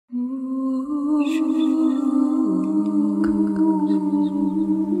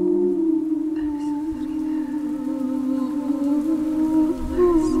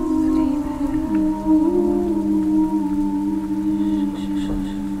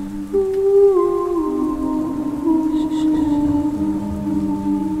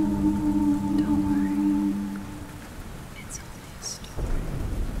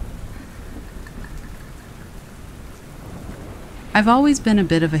I've always been a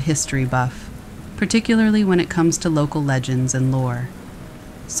bit of a history buff, particularly when it comes to local legends and lore.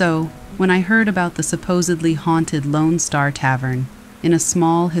 So, when I heard about the supposedly haunted Lone Star Tavern in a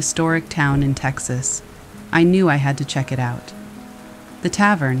small historic town in Texas, I knew I had to check it out. The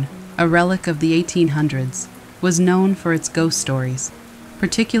tavern, a relic of the 1800s, was known for its ghost stories,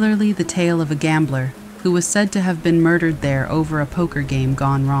 particularly the tale of a gambler who was said to have been murdered there over a poker game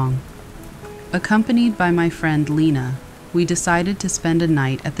gone wrong. Accompanied by my friend Lena, we decided to spend a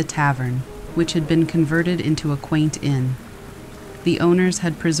night at the tavern, which had been converted into a quaint inn. The owners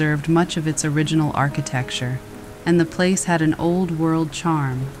had preserved much of its original architecture, and the place had an old-world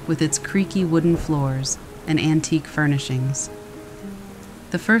charm with its creaky wooden floors and antique furnishings.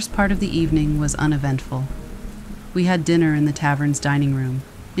 The first part of the evening was uneventful. We had dinner in the tavern's dining room,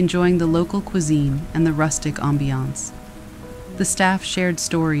 enjoying the local cuisine and the rustic ambiance. The staff shared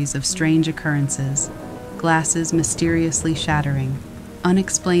stories of strange occurrences, glasses mysteriously shattering,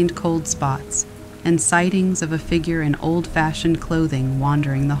 unexplained cold spots, and sightings of a figure in old-fashioned clothing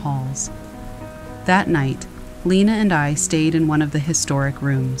wandering the halls. That night, Lena and I stayed in one of the historic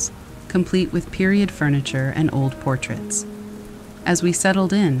rooms, complete with period furniture and old portraits. As we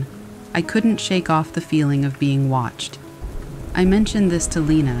settled in, I couldn't shake off the feeling of being watched. I mentioned this to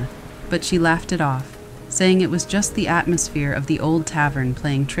Lena, but she laughed it off, saying it was just the atmosphere of the old tavern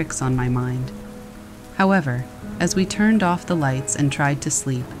playing tricks on my mind. However, as we turned off the lights and tried to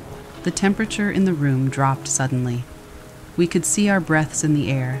sleep, the temperature in the room dropped suddenly. We could see our breaths in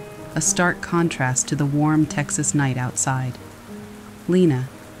the air, a stark contrast to the warm Texas night outside. Lena,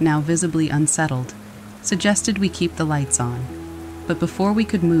 now visibly unsettled, suggested we keep the lights on, but before we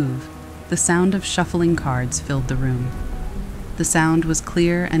could move, the sound of shuffling cards filled the room. The sound was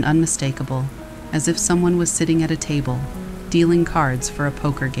clear and unmistakable, as if someone was sitting at a table, dealing cards for a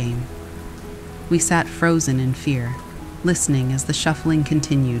poker game. We sat frozen in fear, listening as the shuffling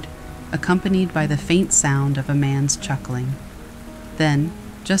continued, accompanied by the faint sound of a man's chuckling. Then,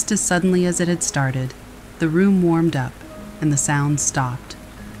 just as suddenly as it had started, the room warmed up and the sound stopped.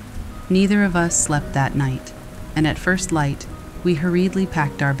 Neither of us slept that night, and at first light, we hurriedly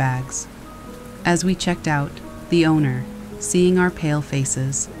packed our bags. As we checked out, the owner, seeing our pale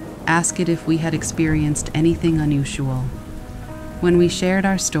faces, asked if we had experienced anything unusual. When we shared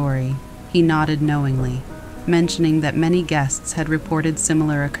our story, he nodded knowingly, mentioning that many guests had reported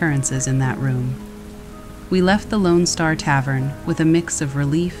similar occurrences in that room. We left the Lone Star Tavern with a mix of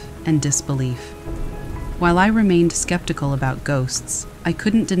relief and disbelief. While I remained skeptical about ghosts, I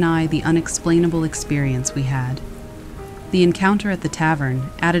couldn't deny the unexplainable experience we had. The encounter at the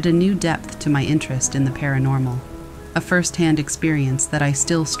tavern added a new depth to my interest in the paranormal, a first-hand experience that I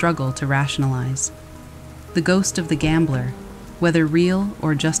still struggle to rationalize. The ghost of the gambler, whether real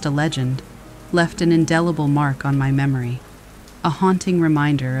or just a legend, left an indelible mark on my memory, a haunting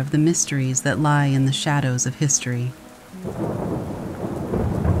reminder of the mysteries that lie in the shadows of history.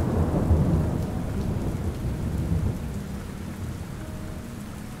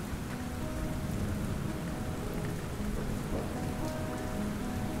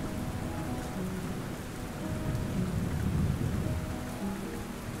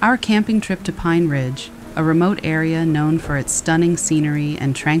 Our camping trip to Pine Ridge, a remote area known for its stunning scenery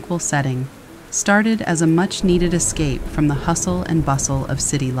and tranquil setting, started as a much-needed escape from the hustle and bustle of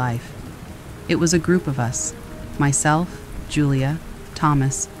city life. It was a group of us, myself, Julia,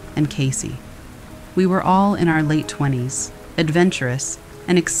 Thomas, and Casey. We were all in our late 20s, adventurous,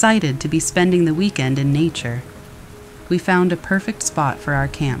 and excited to be spending the weekend in nature. We found a perfect spot for our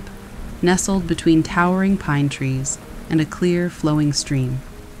camp, nestled between towering pine trees and a clear, flowing stream.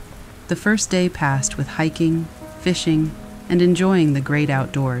 The first day passed with hiking, fishing, and enjoying the great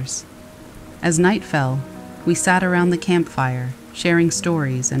outdoors. As night fell, we sat around the campfire, sharing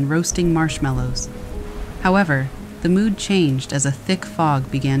stories and roasting marshmallows. However, the mood changed as a thick fog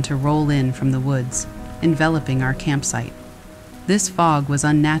began to roll in from the woods, enveloping our campsite. This fog was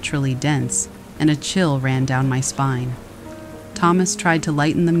unnaturally dense, and a chill ran down my spine. Thomas tried to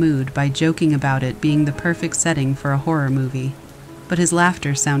lighten the mood by joking about it being the perfect setting for a horror movie, but his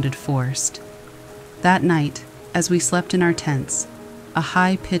laughter sounded forced. That night, as we slept in our tents, a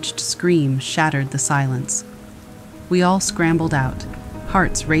high-pitched scream shattered the silence. We all scrambled out,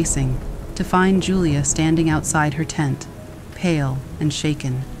 hearts racing, to to find Julia standing outside her tent, pale and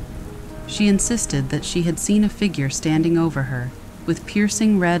shaken. She insisted that she had seen a figure standing over her, with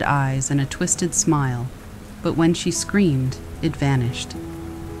piercing red eyes and a twisted smile, but when she screamed, it vanished.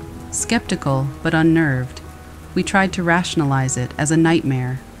 Skeptical but unnerved, we tried to rationalize it as a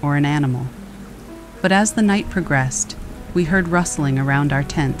nightmare or an animal. But as the night progressed, we heard rustling around our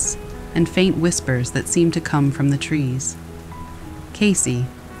tents and faint whispers that seemed to come from the trees. Casey,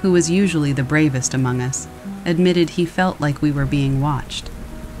 who was usually the bravest among us, admitted he felt like we were being watched.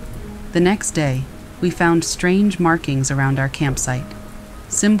 The next day, we found strange markings around our campsite,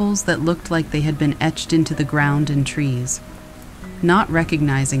 symbols that looked like they had been etched into the ground and trees. Not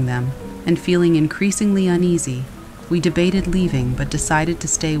recognizing them and feeling increasingly uneasy, we debated leaving but decided to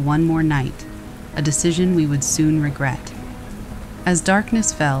stay one more night, a decision we would soon regret. As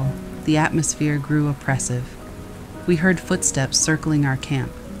darkness fell, the atmosphere grew oppressive. We heard footsteps circling our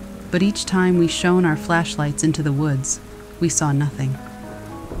camp, but each time we shone our flashlights into the woods, we saw nothing.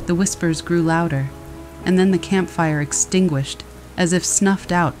 The whispers grew louder, and then the campfire extinguished as if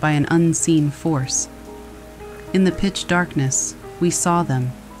snuffed out by an unseen force. In the pitch darkness, we saw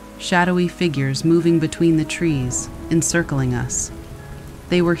them, shadowy figures moving between the trees, encircling us.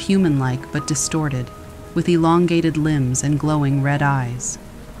 They were human-like but distorted, with elongated limbs and glowing red eyes.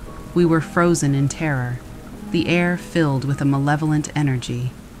 We were frozen in terror, the air filled with a malevolent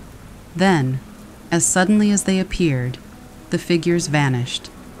energy. Then, as suddenly as they appeared, the figures vanished,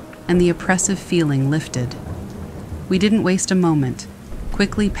 and the oppressive feeling lifted. We didn't waste a moment,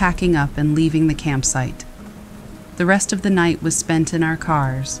 quickly packing up and leaving the campsite. The rest of the night was spent in our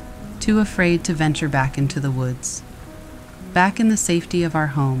cars, too afraid to venture back into the woods. Back in the safety of our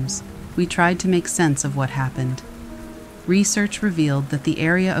homes, we tried to make sense of what happened. Research revealed that the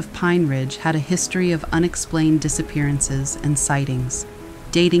area of Pine Ridge had a history of unexplained disappearances and sightings,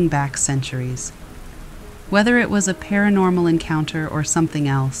 dating back centuries. Whether it was a paranormal encounter or something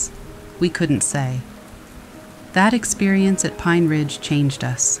else, we couldn't say. That experience at Pine Ridge changed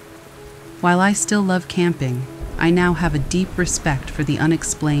us. While I still love camping, I now have a deep respect for the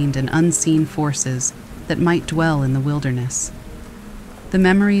unexplained and unseen forces that might dwell in the wilderness. The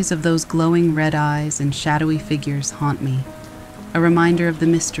memories of those glowing red eyes and shadowy figures haunt me, a reminder of the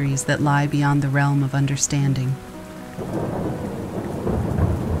mysteries that lie beyond the realm of understanding.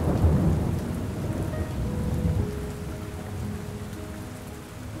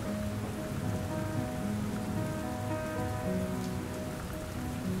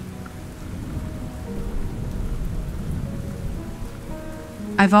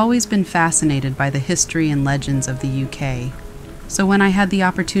 I've always been fascinated by the history and legends of the UK, so when I had the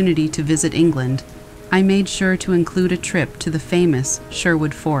opportunity to visit England, I made sure to include a trip to the famous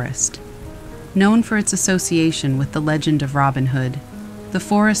Sherwood Forest. Known for its association with the legend of Robin Hood, the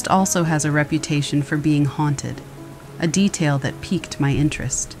forest also has a reputation for being haunted, a detail that piqued my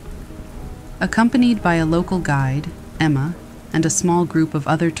interest. Accompanied by a local guide, Emma, and a small group of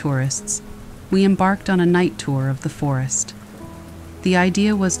other tourists, we embarked on a night tour of the forest. The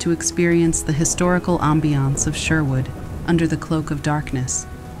idea was to experience the historical ambiance of Sherwood under the cloak of darkness,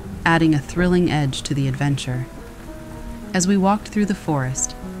 adding a thrilling edge to the adventure. As we walked through the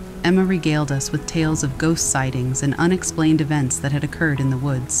forest, Emma regaled us with tales of ghost sightings and unexplained events that had occurred in the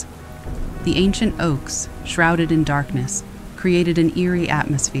woods. The ancient oaks, shrouded in darkness, created an eerie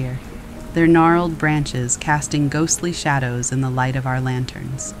atmosphere, their gnarled branches casting ghostly shadows in the light of our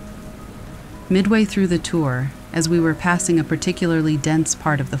lanterns. Midway through the tour, as we were passing a particularly dense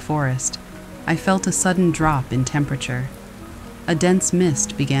part of the forest, I felt a sudden drop in temperature. A dense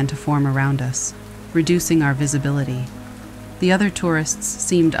mist began to form around us, reducing our visibility. The other tourists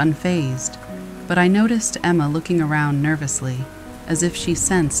seemed unfazed, but I noticed Emma looking around nervously, as if she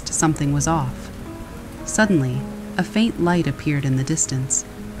sensed something was off. Suddenly, a faint light appeared in the distance,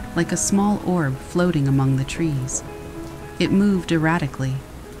 like a small orb floating among the trees. It moved erratically,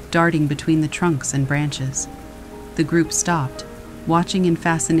 darting between the trunks and branches. The group stopped, watching in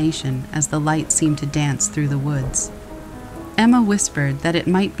fascination as the light seemed to dance through the woods. Emma whispered that it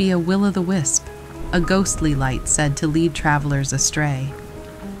might be a will-o'-the-wisp, a ghostly light said to lead travelers astray.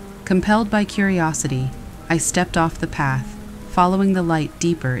 Compelled by curiosity, I stepped off the path, following the light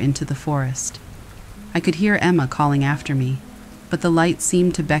deeper into the forest. I could hear Emma calling after me, but the light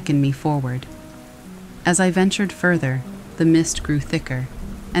seemed to beckon me forward. As I ventured further, the mist grew thicker,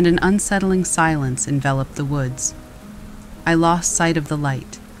 and an unsettling silence enveloped the woods. I lost sight of the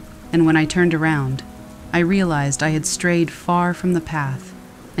light, and when I turned around, I realized I had strayed far from the path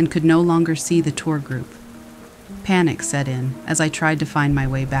and could no longer see the tour group. Panic set in as I tried to find my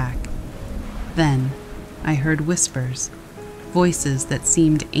way back. Then, I heard whispers, voices that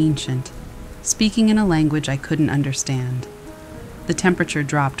seemed ancient, speaking in a language I couldn't understand. The temperature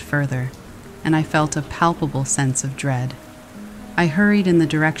dropped further, and I felt a palpable sense of dread. I hurried in the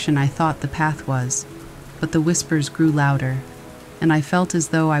direction I thought the path was, but the whispers grew louder, and I felt as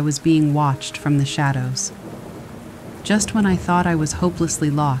though I was being watched from the shadows. Just when I thought I was hopelessly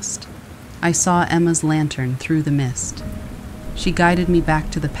lost, I saw Emma's lantern through the mist. She guided me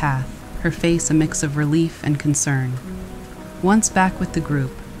back to the path, her face a mix of relief and concern. Once back with the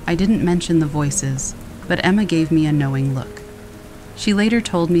group, I didn't mention the voices, but Emma gave me a knowing look. She later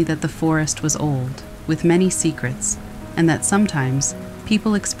told me that the forest was old, with many secrets, and that sometimes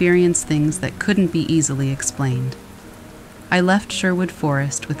people experience things that couldn't be easily explained. I left Sherwood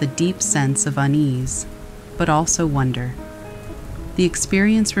Forest with a deep sense of unease, but also wonder. The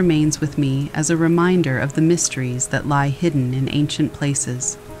experience remains with me as a reminder of the mysteries that lie hidden in ancient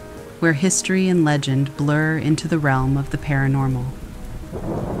places, where history and legend blur into the realm of the paranormal.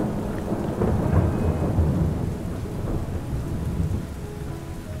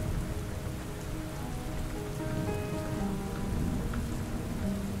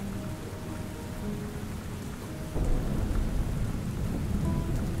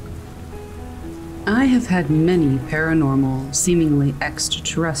 I have had many paranormal, seemingly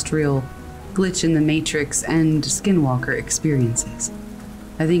extraterrestrial, glitch in the matrix, and skinwalker experiences.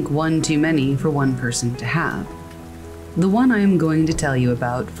 I think one too many for one person to have. The one I am going to tell you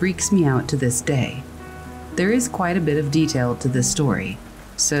about freaks me out to this day. There is quite a bit of detail to this story,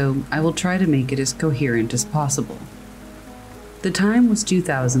 so I will try to make it as coherent as possible. The time was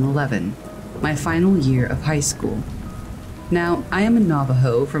 2011, my final year of high school. Now, I am a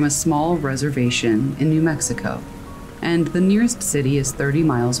Navajo from a small reservation in New Mexico, and the nearest city is 30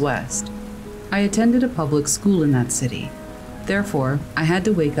 miles west. I attended a public school in that city. Therefore, I had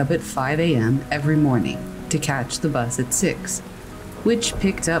to wake up at 5 a.m. every morning to catch the bus at 6, which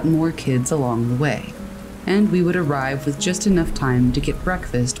picked up more kids along the way, and we would arrive with just enough time to get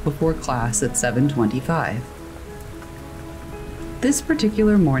breakfast before class at 7:25. This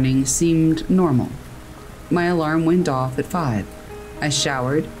particular morning seemed normal. My alarm went off at 5. I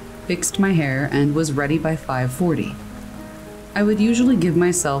showered, fixed my hair, and was ready by 5:40. I would usually give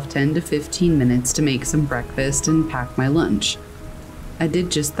myself 10 to 15 minutes to make some breakfast and pack my lunch. I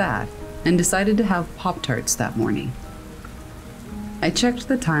did just that, and decided to have Pop-Tarts that morning. I checked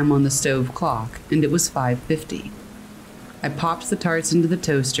the time on the stove clock, and it was 5:50. I popped the tarts into the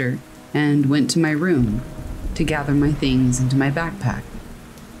toaster and went to my room to gather my things into my backpack.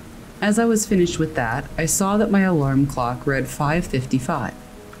 As I was finished with that, I saw that my alarm clock read 5:55,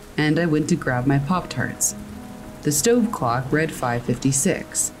 and I went to grab my Pop-Tarts. The stove clock read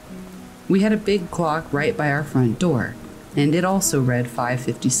 5:56. We had a big clock right by our front door, and it also read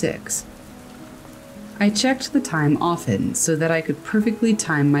 5:56. I checked the time often so that I could perfectly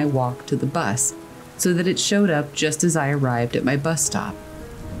time my walk to the bus so that it showed up just as I arrived at my bus stop.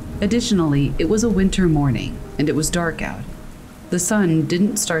 Additionally, it was a winter morning, and it was dark out. The sun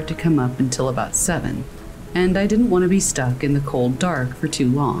didn't start to come up until about 7, and I didn't want to be stuck in the cold dark for too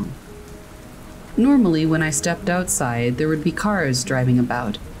long. Normally, when I stepped outside, there would be cars driving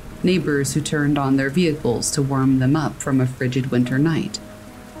about, neighbors who turned on their vehicles to warm them up from a frigid winter night.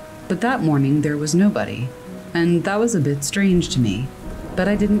 But that morning, there was nobody, and that was a bit strange to me, but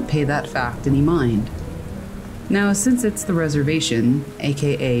I didn't pay that fact any mind. Now, since it's the reservation,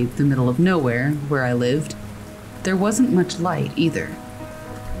 aka the middle of nowhere, where I lived, there wasn't much light either.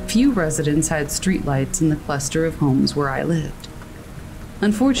 Few residents had streetlights in the cluster of homes where I lived.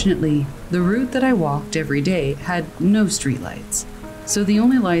 Unfortunately, the route that I walked every day had no streetlights, so the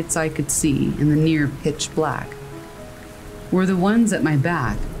only lights I could see in the near pitch black were the ones at my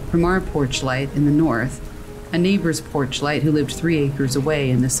back from our porch light in the north, a neighbor's porch light who lived 3 acres away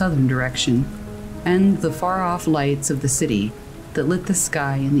in the southern direction, and the far-off lights of the city that lit the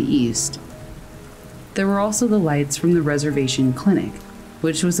sky in the east. There were also the lights from the reservation clinic,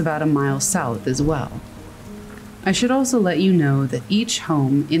 which was about a mile south as well. I should also let you know that each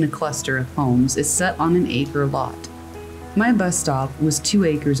home in a cluster of homes is set on an acre lot. My bus stop was 2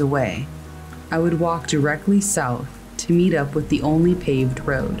 acres away. I would walk directly south to meet up with the only paved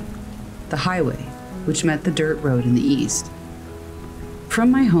road, the highway, which met the dirt road in the east.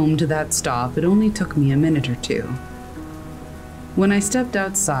 From my home to that stop, it only took me a minute or two. When I stepped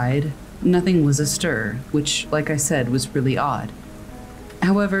outside, nothing was astir, which, like I said, was really odd.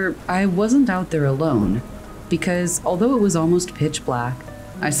 However, I wasn't out there alone, because although it was almost pitch black,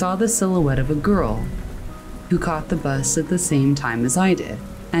 I saw the silhouette of a girl who caught the bus at the same time as I did,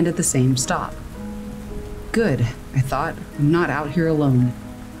 and at the same stop. Good, I thought, I'm not out here alone.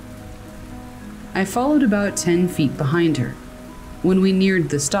 I followed about 10 feet behind her. When we neared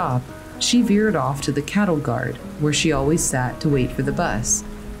the stop, she veered off to the cattle guard, where she always sat to wait for the bus.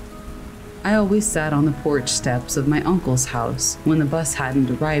 I always sat on the porch steps of my uncle's house when the bus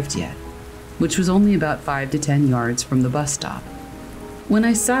hadn't arrived yet, which was only about 5 to 10 yards from the bus stop. When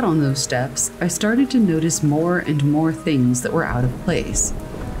I sat on those steps, I started to notice more and more things that were out of place.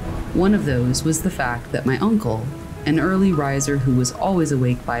 One of those was the fact that my uncle, an early riser who was always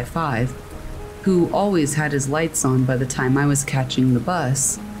awake by 5, who always had his lights on by the time I was catching the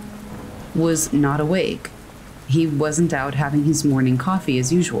bus, was not awake. He wasn't out having his morning coffee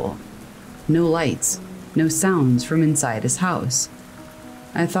as usual. No lights, no sounds from inside his house.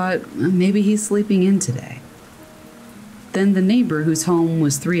 I thought maybe he's sleeping in today. Then the neighbor whose home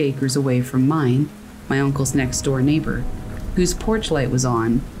was 3 acres away from mine, my uncle's next door neighbor, whose porch light was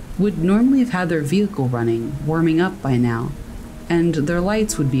on, would normally have had their vehicle running, warming up by now, and their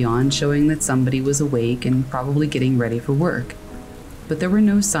lights would be on, showing that somebody was awake and probably getting ready for work. But there were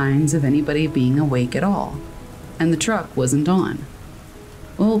no signs of anybody being awake at all, and the truck wasn't on.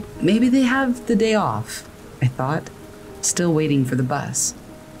 Well, maybe they have the day off, I thought, still waiting for the bus.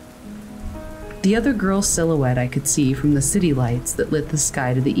 The other girl's silhouette I could see from the city lights that lit the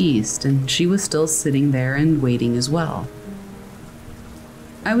sky to the east, and she was still sitting there and waiting as well.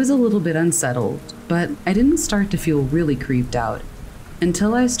 I was a little bit unsettled, but I didn't start to feel really creeped out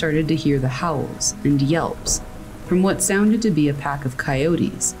until I started to hear the howls and yelps from what sounded to be a pack of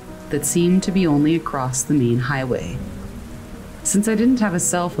coyotes that seemed to be only across the main highway. Since I didn't have a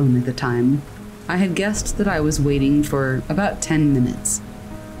cell phone at the time, I had guessed that I was waiting for about 10 minutes.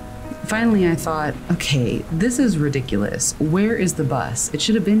 Finally, I thought, okay, this is ridiculous. Where is the bus? It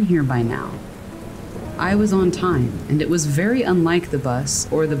should have been here by now. I was on time, and it was very unlike the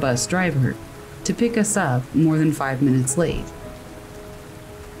bus or the bus driver to pick us up more than 5 minutes late.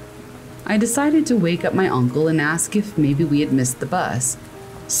 I decided to wake up my uncle and ask if maybe we had missed the bus,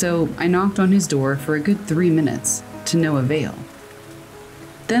 so I knocked on his door for a good 3 minutes, to no avail.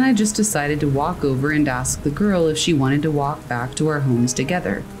 Then I just decided to walk over and ask the girl if she wanted to walk back to our homes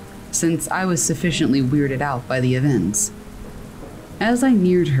together, since I was sufficiently weirded out by the events. As I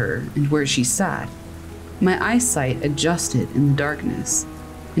neared her and where she sat, my eyesight adjusted in the darkness,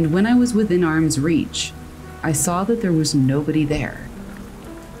 and when I was within arm's reach, I saw that there was nobody there.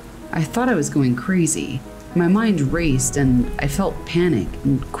 I thought I was going crazy. My mind raced and I felt panic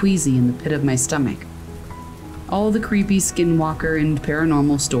and queasy in the pit of my stomach. All the creepy skinwalker and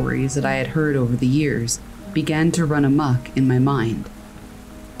paranormal stories that I had heard over the years began to run amok in my mind.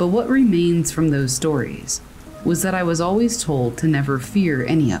 But what remains from those stories was that I was always told to never fear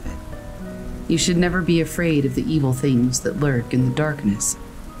any of it. You should never be afraid of the evil things that lurk in the darkness,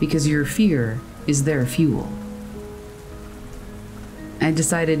 because your fear is their fuel. I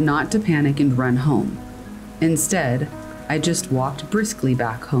decided not to panic and run home. Instead, I just walked briskly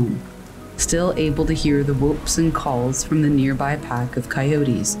back home, still able to hear the whoops and calls from the nearby pack of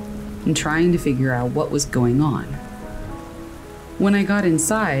coyotes, and trying to figure out what was going on. When I got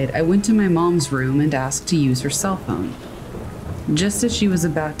inside, I went to my mom's room and asked to use her cell phone. Just as she was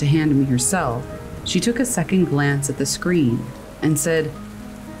about to hand me her cell, she took a second glance at the screen and said,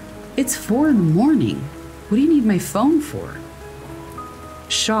 "It's 4 a.m. What do you need my phone for?"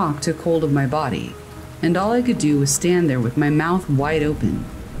 Shock took hold of my body, and all I could do was stand there with my mouth wide open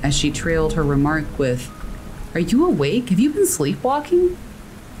as she trailed her remark with, "Are you awake? Have you been sleepwalking?"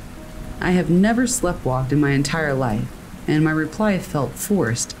 I have never sleptwalked in my entire life, and my reply felt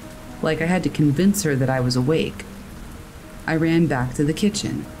forced, like I had to convince her that I was awake. I ran back to the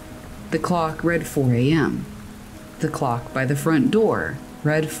kitchen. The clock read 4 a.m. The clock by the front door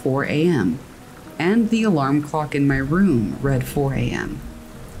read 4 a.m., and the alarm clock in my room read 4 a.m.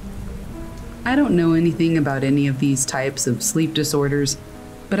 I don't know anything about any of these types of sleep disorders,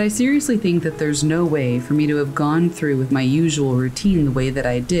 but I seriously think that there's no way for me to have gone through with my usual routine the way that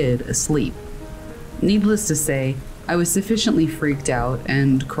I did asleep. Needless to say, I was sufficiently freaked out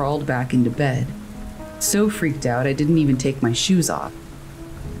and crawled back into bed. So freaked out I didn't even take my shoes off.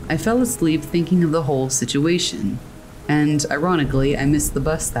 I fell asleep thinking of the whole situation, and ironically, I missed the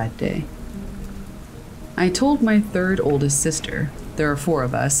bus that day. I told my third oldest sister, there are 4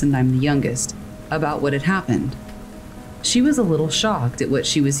 of us and I'm the youngest, about what had happened. She was a little shocked at what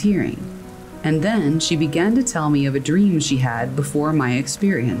she was hearing, and then she began to tell me of a dream she had before my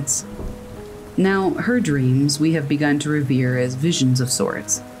experience. Now, her dreams we have begun to revere as visions of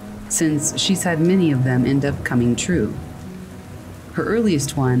sorts, since she's had many of them end up coming true. Her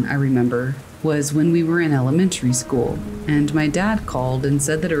earliest one, I remember, was when we were in elementary school, and my dad called and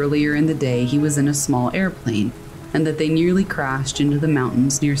said that earlier in the day he was in a small airplane, and that they nearly crashed into the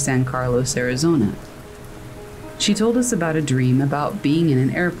mountains near San Carlos, Arizona. She told us about a dream about being in an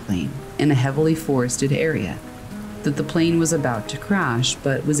airplane, in a heavily forested area, that the plane was about to crash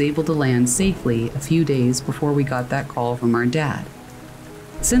but was able to land safely a few days before we got that call from our dad.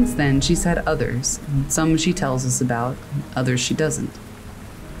 Since then, she's had others, some she tells us about, others she doesn't.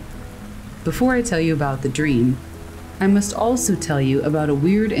 Before I tell you about the dream, I must also tell you about a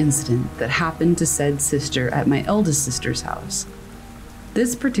weird incident that happened to said sister at my eldest sister's house.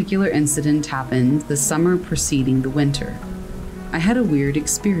 This particular incident happened the summer preceding the winter. I had a weird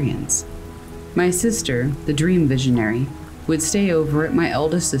experience. My sister, the dream visionary, would stay over at my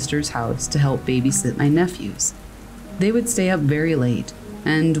eldest sister's house to help babysit my nephews. They would stay up very late,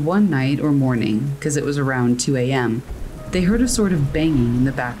 and one night or morning, because it was around 2 a.m., they heard a sort of banging in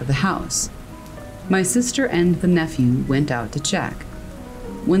the back of the house. My sister and the nephew went out to check.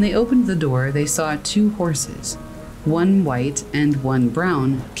 When they opened the door, they saw 2 horses, one white and one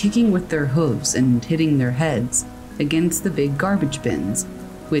brown, kicking with their hooves and hitting their heads against the big garbage bins,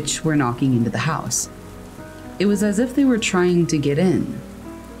 which were knocking into the house. It was as if they were trying to get in,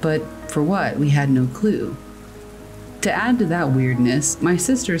 but for what, we had no clue. To add to that weirdness, my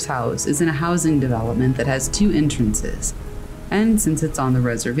sister's house is in a housing development that has 2 entrances, and since it's on the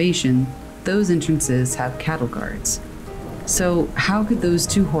reservation, those entrances have cattle guards. So how could those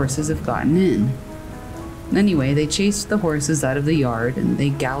 2 horses have gotten in? Anyway, they chased the horses out of the yard and they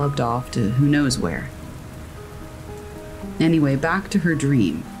galloped off to who knows where. Anyway, back to her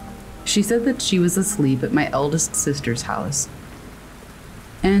dream. She said that she was asleep at my eldest sister's house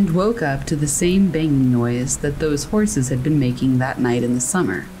and woke up to the same banging noise that those horses had been making that night in the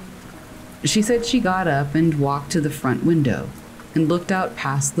summer. She said she got up and walked to the front window and looked out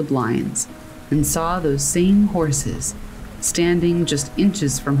past the blinds and saw those same horses standing just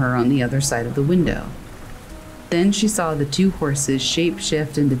inches from her on the other side of the window. Then she saw the 2 horses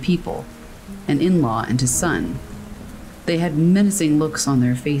shape-shift into people, an in-law and his son. They had menacing looks on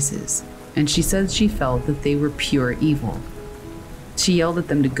their faces, and she said she felt that they were pure evil. She yelled at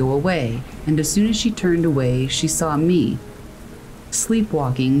them to go away, and as soon as she turned away, she saw me,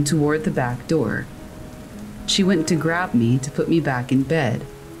 sleepwalking toward the back door. She went to grab me to put me back in bed,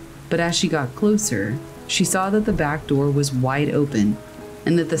 but as she got closer, she saw that the back door was wide open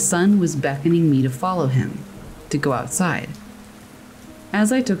and that the son was beckoning me to follow him, to go outside.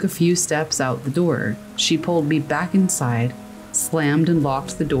 As I took a few steps out the door, she pulled me back inside, slammed and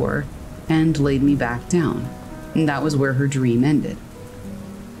locked the door, and laid me back down, and that was where her dream ended.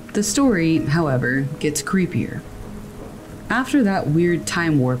 The story, however, gets creepier. After that weird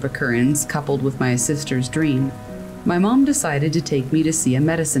time warp occurrence coupled with my sister's dream, my mom decided to take me to see a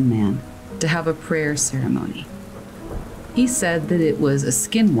medicine man to have a prayer ceremony. He said that it was a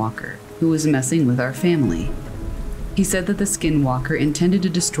skinwalker who was messing with our family. He said that the skinwalker intended to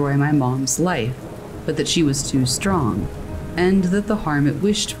destroy my mom's life, but that she was too strong, and that the harm it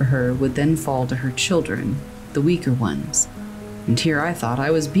wished for her would then fall to her children, the weaker ones. And here I thought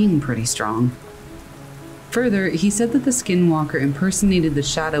I was being pretty strong. Further, he said that the skinwalker impersonated the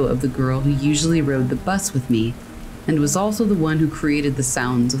shadow of the girl who usually rode the bus with me, and was also the one who created the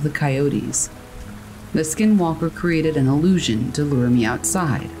sounds of the coyotes. The skinwalker created an illusion to lure me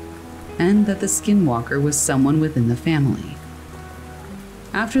outside, and that the skinwalker was someone within the family.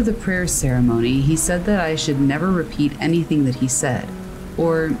 After the prayer ceremony, he said that I should never repeat anything that he said,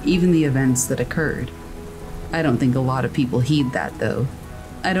 or even the events that occurred. I don't think a lot of people heed that, though.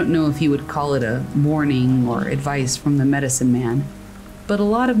 I don't know if you would call it a warning or advice from the medicine man, but a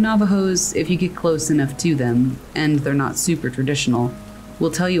lot of Navajos, if you get close enough to them, and they're not super traditional,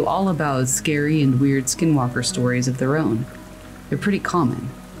 will tell you all about scary and weird skinwalker stories of their own. They're pretty common,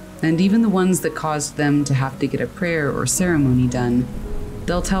 and even the ones that caused them to have to get a prayer or ceremony done,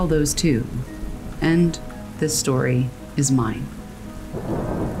 they'll tell those too. And this story is mine.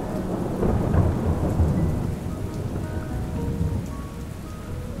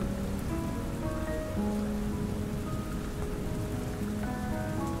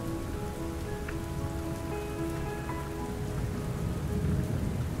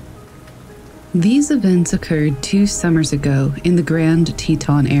 These events occurred 2 summers ago in the Grand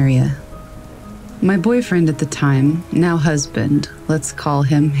Teton area. My boyfriend at the time, now husband, let's call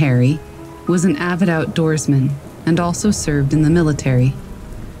him Harry, was an avid outdoorsman and also served in the military.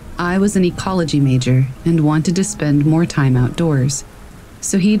 I was an ecology major and wanted to spend more time outdoors,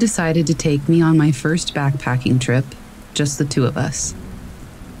 so he decided to take me on my first backpacking trip, just the 2 of us.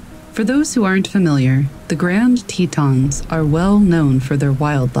 For those who aren't familiar, the Grand Tetons are well known for their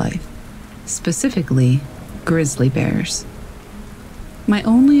wildlife, specifically grizzly bears. My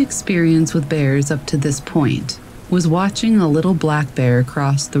only experience with bears up to this point was watching a little black bear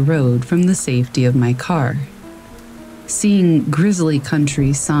cross the road from the safety of my car. Seeing grizzly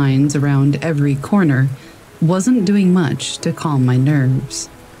country signs around every corner wasn't doing much to calm my nerves.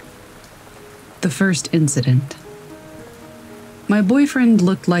 The first incident. My boyfriend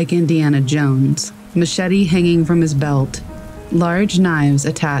looked like Indiana Jones, machete hanging from his belt, large knives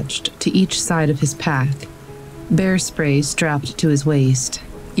attached to each side of his pack, bear spray strapped to his waist.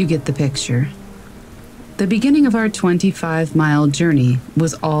 You get the picture. The beginning of our 25-mile journey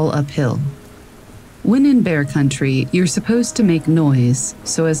was all uphill. When in bear country, you're supposed to make noise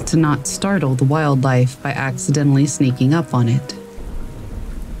so as to not startle the wildlife by accidentally sneaking up on it.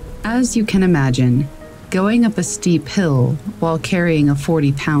 As you can imagine, going up a steep hill while carrying a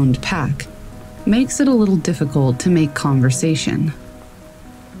 40-pound pack makes it a little difficult to make conversation.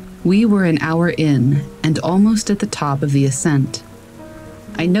 We were an hour in and almost at the top of the ascent.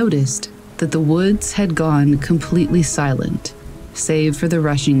 I noticed that the woods had gone completely silent, save for the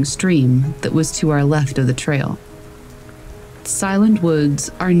rushing stream that was to our left of the trail. Silent woods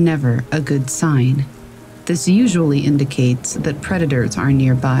are never a good sign. This usually indicates that predators are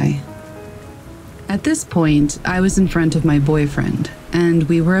nearby. At this point, I was in front of my boyfriend, and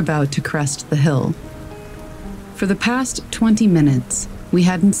we were about to crest the hill. For the past 20 minutes, we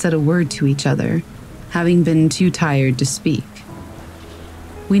hadn't said a word to each other, having been too tired to speak.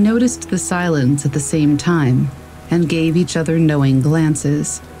 We noticed the silence at the same time and gave each other knowing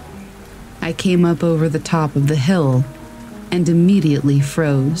glances. I came up over the top of the hill and immediately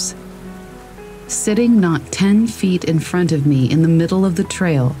froze. Sitting not 10 feet in front of me in the middle of the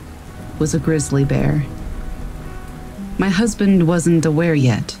trail was a grizzly bear. My husband wasn't aware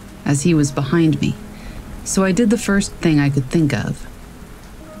yet, as he was behind me, so I did the first thing I could think of.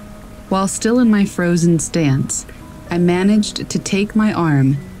 While still in my frozen stance, I managed to take my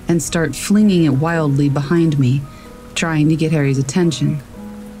arm and start flinging it wildly behind me, trying to get Harry's attention.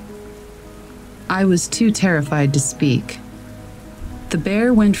 I was too terrified to speak. The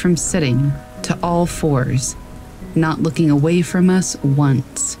bear went from sitting to all fours, not looking away from us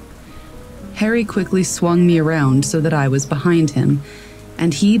once. Harry quickly swung me around so that I was behind him,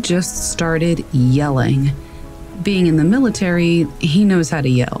 and he just started yelling. Being in the military, he knows how to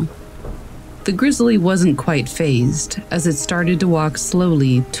yell. The grizzly wasn't quite fazed as it started to walk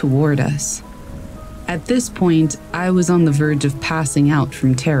slowly toward us. At this point, I was on the verge of passing out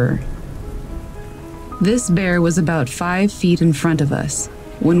from terror. This bear was about 5 feet in front of us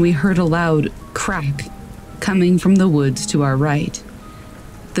when we heard a loud crack coming from the woods to our right.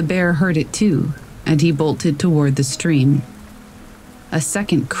 The bear heard it too, and he bolted toward the stream. A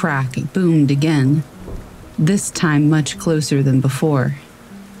second crack boomed again, this time much closer than before.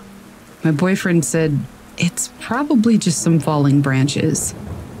 My boyfriend said, "It's probably just some falling branches,"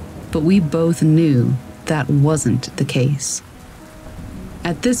 but we both knew that wasn't the case.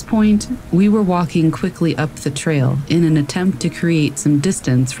 At this point, we were walking quickly up the trail in an attempt to create some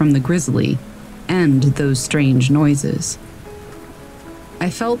distance from the grizzly and those strange noises. I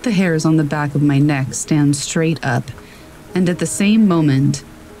felt the hairs on the back of my neck stand straight up, and at the same moment,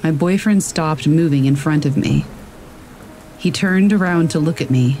 my boyfriend stopped moving in front of me. He turned around to look at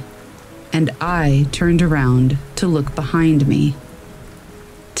me, and I turned around to look behind me.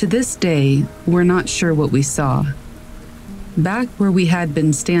 To this day, we're not sure what we saw. Back where we had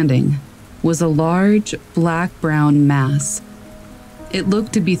been standing was a large black-brown mass. It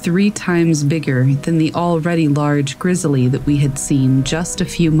looked to be 3 times bigger than the already large grizzly that we had seen just a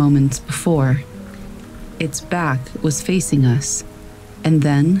few moments before. Its back was facing us, and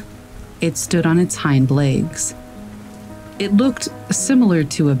then it stood on its hind legs. It looked similar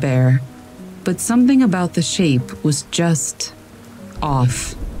to a bear, but something about the shape was just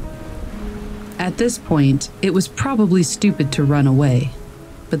off. At this point, it was probably stupid to run away,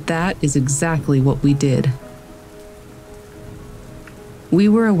 but that is exactly what we did. We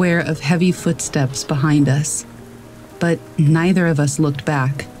were aware of heavy footsteps behind us, but neither of us looked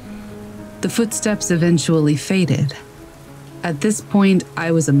back. The footsteps eventually faded. At this point,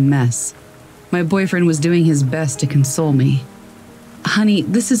 I was a mess. My boyfriend was doing his best to console me. "Honey,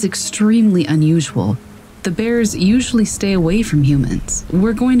 this is extremely unusual. The bears usually stay away from humans.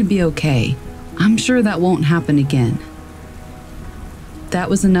 We're going to be okay. I'm sure that won't happen again." That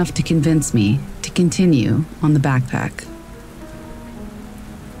was enough to convince me to continue on the backpack.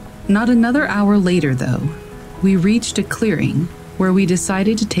 Not another hour later, though, we reached a clearing where we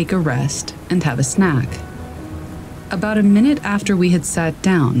decided to take a rest and have a snack. About a minute after we had sat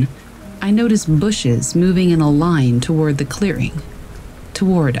down, I noticed bushes moving in a line toward the clearing,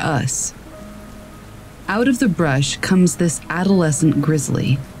 toward us. Out of the brush comes this adolescent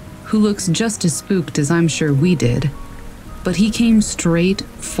grizzly, who looks just as spooked as I'm sure we did, but he came straight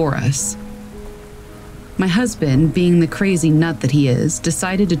for us. My husband, being the crazy nut that he is,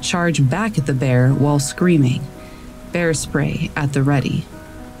 decided to charge back at the bear while screaming, bear spray at the ready.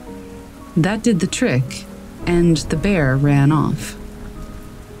 That did the trick, and the bear ran off.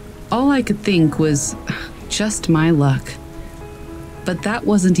 All I could think was, just my luck. But that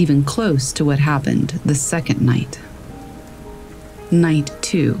wasn't even close to what happened the second night. Night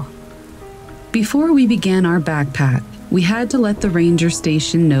 2. Before we began our backpack, we had to let the ranger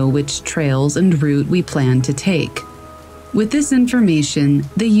station know which trails and route we planned to take. With this information,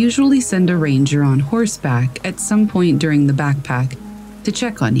 they usually send a ranger on horseback at some point during the backpack to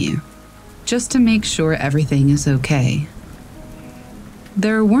check on you, just to make sure everything is okay.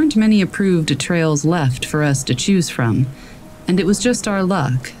 There weren't many approved trails left for us to choose from, and it was just our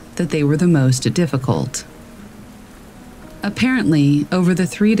luck that they were the most difficult. Apparently, over the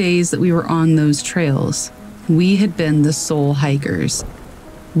 3 days that we were on those trails, we had been the sole hikers.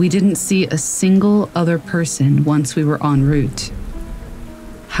 We didn't see a single other person once we were en route.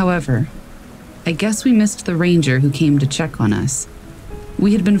 However, I guess we missed the ranger who came to check on us.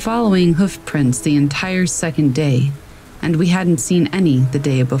 We had been following hoof prints the entire second day, and we hadn't seen any the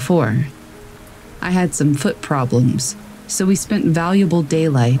day before. I had some foot problems, so we spent valuable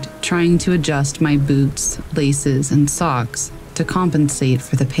daylight trying to adjust my boots, laces, and socks to compensate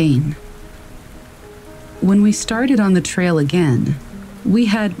for the pain. When we started on the trail again, we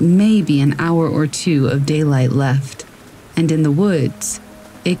had maybe an hour or two of daylight left, and in the woods,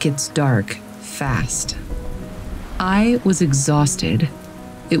 it gets dark fast. I was exhausted.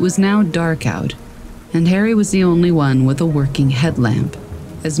 It was now dark out, and Harry was the only one with a working headlamp,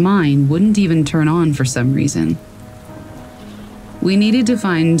 as mine wouldn't even turn on for some reason. We needed to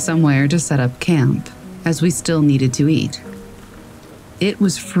find somewhere to set up camp, as we still needed to eat. It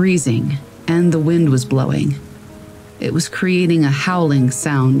was freezing, and the wind was blowing. It was creating a howling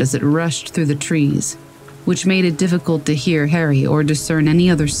sound as it rushed through the trees, which made it difficult to hear Harry or discern any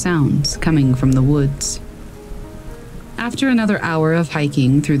other sounds coming from the woods. After another hour of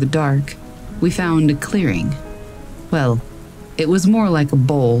hiking through the dark, we found a clearing. Well, it was more like a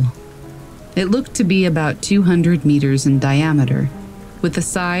bowl. It looked to be about 200 meters in diameter, with the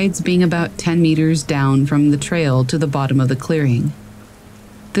sides being about 10 meters down from the trail to the bottom of the clearing.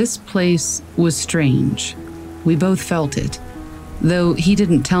 This place was strange. We both felt it, though he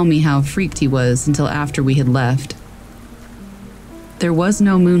didn't tell me how freaked he was until after we had left. There was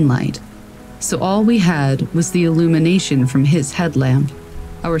no moonlight, so all we had was the illumination from his headlamp,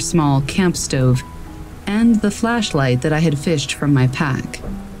 our small camp stove, and the flashlight that I had fished from my pack.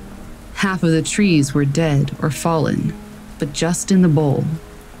 Half of the trees were dead or fallen, but just in the bowl.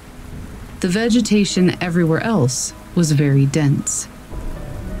 The vegetation everywhere else was very dense.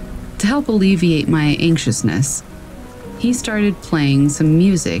 To help alleviate my anxiousness, he started playing some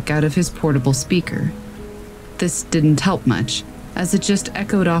music out of his portable speaker. This didn't help much, as it just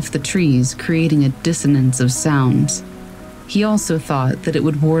echoed off the trees, creating a dissonance of sounds. He also thought that it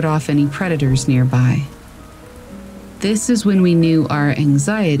would ward off any predators nearby. This is when we knew our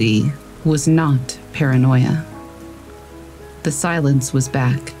anxiety was not paranoia. The silence was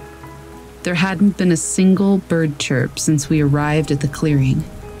back. There hadn't been a single bird chirp since we arrived at the clearing.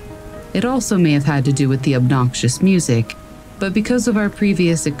 It also may have had to do with the obnoxious music, but because of our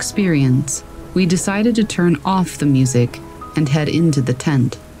previous experience, we decided to turn off the music and head into the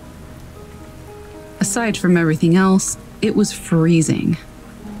tent. Aside from everything else, it was freezing.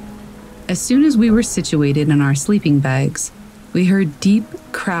 As soon as we were situated in our sleeping bags, we heard deep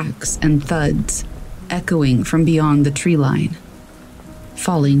cracks and thuds echoing from beyond the tree line.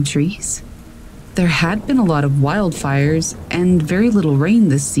 Falling trees? There had been a lot of wildfires and very little rain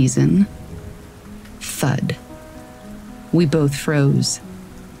this season. Thud. We both froze.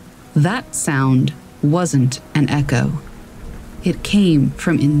 That sound wasn't an echo. It came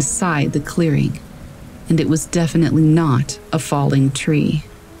from inside the clearing, and it was definitely not a falling tree.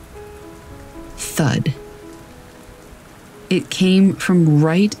 Thud. It came from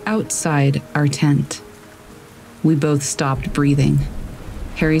right outside our tent. We both stopped breathing.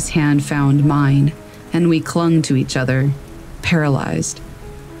 Harry's hand found mine, and we clung to each other, paralyzed.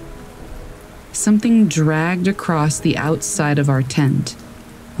 Something dragged across the outside of our tent,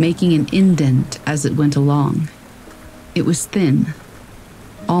 making an indent as it went along. It was thin,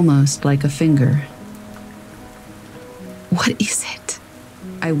 almost like a finger. "What is it?"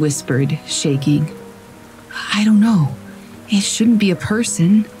 I whispered, shaking. "I don't know. It shouldn't be a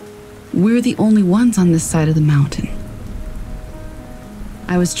person. We're the only ones on this side of the mountain."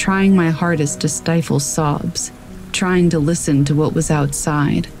 I was trying my hardest to stifle sobs, trying to listen to what was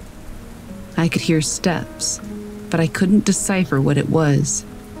outside. I could hear steps, but I couldn't decipher what it was.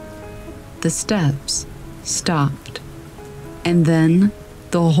 The steps stopped, and then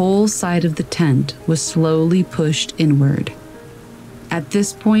the whole side of the tent was slowly pushed inward. At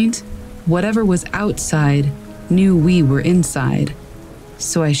this point, whatever was outside knew we were inside,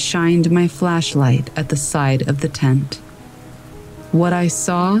 so I shined my flashlight at the side of the tent. What I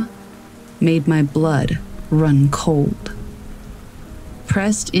saw made my blood run cold.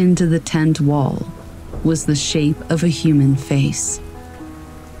 Pressed into the tent wall was the shape of a human face.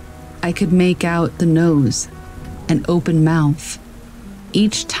 I could make out the nose, an open mouth.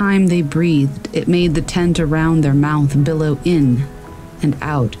 Each time they breathed, it made the tent around their mouth billow in and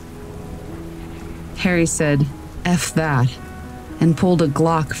out. Harry said, "F that," and pulled a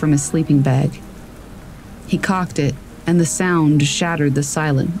Glock from his sleeping bag. He cocked it, and the sound shattered the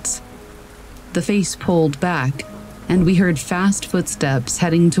silence. The face pulled back, and we heard fast footsteps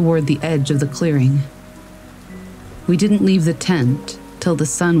heading toward the edge of the clearing. We didn't leave the tent till the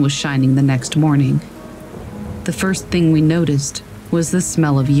sun was shining the next morning. The first thing we noticed was the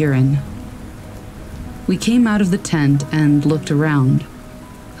smell of urine. We came out of the tent and looked around.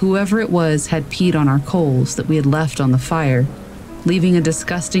 Whoever it was had peed on our coals that we had left on the fire, leaving a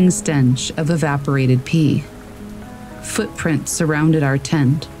disgusting stench of evaporated pee. Footprints surrounded our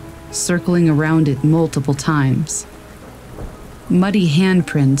tent, circling around it multiple times. Muddy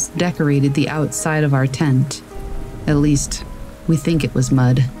handprints decorated the outside of our tent. At least, we think it was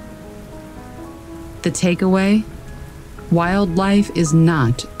mud. The takeaway? Wildlife is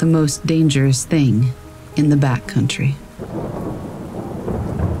not the most dangerous thing in the backcountry.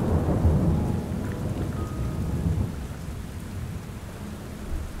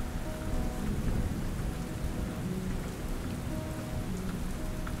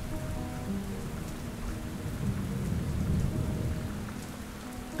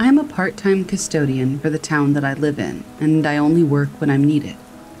 I am a part-time custodian for the town that I live in, and I only work when I'm needed.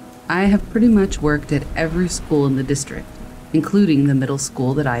 I have pretty much worked at every school in the district, including the middle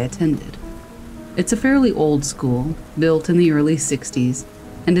school that I attended. It's a fairly old school, built in the early 60s,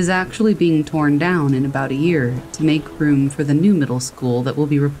 and is actually being torn down in about a year to make room for the new middle school that will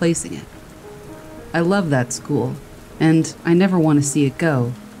be replacing it. I love that school, and I never want to see it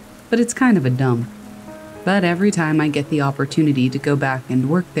go, but it's kind of a dump. But every time I get the opportunity to go back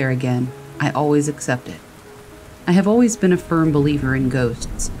and work there again, I always accept it. I have always been a firm believer in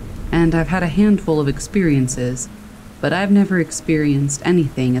ghosts, and I've had a handful of experiences, but I've never experienced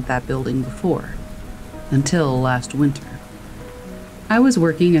anything at that building before, until last winter. I was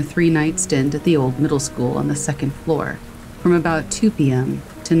working a 3-night stint at the old middle school on the 2nd floor, from about 2 p.m.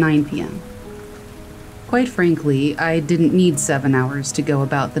 to 9 p.m. Quite frankly, I didn't need 7 hours to go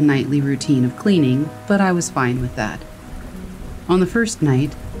about the nightly routine of cleaning, but I was fine with that. On the first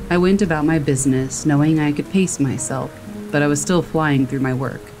night, I went about my business knowing I could pace myself, but I was still flying through my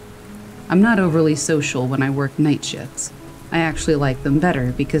work. I'm not overly social when I work night shifts. I actually like them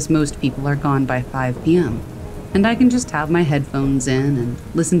better because most people are gone by 5 p.m., and I can just have my headphones in and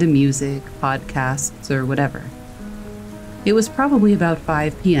listen to music, podcasts, or whatever. It was probably about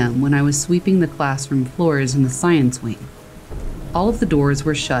 5 p.m. when I was sweeping the classroom floors in the science wing. All of the doors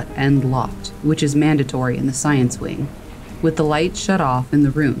were shut and locked, which is mandatory in the science wing, with the lights shut off in the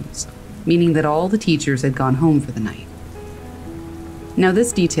rooms, meaning that all the teachers had gone home for the night. Now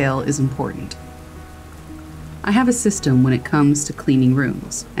this detail is important. I have a system when it comes to cleaning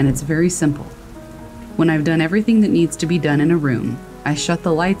rooms, and it's very simple. When I've done everything that needs to be done in a room, I shut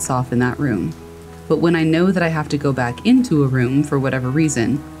the lights off in that room. But when I know that I have to go back into a room for whatever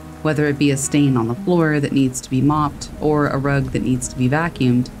reason, whether it be a stain on the floor that needs to be mopped or a rug that needs to be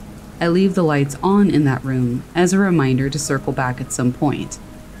vacuumed, I leave the lights on in that room as a reminder to circle back at some point.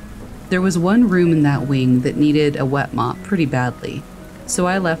 There was one room in that wing that needed a wet mop pretty badly, so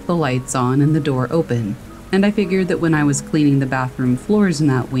I left the lights on and the door open, and I figured that when I was cleaning the bathroom floors in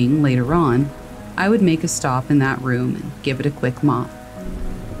that wing later on, I would make a stop in that room and give it a quick mop.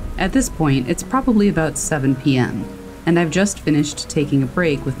 At this point, it's probably about 7 p.m., and I've just finished taking a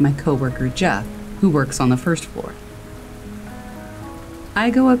break with my coworker Jeff, who works on the first floor.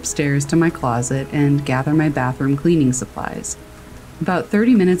 I go upstairs to my closet and gather my bathroom cleaning supplies. About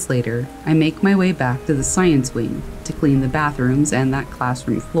 30 minutes later, I make my way back to the science wing to clean the bathrooms and that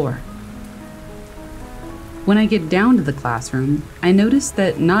classroom floor. When I get down to the classroom, I notice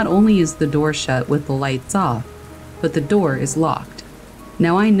that not only is the door shut with the lights off, but the door is locked.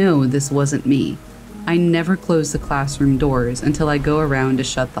 Now I know this wasn't me. I never close the classroom doors until I go around to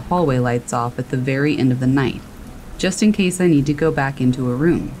shut the hallway lights off at the very end of the night, just in case I need to go back into a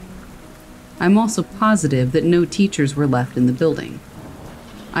room. I'm also positive that no teachers were left in the building.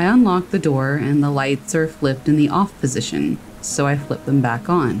 I unlock the door and the lights are flipped in the off position, so I flip them back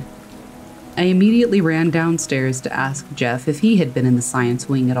on. I immediately ran downstairs to ask Jeff if he had been in the science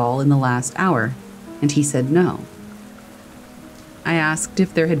wing at all in the last hour, and he said no. I asked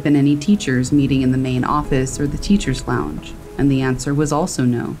if there had been any teachers meeting in the main office or the teacher's lounge, and the answer was also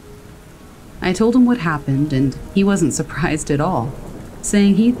no. I told him what happened, and he wasn't surprised at all,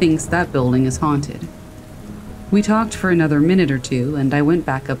 saying he thinks that building is haunted. We talked for another minute or two, and I went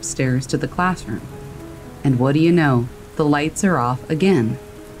back upstairs to the classroom. And what do you know? The lights are off again.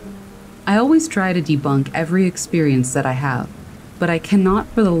 I always try to debunk every experience that I have, but I cannot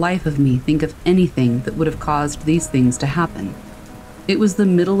for the life of me think of anything that would have caused these things to happen. It was the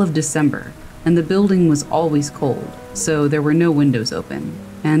middle of December, and the building was always cold, so there were no windows open,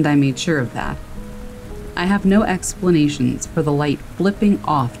 and I made sure of that. I have no explanations for the light flipping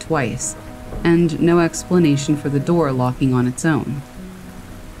off twice, and no explanation for the door locking on its own.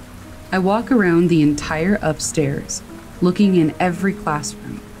 I walk around the entire upstairs, looking in every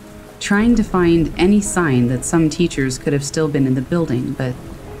classroom, trying to find any sign that some teachers could have still been in the building, but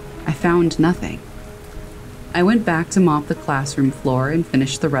I found nothing. I went back to mop the classroom floor and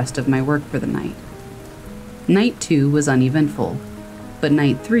finish the rest of my work for the night. Night 2 was uneventful, but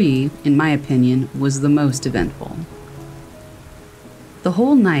night 3, in my opinion, was the most eventful. The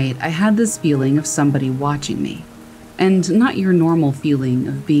whole night, I had this feeling of somebody watching me, and not your normal feeling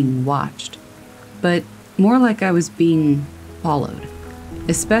of being watched, but more like I was being followed,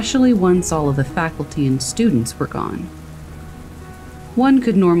 especially once all of the faculty and students were gone. One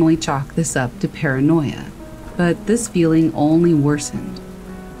could normally chalk this up to paranoia, but this feeling only worsened.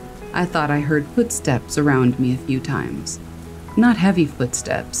 I thought I heard footsteps around me a few times. Not heavy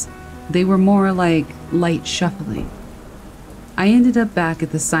footsteps, they were more like light shuffling. I ended up back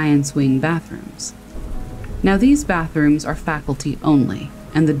at the science wing bathrooms. Now these bathrooms are faculty only,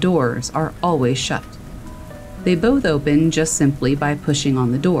 and the doors are always shut. They both open just simply by pushing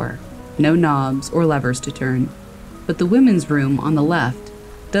on the door, no knobs or levers to turn, but the women's room on the left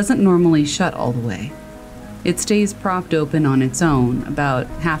doesn't normally shut all the way. It stays propped open on its own about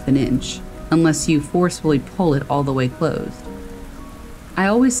half an inch, unless you forcefully pull it all the way closed. I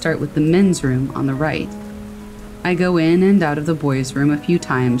always start with the men's room on the right. I go in and out of the boys' room a few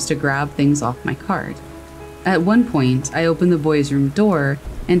times to grab things off my cart. At one point, I open the boys' room door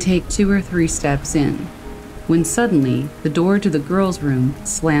and take 2 or 3 steps in, when suddenly the door to the girls' room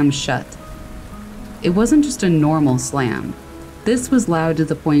slams shut. It wasn't just a normal slam. This was loud to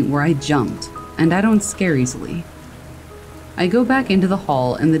the point where I jumped, and I don't scare easily. I go back into the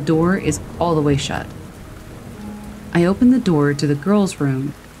hall and the door is all the way shut. I open the door to the girls'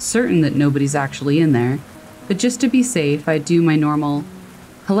 room, certain that nobody's actually in there, but just to be safe, I do my normal,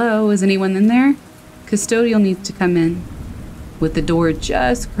 "Hello, is anyone in there? Custodial needs to come in," with the door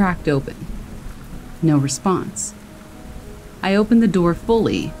just cracked open. No response. I open the door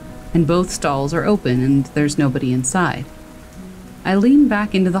fully, and both stalls are open and there's nobody inside. I lean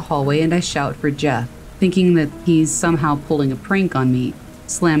back into the hallway and I shout for Jeff, thinking that he's somehow pulling a prank on me,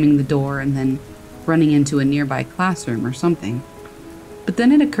 slamming the door and then running into a nearby classroom or something. But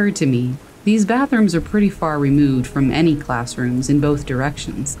then it occurred to me, these bathrooms are pretty far removed from any classrooms in both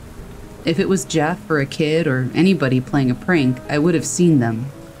directions. If it was Jeff or a kid or anybody playing a prank, I would have seen them.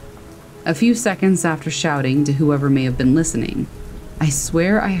 A few seconds after shouting to whoever may have been listening, I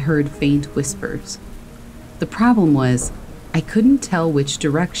swear I heard faint whispers. The problem was, I couldn't tell which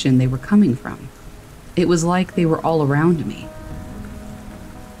direction they were coming from. It was like they were all around me.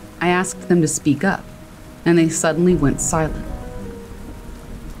 I asked them to speak up, and they suddenly went silent.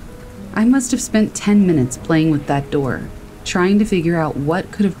 I must have spent 10 minutes playing with that door, trying to figure out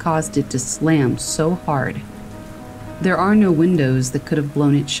what could have caused it to slam so hard. There are no windows that could have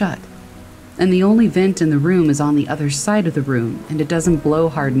blown it shut, and the only vent in the room is on the other side of the room, and it doesn't blow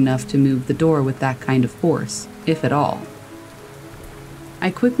hard enough to move the door with that kind of force, if at all. I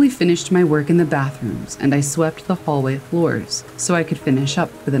quickly finished my work in the bathrooms, and I swept the hallway floors so I could finish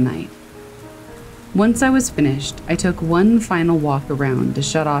up for the night. Once I was finished, I took one final walk around to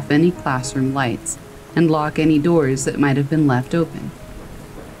shut off any classroom lights and lock any doors that might have been left open.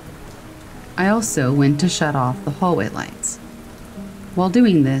 I also went to shut off the hallway lights. While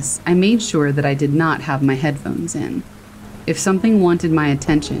doing this, I made sure that I did not have my headphones in. If something wanted my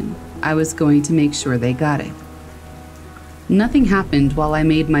attention, I was going to make sure they got it. Nothing happened while I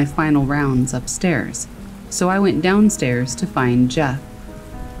made my final rounds upstairs, so I went downstairs to find Jeff.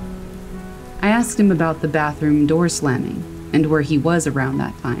 I asked him about the bathroom door slamming and where he was around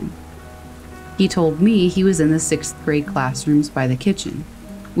that time. He told me he was in the 6th grade classrooms by the kitchen,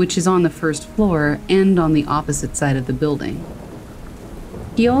 which is on the 1st floor and on the opposite side of the building.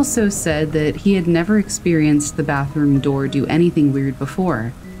 He also said that he had never experienced the bathroom door do anything weird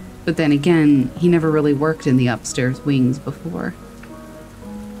before, But then again, he never really worked in the upstairs wings before.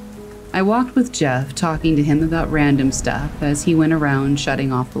 I walked with Jeff, talking to him about random stuff as he went around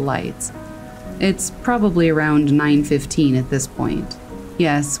shutting off the lights. It's probably around 9:15 at this point.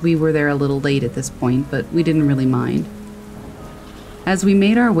 Yes, we were there a little late at this point, but we didn't really mind. As we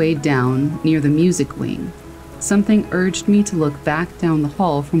made our way down near the music wing, something urged me to look back down the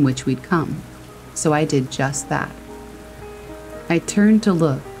hall from which we'd come, so I did just that. I turned to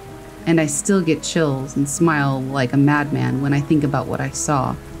look, and I still get chills and smile like a madman when I think about what I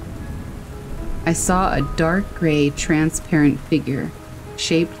saw. I saw a dark gray, transparent figure,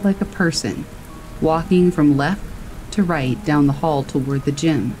 shaped like a person, walking from left to right down the hall toward the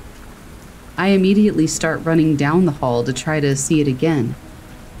gym. I immediately start running down the hall to try to see it again.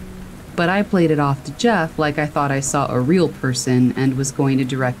 But I played it off to Jeff like I thought I saw a real person and was going to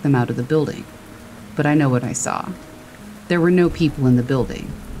direct them out of the building. But I know what I saw. There were no people in the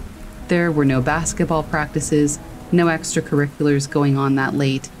building. There were no basketball practices, no extracurriculars going on that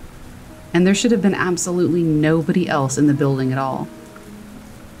late, and there should have been absolutely nobody else in the building at all.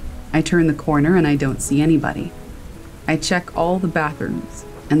 I turn the corner and I don't see anybody. I check all the bathrooms,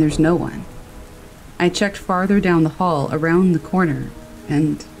 and there's no one. I checked farther down the hall around the corner,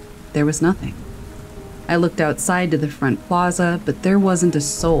 and there was nothing. I looked outside to the front plaza, but there wasn't a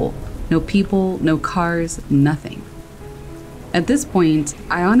soul. No people, no cars, nothing. At this point,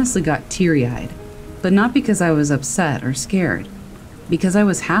 I honestly got teary-eyed, but not because I was upset or scared, because I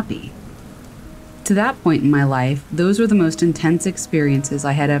was happy. To that point in my life, those were the most intense experiences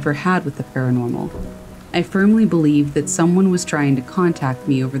I had ever had with the paranormal. I firmly believed that someone was trying to contact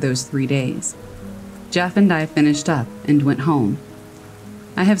me over those 3 days. Jeff and I finished up and went home.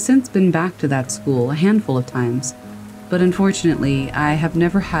 I have since been back to that school a handful of times, but unfortunately, I have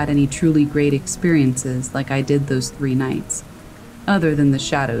never had any truly great experiences like I did those 3 nights, other than the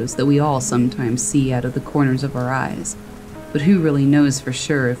shadows that we all sometimes see out of the corners of our eyes. But who really knows for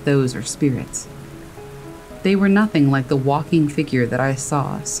sure if those are spirits? They were nothing like the walking figure that I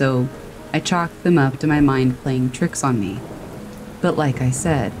saw, so I chalked them up to my mind playing tricks on me. But like I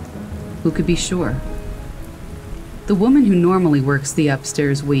said, who could be sure? The woman who normally works the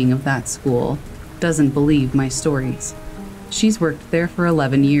upstairs wing of that school doesn't believe my stories. She's worked there for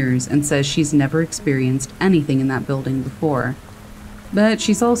 11 years and says she's never experienced anything in that building before. But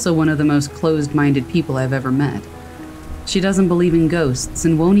she's also one of the most closed-minded people I've ever met. She doesn't believe in ghosts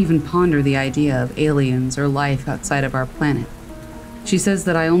and won't even ponder the idea of aliens or life outside of our planet. She says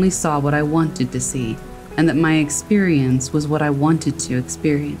that I only saw what I wanted to see, and that my experience was what I wanted to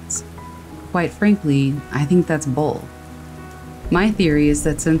experience. Quite frankly, I think that's bull. My theory is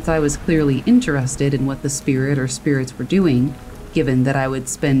that since I was clearly interested in what the spirit or spirits were doing, given that I would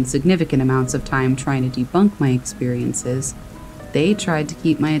spend significant amounts of time trying to debunk my experiences, they tried to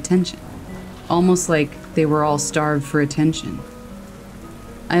keep my attention, almost like they were all starved for attention.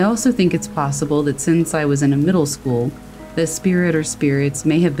 I also think it's possible that since I was in a middle school, the spirit or spirits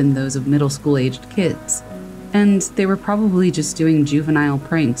may have been those of middle school-aged kids, and they were probably just doing juvenile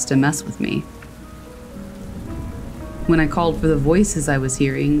pranks to mess with me. When I called for the voices I was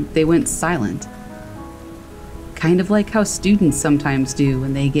hearing, they went silent. Kind of like how students sometimes do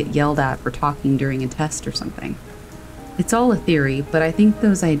when they get yelled at for talking during a test or something. It's all a theory, but I think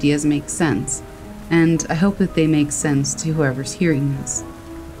those ideas make sense, and I hope that they make sense to whoever's hearing this.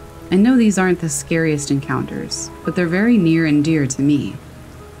 I know these aren't the scariest encounters, but they're very near and dear to me.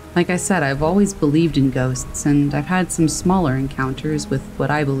 Like I said, I've always believed in ghosts, and I've had some smaller encounters with what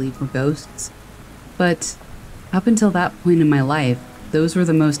I believe were ghosts. But up until that point in my life, those were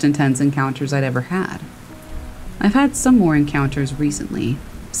the most intense encounters I'd ever had. I've had some more encounters recently,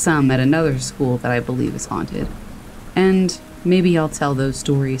 some at another school that I believe is haunted, and maybe I'll tell those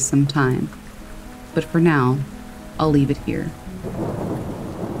stories sometime. But for now, I'll leave it here.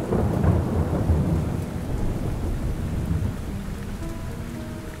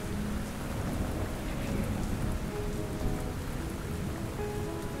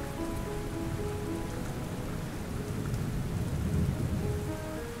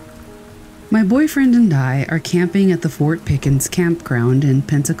 My boyfriend and I are camping at the Fort Pickens campground in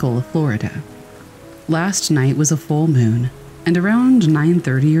Pensacola, Florida. Last night was a full moon, and around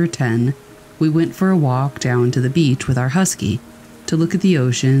 9:30 or 10, we went for a walk down to the beach with our husky to look at the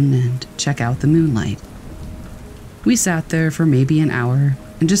ocean and check out the moonlight. We sat there for maybe an hour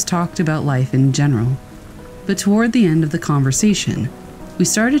and just talked about life in general. But toward the end of the conversation, we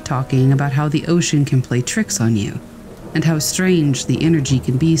started talking about how the ocean can play tricks on you and how strange the energy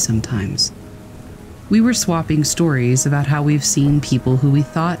can be sometimes. We were swapping stories about how we've seen people who we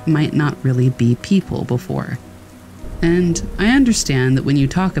thought might not really be people before. And I understand that when you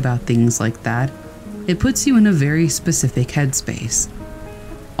talk about things like that, it puts you in a very specific headspace.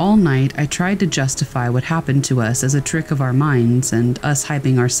 All night, I tried to justify what happened to us as a trick of our minds and us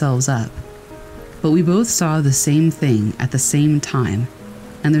hyping ourselves up. But we both saw the same thing at the same time,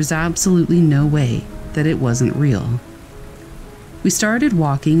 and there's absolutely no way that it wasn't real. We started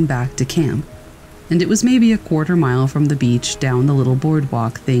walking back to camp, and it was maybe a quarter mile from the beach down the little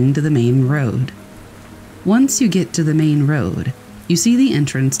boardwalk thing to the main road. Once you get to the main road, you see the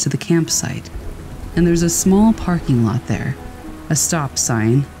entrance to the campsite, and there's a small parking lot there, a stop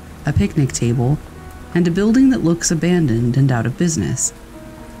sign, a picnic table, and a building that looks abandoned and out of business.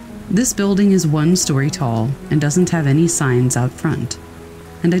 This building is 1 story tall and doesn't have any signs out front,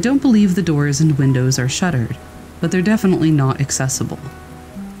 and I don't believe the doors and windows are shuttered, but they're definitely not accessible.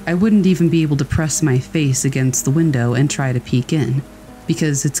 I wouldn't even be able to press my face against the window and try to peek in,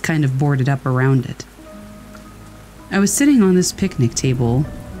 because it's kind of boarded up around it. I was sitting on this picnic table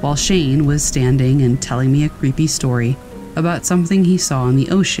while Shane was standing and telling me a creepy story about something he saw in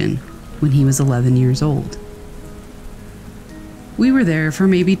the ocean when he was 11 years old. We were there for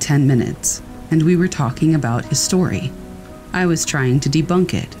maybe 10 minutes, and we were talking about his story. I was trying to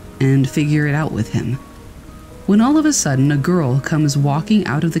debunk it and figure it out with him, when all of a sudden a girl comes walking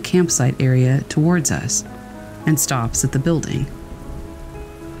out of the campsite area towards us and stops at the building.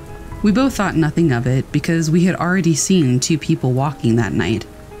 We both thought nothing of it because we had already seen 2 people walking that night,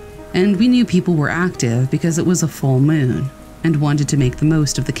 and we knew people were active because it was a full moon and wanted to make the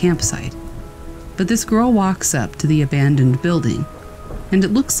most of the campsite. But this girl walks up to the abandoned building, and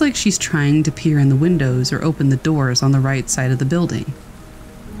it looks like she's trying to peer in the windows or open the doors on the right side of the building.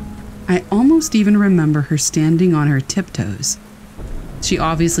 I almost even remember her standing on her tiptoes. She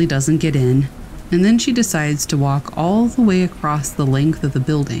obviously doesn't get in, and then she decides to walk all the way across the length of the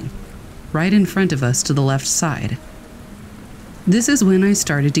building, right in front of us to the left side. This is when I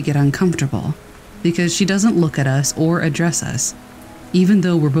started to get uncomfortable, because she doesn't look at us or address us, even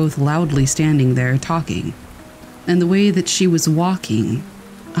though we're both loudly standing there talking. And the way that she was walking,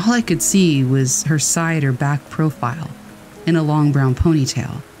 all I could see was her side or back profile in a long brown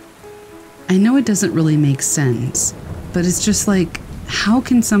ponytail. I know it doesn't really make sense, but it's just like, how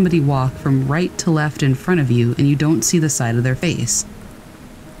can somebody walk from right to left in front of you and you don't see the side of their face?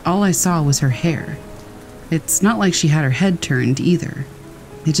 All I saw was her hair. It's not like she had her head turned either.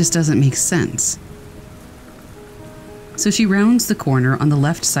 It just doesn't make sense. So she rounds the corner on the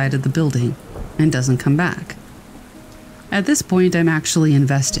left side of the building and doesn't come back. At this point, I'm actually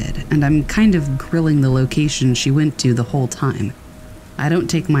invested, and I'm kind of grilling the location she went to the whole time. I don't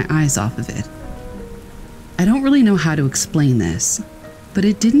take my eyes off of it. I don't really know how to explain this, but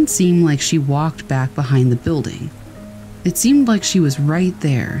it didn't seem like she walked back behind the building. It seemed like she was right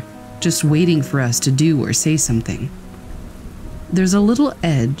there, just waiting for us to do or say something. There's a little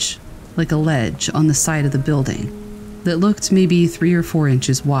edge, like a ledge, on the side of the building that looked maybe 3 or 4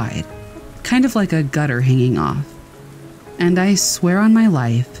 inches wide, kind of like a gutter hanging off. And I swear on my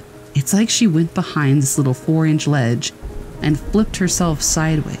life, it's like she went behind this little 4-inch ledge and flipped herself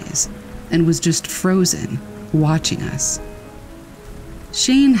sideways and was just frozen, watching us.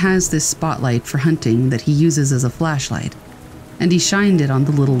 Shane has this spotlight for hunting that he uses as a flashlight, and he shined it on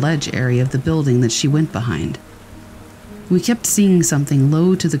the little ledge area of the building that she went behind. We kept seeing something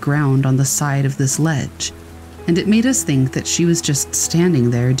low to the ground on the side of this ledge, and it made us think that she was just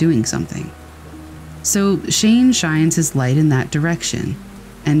standing there doing something. So Shane shines his light in that direction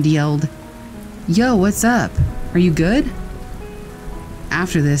and yelled, "Yo, what's up? Are you good?"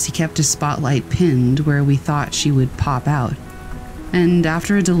 After this, he kept his spotlight pinned where we thought she would pop out, and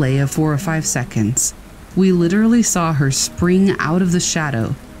after a delay of 4 or 5 seconds, we literally saw her spring out of the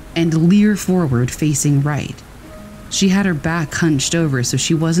shadow and leer forward facing right. She had her back hunched over so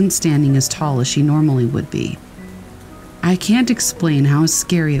she wasn't standing as tall as she normally would be. I can't explain how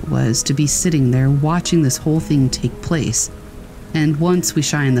scary it was to be sitting there watching this whole thing take place, and once we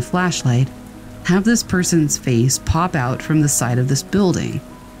shine the flashlight, have this person's face pop out from the side of this building.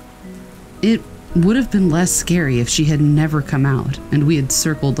 It would have been less scary if she had never come out and we had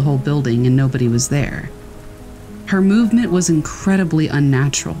circled the whole building and nobody was there. Her movement was incredibly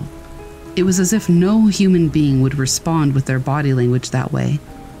unnatural. It was as if no human being would respond with their body language that way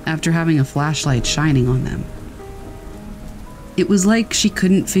after having a flashlight shining on them. It was like she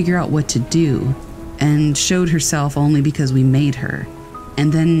couldn't figure out what to do and showed herself only because we made her,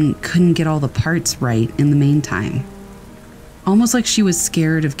 and then couldn't get all the parts right in the meantime. Almost like she was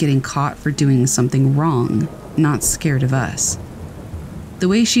scared of getting caught for doing something wrong, not scared of us. The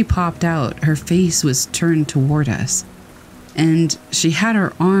way she popped out, her face was turned toward us, and she had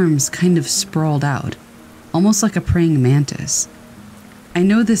her arms kind of sprawled out, almost like a praying mantis. I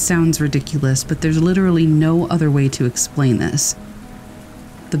know this sounds ridiculous, but there's literally no other way to explain this.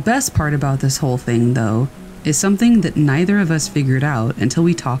 The best part about this whole thing, though, is something that neither of us figured out until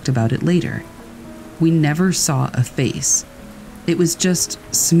we talked about it later. We never saw a face. It was just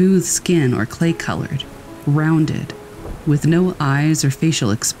smooth skin or clay-colored, rounded, with no eyes or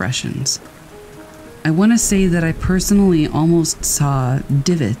facial expressions. I want to say that I personally almost saw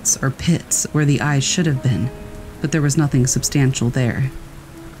divots or pits where the eyes should have been, but there was nothing substantial there.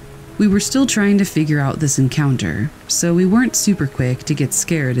 We were still trying to figure out this encounter, so we weren't super quick to get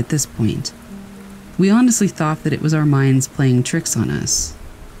scared at this point. We honestly thought that it was our minds playing tricks on us,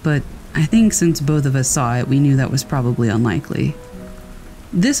 but I think since both of us saw it, we knew that was probably unlikely.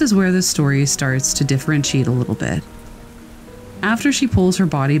 This is where the story starts to differentiate a little bit. After she pulls her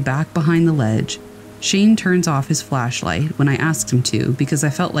body back behind the ledge, Shane turns off his flashlight when I asked him to because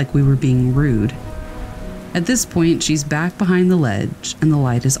I felt like we were being rude. At this point, she's back behind the ledge and the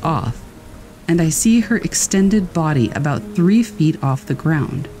light is off, and I see her extended body about 3 feet off the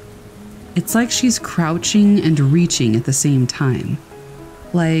ground. It's like she's crouching and reaching at the same time,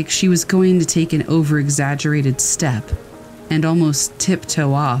 like she was going to take an over-exaggerated step and almost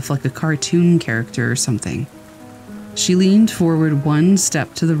tiptoe off like a cartoon character or something. She leaned forward 1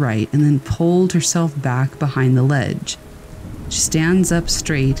 step to the right and then pulled herself back behind the ledge. She stands up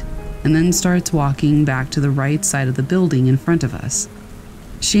straight and then starts walking back to the right side of the building in front of us.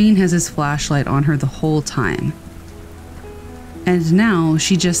 Shane has his flashlight on her the whole time. And now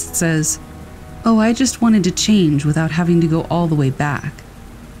she just says, "Oh, I just wanted to change without having to go all the way back."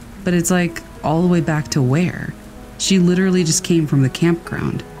 But it's like, all the way back to where? She literally just came from the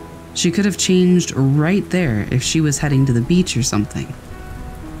campground. She could have changed right there if she was heading to the beach or something.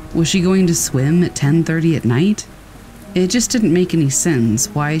 Was she going to swim at 10:30 at night? It just didn't make any sense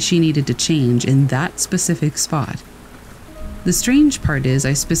why she needed to change in that specific spot. The strange part is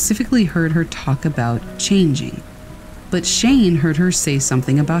I specifically heard her talk about changing, but Shane heard her say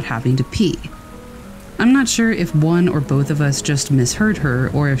something about having to pee. I'm not sure if one or both of us just misheard her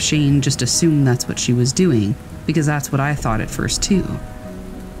or if Shane just assumed that's what she was doing, because that's what I thought at first too.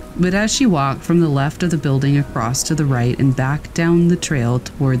 But as she walked from the left of the building across to the right and back down the trail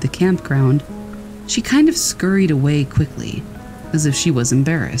toward the campground, she kind of scurried away quickly, as if she was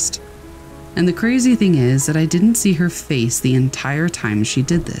embarrassed. And the crazy thing is that I didn't see her face the entire time she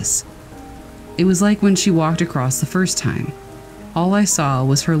did this. It was like when she walked across the first time. All I saw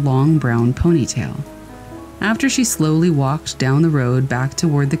was her long brown ponytail. After she slowly walked down the road back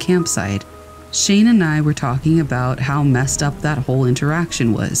toward the campsite, Shane and I were talking about how messed up that whole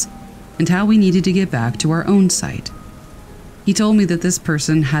interaction was, and how we needed to get back to our own site. He told me that this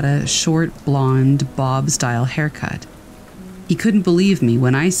person had a short, blonde, bob-style haircut. He couldn't believe me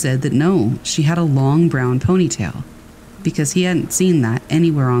when I said that no, she had a long brown ponytail, because he hadn't seen that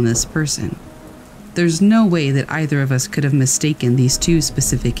anywhere on this person. There's no way that either of us could have mistaken these 2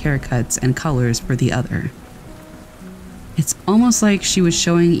 specific haircuts and colors for the other. It's almost like she was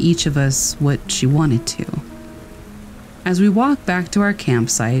showing each of us what she wanted to. As we walk back to our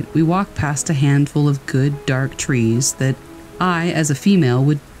campsite, we walk past a handful of good dark trees that I, as a female,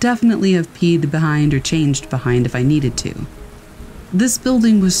 would definitely have peed behind or changed behind if I needed to. This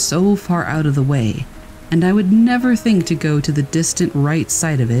building was so far out of the way, and I would never think to go to the distant right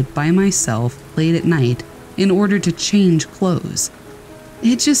side of it by myself late at night in order to change clothes.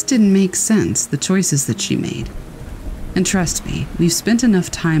 It just didn't make sense, the choices that she made. And trust me, we've spent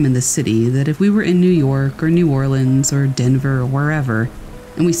enough time in the city that if we were in New York or New Orleans or Denver or wherever,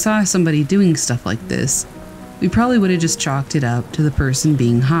 and we saw somebody doing stuff like this, we probably would have just chalked it up to the person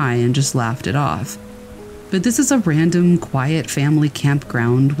being high and just laughed it off. But this is a random, quiet family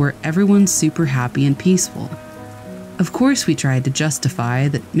campground where everyone's super happy and peaceful. Of course we tried to justify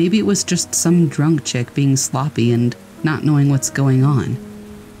that maybe it was just some drunk chick being sloppy and not knowing what's going on.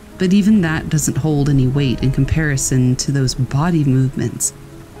 But even that doesn't hold any weight in comparison to those body movements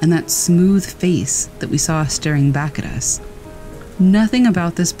and that smooth face that we saw staring back at us. Nothing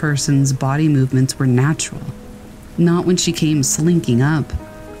about this person's body movements were natural. Not when she came slinking up,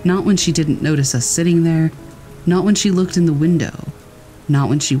 not when she didn't notice us sitting there, not when she looked in the window, not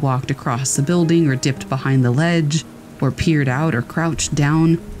when she walked across the building or dipped behind the ledge, or peered out or crouched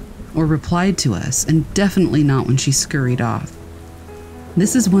down, or replied to us, and definitely not when she scurried off.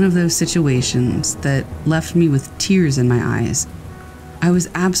 This is one of those situations that left me with tears in my eyes. I was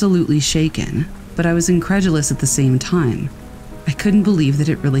absolutely shaken, but I was incredulous at the same time. I couldn't believe that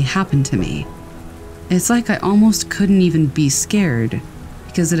it really happened to me. It's like I almost couldn't even be scared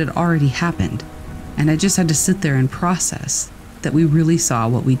because it had already happened, and I just had to sit there and process that we really saw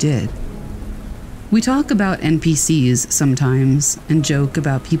what we did. We talk about NPCs sometimes and joke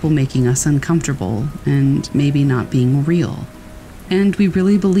about people making us uncomfortable and maybe not being real. And we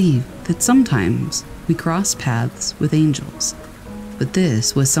really believe that sometimes we cross paths with angels. But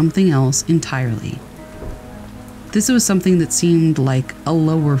this was something else entirely. This was something that seemed like a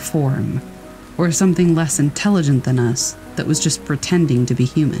lower form, or something less intelligent than us that was just pretending to be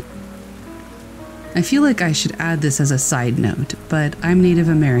human. I feel like I should add this as a side note, but I'm Native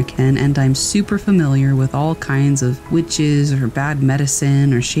American and I'm super familiar with all kinds of witches or bad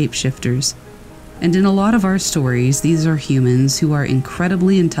medicine or shapeshifters. And in a lot of our stories, these are humans who are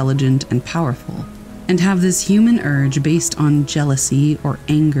incredibly intelligent and powerful, and have this human urge based on jealousy or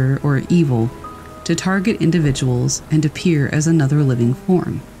anger or evil to target individuals and appear as another living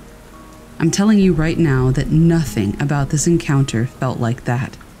form. I'm telling you right now that nothing about this encounter felt like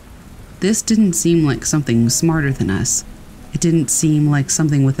that. This didn't seem like something smarter than us. It didn't seem like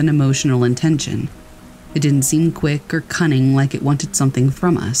something with an emotional intention. It didn't seem quick or cunning like it wanted something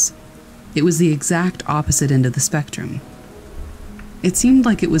from us. It was the exact opposite end of the spectrum. It seemed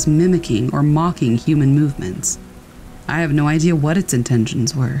like it was mimicking or mocking human movements. I have no idea what its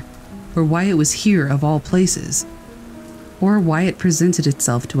intentions were, or why it was here of all places, or why it presented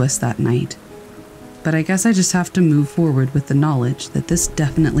itself to us that night. But I guess I just have to move forward with the knowledge that this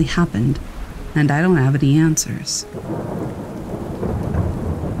definitely happened, and I don't have any answers.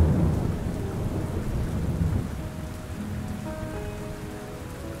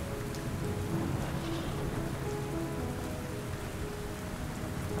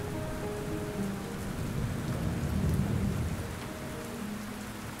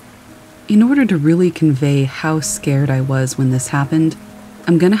 In order to really convey how scared I was when this happened,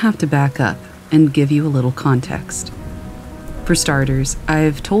 I'm gonna have to back up and give you a little context. For starters,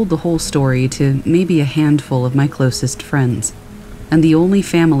 I've told the whole story to maybe a handful of my closest friends, and the only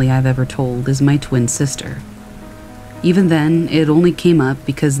family I've ever told is my twin sister. Even then, it only came up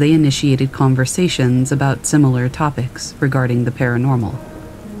because they initiated conversations about similar topics regarding the paranormal.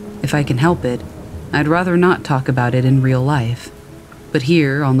 If I can help it, I'd rather not talk about it in real life. But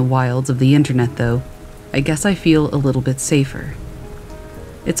here, on the wilds of the internet though, I guess I feel a little bit safer.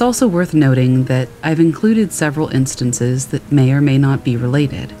 It's also worth noting that I've included several instances that may or may not be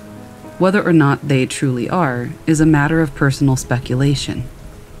related. Whether or not they truly are is a matter of personal speculation,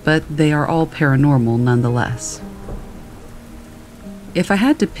 but they are all paranormal nonetheless. If I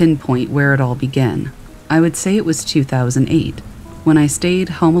had to pinpoint where it all began, I would say it was 2008, when I stayed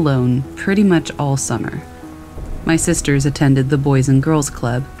home alone pretty much all summer. My sisters attended the Boys and Girls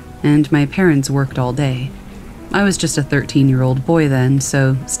Club, and my parents worked all day. I was just a 13-year-old boy then,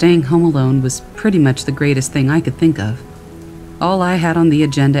 so staying home alone was pretty much the greatest thing I could think of. All I had on the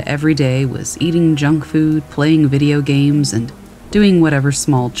agenda every day was eating junk food, playing video games, and doing whatever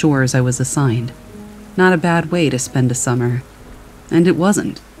small chores I was assigned. Not a bad way to spend a summer. And it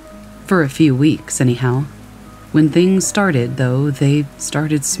wasn't. For a few weeks, anyhow. When things started, though, they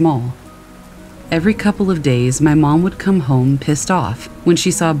started small. Every couple of days, my mom would come home pissed off when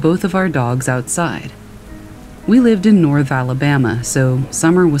she saw both of our dogs outside. We lived in North Alabama, so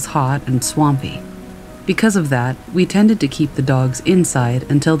summer was hot and swampy. Because of that, we tended to keep the dogs inside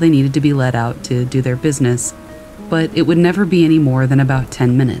until they needed to be let out to do their business, but it would never be any more than about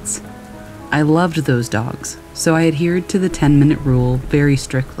 10 minutes. I loved those dogs, so I adhered to the 10-minute rule very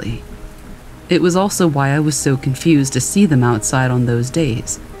strictly. It was also why I was so confused to see them outside on those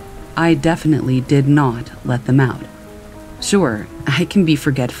days. I definitely did not let them out. Sure, I can be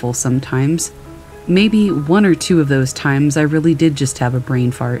forgetful sometimes. Maybe one or two of those times I really did just have a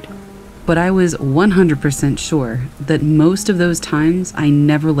brain fart. But I was 100% sure that most of those times I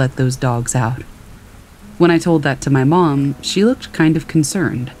never let those dogs out. When I told that to my mom, she looked kind of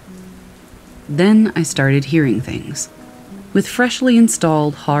concerned. Then I started hearing things. With freshly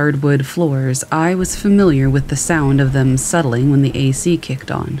installed hardwood floors, I was familiar with the sound of them settling when the AC kicked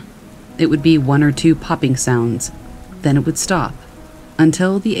on. It would be one or two popping sounds, then it would stop,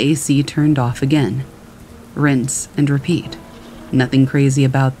 until the AC turned off again. Rinse and repeat. Nothing crazy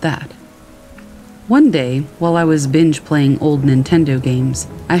about that. One day, while I was binge playing old Nintendo games,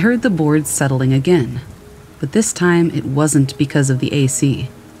 I heard the boards settling again. But this time it wasn't because of the AC.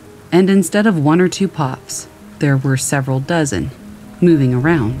 And instead of one or two pops, there were several dozen, moving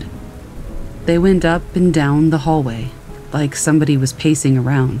around. They went up and down the hallway, like somebody was pacing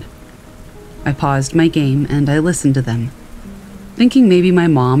around. I paused my game and I listened to them. Thinking maybe my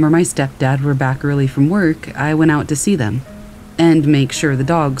mom or my stepdad were back early from work, I went out to see them, and make sure the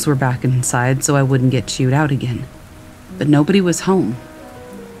dogs were back inside so I wouldn't get chewed out again. But nobody was home.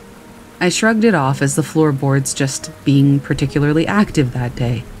 I shrugged it off as the floorboards just being particularly active that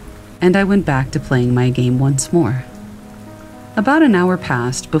day. and I went back to playing my game once more. About an hour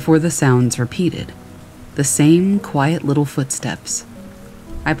passed before the sounds repeated, the same quiet little footsteps.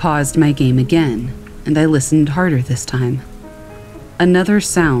 I paused my game again, and I listened harder this time. Another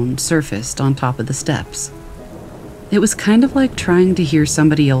sound surfaced on top of the steps. It was kind of like trying to hear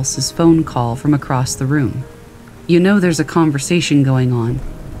somebody else's phone call from across the room. You know there's a conversation going on,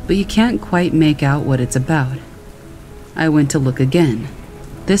 but you can't quite make out what it's about. I went to look again,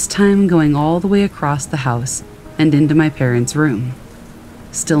 this time going all the way across the house and into my parents' room.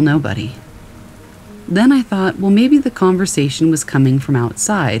 Still nobody. Then I thought, well, maybe the conversation was coming from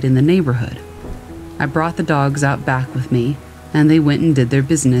outside in the neighborhood. I brought the dogs out back with me, and they went and did their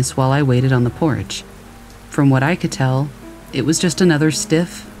business while I waited on the porch. From what I could tell, it was just another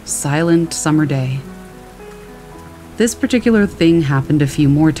stiff, silent summer day. This particular thing happened a few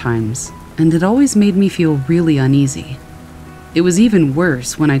more times, and it always made me feel really uneasy. It was even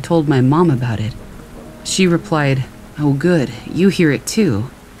worse when I told my mom about it. She replied, "Oh good, you hear it too."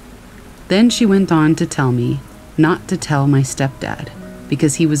 Then she went on to tell me not to tell my stepdad,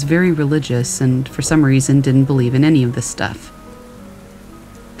 because he was very religious and for some reason didn't believe in any of this stuff.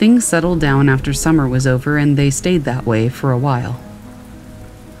 Things settled down after summer was over, and they stayed that way for a while.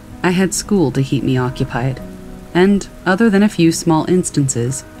 I had school to keep me occupied, and other than a few small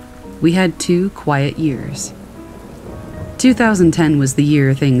instances, we had 2 quiet years. 2010 was the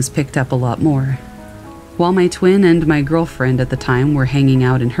year things picked up a lot more. While my twin and my girlfriend at the time were hanging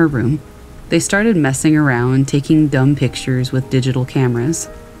out in her room, they started messing around, taking dumb pictures with digital cameras.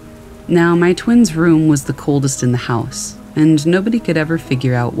 Now, my twin's room was the coldest in the house, and nobody could ever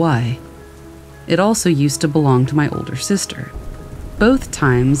figure out why. It also used to belong to my older sister. Both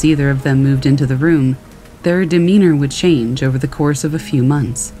times either of them moved into the room, their demeanor would change over the course of a few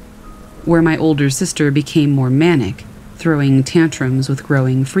months. Where my older sister became more manic, throwing tantrums with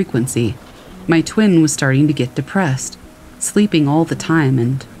growing frequency, my twin was starting to get depressed, sleeping all the time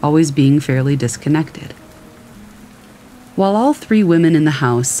and always being fairly disconnected. While all 3 women in the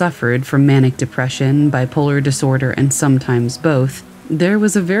house suffered from manic depression, bipolar disorder, and sometimes both, there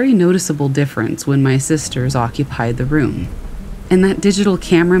was a very noticeable difference when my sisters occupied the room. And that digital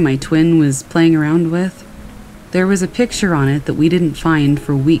camera my twin was playing around with, there was a picture on it that we didn't find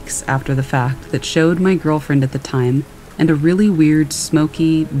for weeks after the fact that showed my girlfriend at the time and a really weird,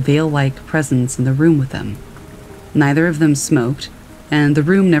 smoky, veil-like presence in the room with them. Neither of them smoked, and the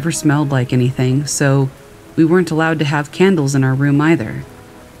room never smelled like anything, so we weren't allowed to have candles in our room either.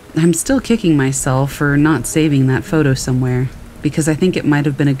 I'm still kicking myself for not saving that photo somewhere, because I think it might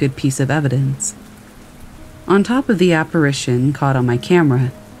have been a good piece of evidence. On top of the apparition caught on my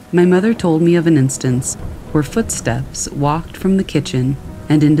camera, my mother told me of an instance where footsteps walked from the kitchen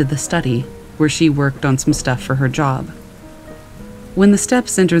and into the study, where she worked on some stuff for her job. When the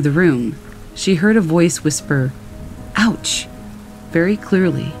steps entered the room, she heard a voice whisper, "Ouch!" very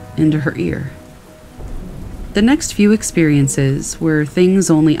clearly into her ear. The next few experiences were things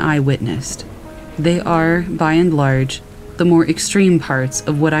only I witnessed. They are, by and large, the more extreme parts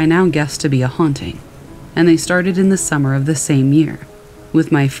of what I now guess to be a haunting, and they started in the summer of the same year,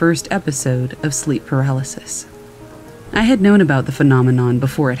 with my first episode of sleep paralysis. I had known about the phenomenon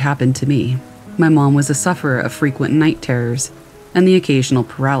before it happened to me. My mom was a sufferer of frequent night terrors and the occasional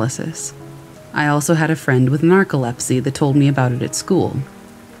paralysis. I also had a friend with narcolepsy that told me about it at school.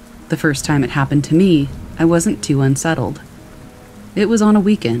 The first time it happened to me, I wasn't too unsettled. It was on a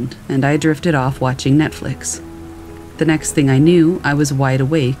weekend, and I drifted off watching Netflix. The next thing I knew, I was wide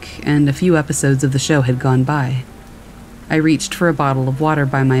awake, and a few episodes of the show had gone by. I reached for a bottle of water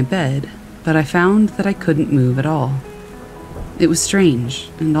by my bed, but I found that I couldn't move at all. It was strange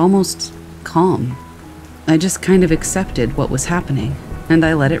and almost calm. I just kind of accepted what was happening, and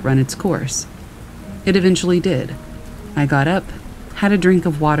I let it run its course. It eventually did. I got up, had a drink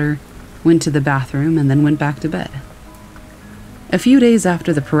of water, went to the bathroom, and then went back to bed. A few days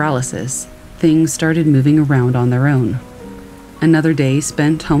after the paralysis, things started moving around on their own. Another day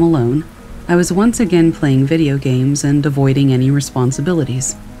spent home alone, I was once again playing video games and avoiding any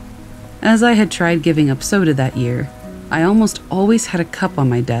responsibilities. As I had tried giving up soda that year, I almost always had a cup on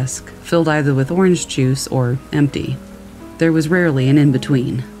my desk, filled either with orange juice or empty. There was rarely an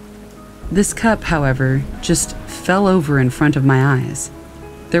in-between. This cup, however, just fell over in front of my eyes.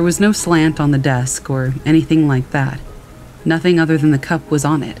 There was no slant on the desk or anything like that. Nothing other than the cup was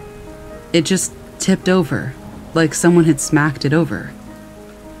on it. It just tipped over, like someone had smacked it over.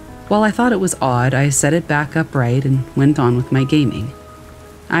 While I thought it was odd, I set it back upright and went on with my gaming.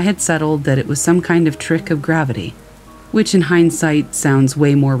 I had settled that it was some kind of trick of gravity, which in hindsight sounds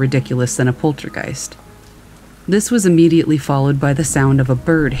way more ridiculous than a poltergeist. This was immediately followed by the sound of a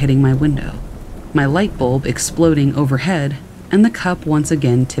bird hitting my window, my light bulb exploding overhead, and the cup once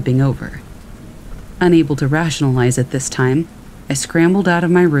again tipping over. Unable to rationalize it this time, I scrambled out of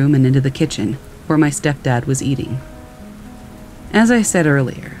my room and into the kitchen, where my stepdad was eating. As I said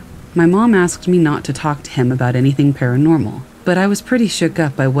earlier, my mom asked me not to talk to him about anything paranormal, but I was pretty shook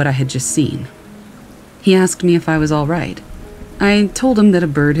up by what I had just seen. He asked me if I was all right. I told him that a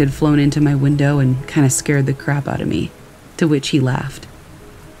bird had flown into my window and kind of scared the crap out of me, to which he laughed.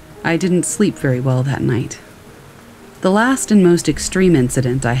 I didn't sleep very well that night. The last and most extreme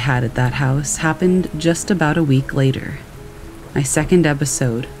incident I had at that house happened just about a week later. My second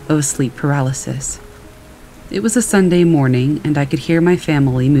episode of sleep paralysis. It was a Sunday morning, and I could hear my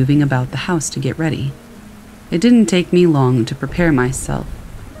family moving about the house to get ready. It didn't take me long to prepare myself,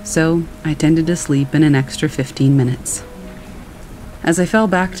 so I tended to sleep in an extra 15 minutes. As I fell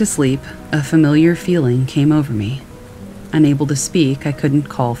back to sleep, a familiar feeling came over me. Unable to speak, I couldn't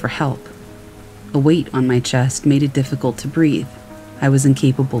call for help. A weight on my chest made it difficult to breathe. I was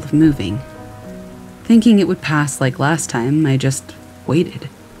incapable of moving. Thinking it would pass like last time, I just waited.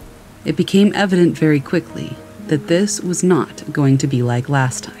 It became evident very quickly that this was not going to be like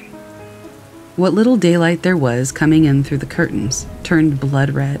last time. What little daylight there was coming in through the curtains turned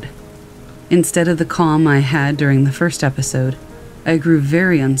blood red. Instead of the calm I had during the first episode, I grew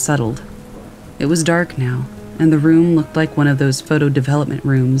very unsettled. It was dark now, and the room looked like one of those photo development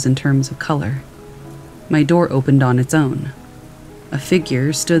rooms in terms of color. My door opened on its own. A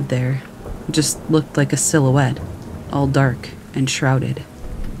figure stood there, just looked like a silhouette, all dark and shrouded.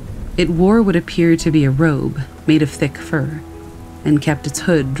 It wore what appeared to be a robe made of thick fur, and kept its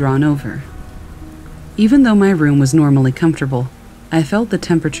hood drawn over. Even though my room was normally comfortable, I felt the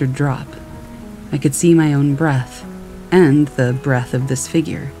temperature drop. I could see my own breath, and the breath of this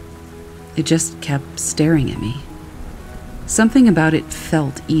figure. It just kept staring at me. Something about it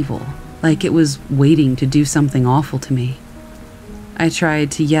felt evil, like it was waiting to do something awful to me. I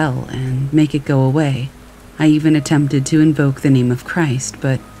tried to yell and make it go away. I even attempted to invoke the name of Christ,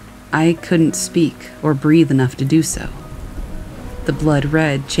 but I couldn't speak or breathe enough to do so. The blood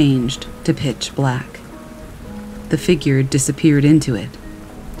red changed to pitch black. The figure disappeared into it,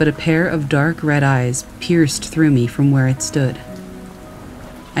 but a pair of dark red eyes pierced through me from where it stood.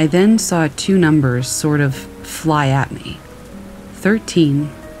 I then saw two numbers sort of fly at me, 13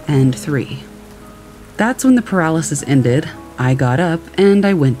 and 3. That's when the paralysis ended. I got up and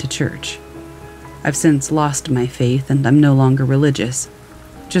I went to church. I've since lost my faith and I'm no longer religious.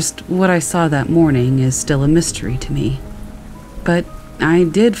 Just what I saw that morning is still a mystery to me. But I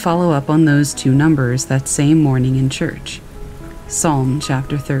did follow up on those two numbers that same morning in church. Psalm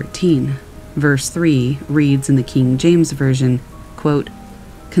chapter 13, verse 3 reads in the King James Version, quote,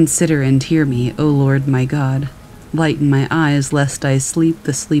 "Consider and hear me, O Lord my God. Lighten my eyes lest I sleep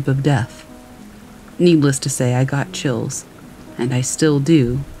the sleep of death." Needless to say, I got chills, and I still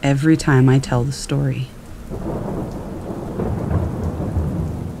do every time I tell the story.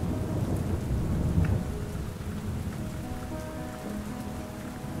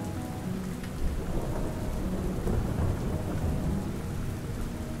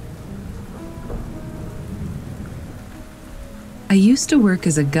 I used to work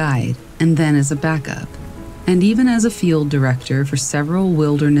as a guide and then as a backup, and even as a field director for several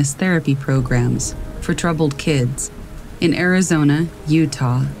wilderness therapy programs for troubled kids in Arizona,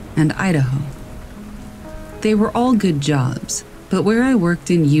 Utah, and Idaho. They were all good jobs, but where I worked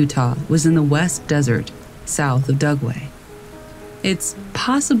in Utah was in the West Desert, south of Dugway. It's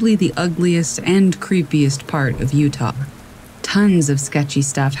possibly the ugliest and creepiest part of Utah. Tons of sketchy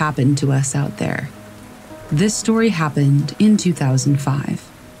stuff happened to us out there. This story happened in 2005.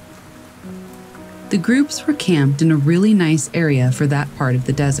 The groups were camped in a really nice area for that part of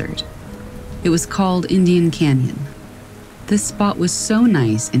the desert. It was called Indian Canyon. This spot was so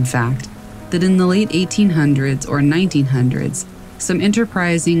nice, in fact, that in the late 1800s or 1900s, some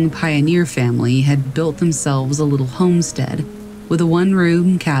enterprising pioneer family had built themselves a little homestead with a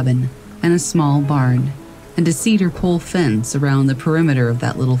one-room cabin and a small barn, and a cedar pole fence around the perimeter of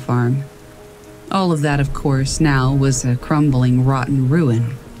that little farm. All of that, of course, now was a crumbling, rotten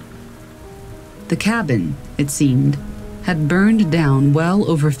ruin. The cabin, it seemed, had burned down well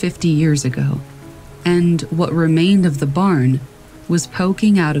over 50 years ago, and what remained of the barn was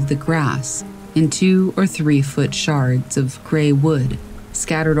poking out of the grass in 2 or 3 foot shards of gray wood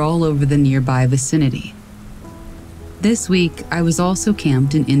scattered all over the nearby vicinity. This week, I was also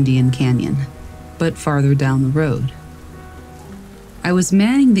camped in Indian Canyon, but farther down the road. I was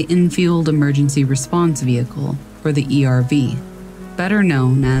manning the infield emergency response vehicle, or the ERV, better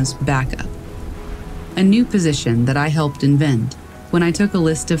known as backup. a new position that I helped invent when I took a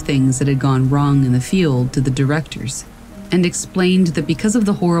list of things that had gone wrong in the field to the directors and explained that because of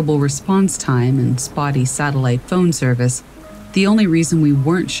the horrible response time and spotty satellite phone service, the only reason we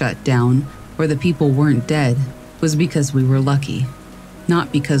weren't shut down or the people weren't dead was because we were lucky,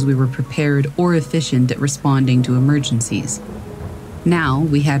 not because we were prepared or efficient at responding to emergencies. Now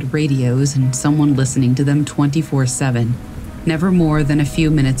we had radios and someone listening to them 24/7, never more than a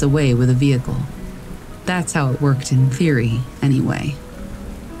few minutes away with a vehicle. That's how it worked in theory, anyway.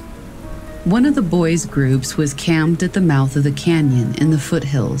 One of the boys' groups was camped at the mouth of the canyon in the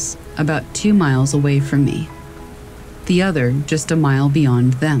foothills, about 2 miles away from me. The other just a mile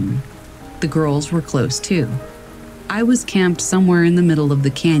beyond them. The girls were close too. I was camped somewhere in the middle of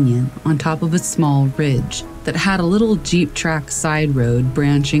the canyon on top of a small ridge that had a little jeep track side road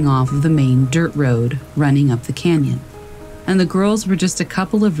branching off of the main dirt road running up the canyon. And the girls were just a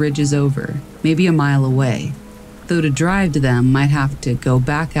couple of ridges over, maybe a mile away, though to drive to them might have to go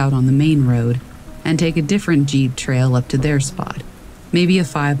back out on the main road and take a different jeep trail up to their spot, maybe a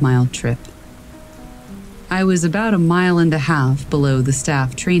 5-mile trip. I was about 1.5 miles below the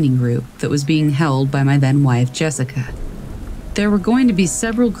staff training group that was being held by my then-wife Jessica. There were going to be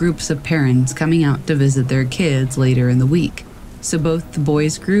several groups of parents coming out to visit their kids later in the week, so both the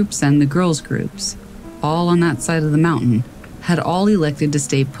boys' groups and the girls' groups, all on that side of the mountain, had all elected to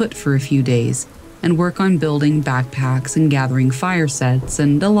stay put for a few days and work on building backpacks and gathering fire sets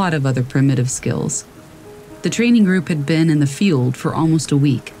and a lot of other primitive skills. The training group had been in the field for almost a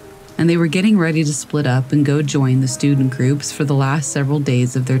week, and they were getting ready to split up and go join the student groups for the last several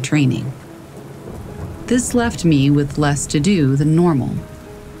days of their training. This left me with less to do than normal.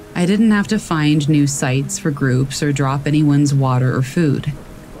 I didn't have to find new sites for groups or drop anyone's water or food.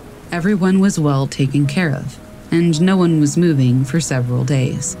 Everyone was well taken care of, and no one was moving for several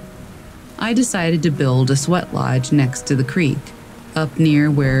days. I decided to build a sweat lodge next to the creek, up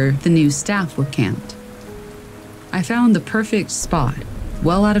near where the new staff were camped. I found the perfect spot,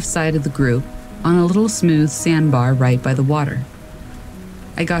 well out of sight of the group, on a little smooth sandbar right by the water.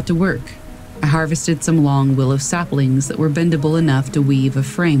 I got to work. I harvested some long willow saplings that were bendable enough to weave a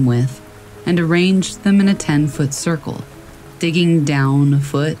frame with, and arranged them in a 10-foot circle, digging down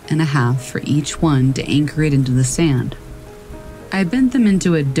 1.5 feet for each one to anchor it into the sand. I bent them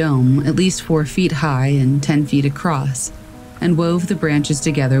into a dome at least 4 feet high and 10 feet across, and wove the branches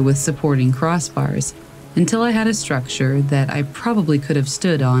together with supporting crossbars until I had a structure that I probably could have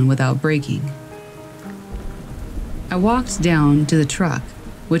stood on without breaking. I walked down to the truck,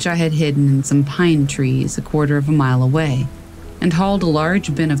 which I had hidden in some pine trees 1/4 mile away, and hauled a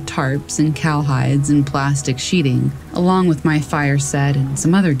large bin of tarps and cowhides and plastic sheeting, along with my fire set and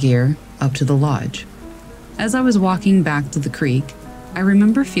some other gear, up to the lodge. As I was walking back to the creek, I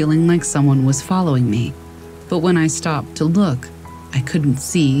remember feeling like someone was following me, but when I stopped to look, I couldn't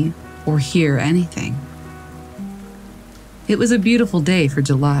see or hear anything. It was a beautiful day for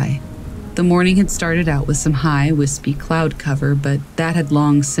July. The morning had started out with some high, wispy cloud cover, but that had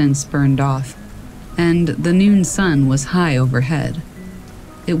long since burned off, and the noon sun was high overhead.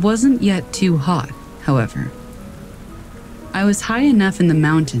 It wasn't yet too hot, however. I was high enough in the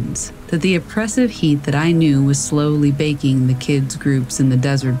mountains that the oppressive heat that I knew was slowly baking the kids' groups in the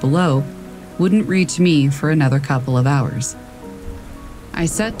desert below wouldn't reach me for another couple of hours. I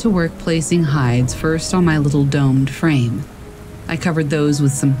set to work placing hides first on my little domed frame. I covered those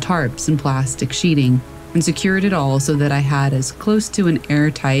with some tarps and plastic sheeting and secured it all so that I had as close to an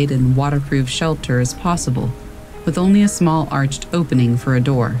airtight and waterproof shelter as possible, with only a small arched opening for a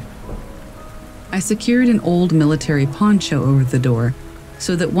door. I secured an old military poncho over the door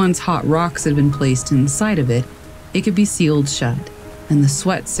so that once hot rocks had been placed inside of it, it could be sealed shut and the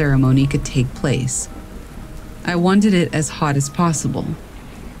sweat ceremony could take place. I wanted it as hot as possible.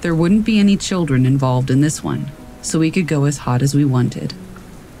 There wouldn't be any children involved in this one, so we could go as hot as we wanted.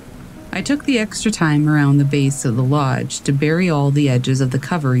 I took the extra time around the base of the lodge to bury all the edges of the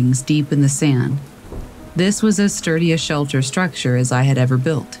coverings deep in the sand. This was as sturdy a shelter structure as I had ever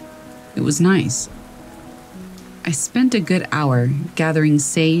built. It was nice. I spent a good hour gathering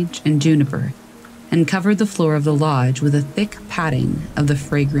sage and juniper and covered the floor of the lodge with a thick padding of the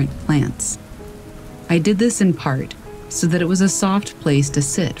fragrant plants. I did this in part so that it was a soft place to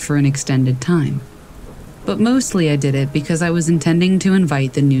sit for an extended time. But mostly I did it because I was intending to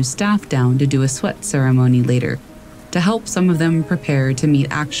invite the new staff down to do a sweat ceremony later, to help some of them prepare to meet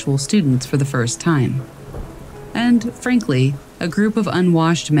actual students for the first time. And, frankly, a group of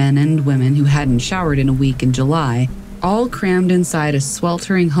unwashed men and women who hadn't showered in a week in July, all crammed inside a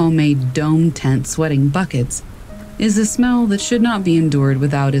sweltering homemade dome tent sweating buckets, is a smell that should not be endured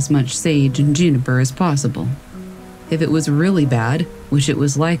without as much sage and juniper as possible. If it was really bad, which it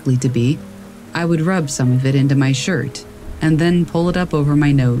was likely to be, I would rub some of it into my shirt and then pull it up over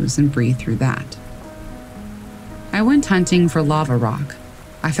my nose and breathe through that. I went hunting for lava rock.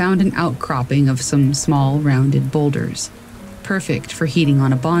 I found an outcropping of some small, rounded boulders, perfect for heating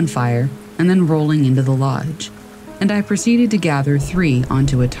on a bonfire and then rolling into the lodge, and I proceeded to gather 3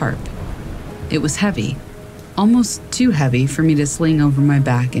 onto a tarp. It was heavy, almost too heavy for me to sling over my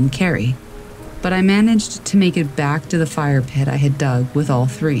back and carry, but I managed to make it back to the fire pit I had dug with all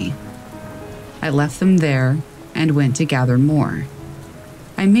 3. I left them there and went to gather more.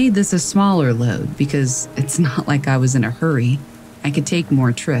 I made this a smaller load because it's not like I was in a hurry. I could take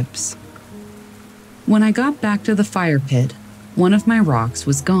more trips. When I got back to the fire pit, one of my rocks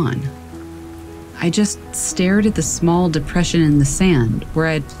was gone. I just stared at the small depression in the sand where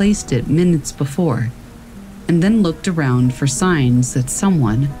I had placed it minutes before, and then looked around for signs that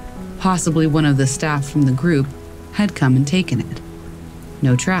someone, possibly one of the staff from the group, had come and taken it.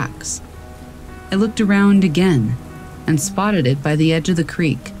 No tracks. I looked around again and spotted it by the edge of the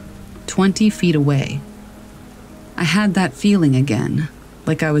creek, 20 feet away. I had that feeling again,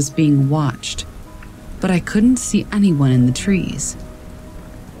 like I was being watched, but I couldn't see anyone in the trees.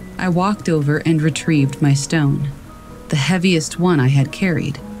 I walked over and retrieved my stone, the heaviest one I had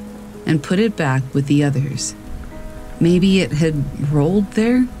carried, and put it back with the others. Maybe it had rolled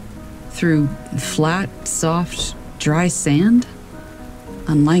there, through flat, soft, dry sand?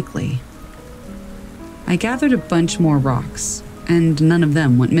 Unlikely. I gathered a bunch more rocks, and none of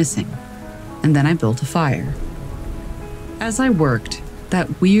them went missing, and then I built a fire. As I worked,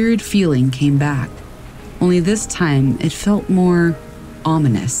 that weird feeling came back, only this time it felt more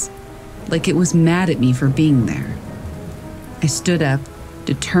ominous, like it was mad at me for being there. I stood up,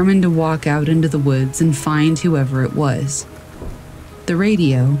 determined to walk out into the woods and find whoever it was. The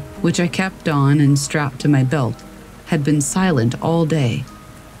radio, which I kept on and strapped to my belt, had been silent all day,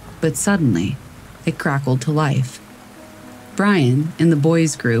 but suddenly it crackled to life. Brian, in the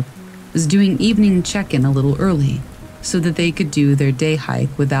boys' group, was doing evening check-in a little early so that they could do their day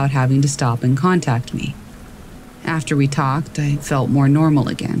hike without having to stop and contact me. After we talked, I felt more normal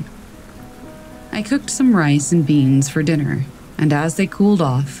again. I cooked some rice and beans for dinner, and as they cooled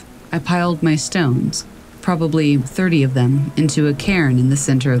off, I piled my stones, probably 30 of them, into a cairn in the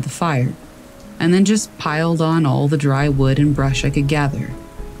center of the fire, and then just piled on all the dry wood and brush I could gather.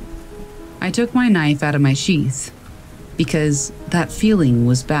 I took my knife out of my sheath, because that feeling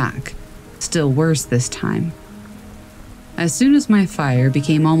was back, still worse this time. As soon as my fire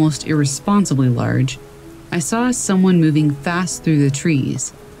became almost irresponsibly large, I saw someone moving fast through the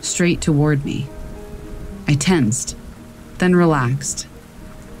trees, straight toward me. I tensed, then relaxed.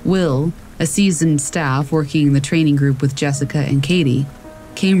 Will, a seasoned staff working in the training group with Jessica and Katie,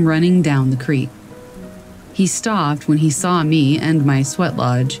 came running down the creek. He stopped when he saw me and my sweat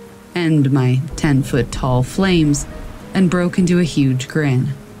lodge and my 10-foot-tall flames and broke into a huge grin.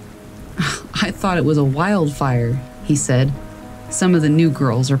 I thought it was a wildfire, he said. Some of the new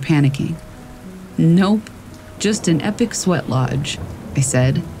girls are panicking. Nope, just an epic sweat lodge, I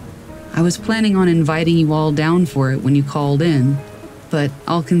said. I was planning on inviting you all down for it when you called in, but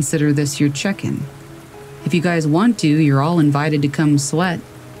I'll consider this your check-in. If you guys want to, you're all invited to come sweat.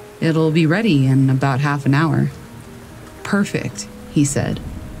 It'll be ready in about half an hour. Perfect, he said.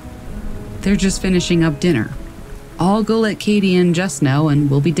 They're just finishing up dinner. I'll go let Katie and Jess know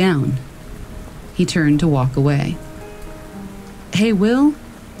and we'll be down. He turned to walk away. Hey, Will?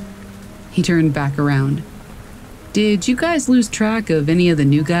 He turned back around. Did you guys lose track of any of the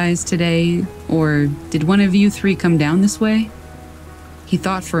new guys today? Or did one of you 3 come down this way? He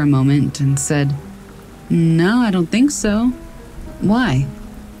thought for a moment and said, No, I don't think so. Why?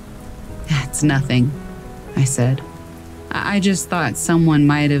 It's nothing, I said. I just thought someone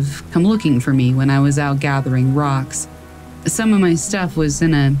might have come looking for me when I was out gathering rocks. Some of my stuff was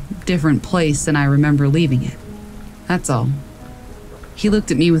in a different place than I remember leaving it. That's all. He looked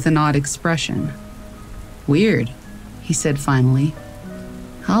at me with an odd expression. Weird, he said finally.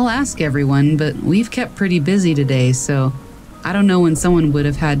 I'll ask everyone, but we've kept pretty busy today, so I don't know when someone would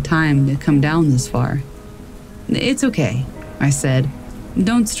have had time to come down this far. It's okay, I said.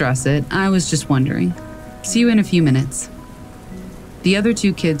 Don't stress it, I was just wondering. See you in a few minutes. The other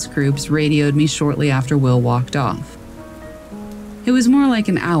 2 kids' groups radioed me shortly after Will walked off. It was more like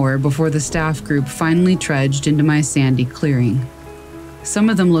an hour before the staff group finally trudged into my sandy clearing. Some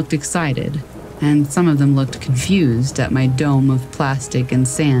of them looked excited, and some of them looked confused at my dome of plastic and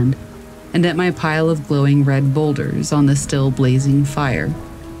sand, and at my pile of glowing red boulders on the still blazing fire.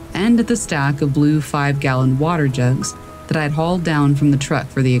 and at the stack of blue 5-gallon water jugs that I'd hauled down from the truck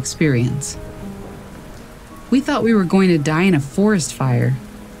for the experience. "We thought we were going to die in a forest fire,"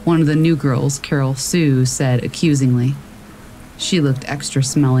 one of the new girls, Carol Sue, said accusingly. She looked extra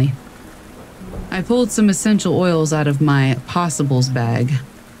smelly. I pulled some essential oils out of my possibles bag.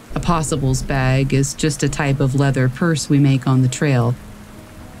 A possibles bag is just a type of leather purse we make on the trail.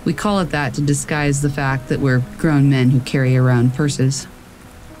 We call it that to disguise the fact that we're grown men who carry around purses.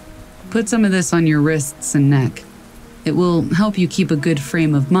 "Put some of this on your wrists and neck. It will help you keep a good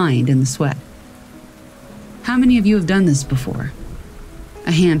frame of mind in the sweat." "How many of you have done this before?"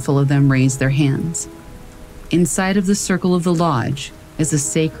 A handful of them raised their hands. Inside of the circle of the lodge is a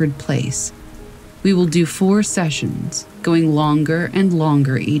sacred place. We will do 4 sessions, going longer and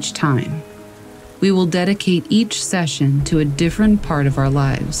longer each time. We will dedicate each session to a different part of our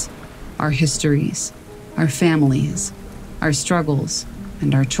lives, our histories, our families, our struggles,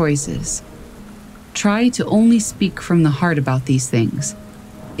 and our choices. Try to only speak from the heart about these things.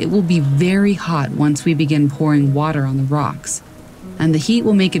 It will be very hot once we begin pouring water on the rocks, and the heat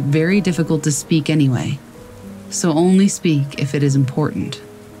will make it very difficult to speak anyway. So only speak if it is important.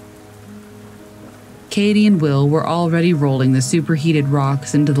 Katie and Will were already rolling the superheated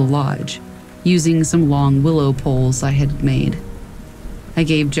rocks into the lodge, using some long willow poles I had made. I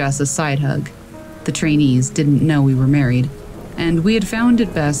gave Jess a side hug. The trainees didn't know we were married, and we had found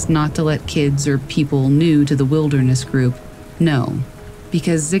it best not to let kids or people new to the wilderness group know,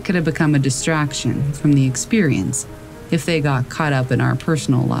 because it could have become a distraction from the experience if they got caught up in our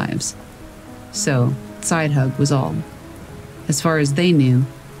personal lives. So, side hug was all. As far as they knew,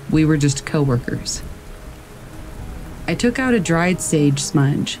 we were just coworkers. I took out a dried sage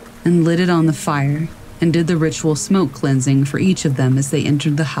smudge and lit it on the fire and did the ritual smoke cleansing for each of them as they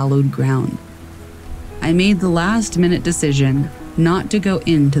entered the hallowed ground. I made the last-minute decision not to go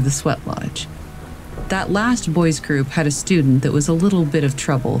into the sweat lodge. That last boys group had a student that was a little bit of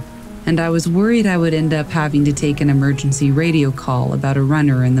trouble, and I was worried I would end up having to take an emergency radio call about a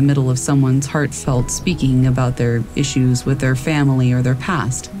runner in the middle of someone's heartfelt speaking about their issues with their family or their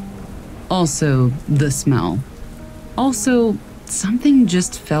past. Also, the smell. Also, something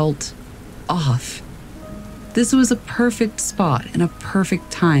just felt off. This was a perfect spot and a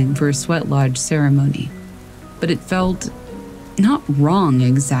perfect time for a sweat lodge ceremony, but it felt not wrong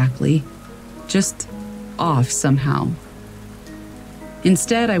exactly, just off somehow.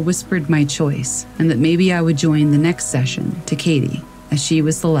 Instead, I whispered my choice and that maybe I would join the next session to Katie, as she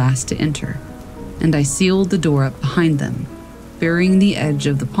was the last to enter, and I sealed the door up behind them, burying the edge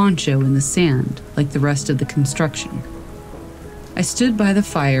of the poncho in the sand like the rest of the construction. I stood by the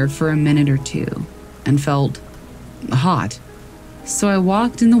fire for a minute or two and felt hot, so I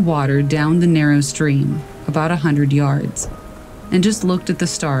walked in the water down the narrow stream about 100 yards and just looked at the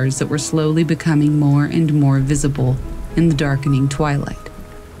stars that were slowly becoming more and more visible in the darkening twilight.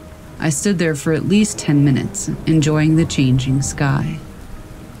 I stood there for at least 10 minutes, enjoying the changing sky.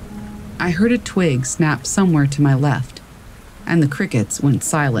 I heard a twig snap somewhere to my left, and the crickets went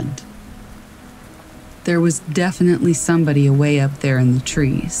silent. There was definitely somebody away up there in the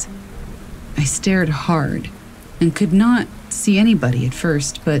trees. I stared hard and could not see anybody at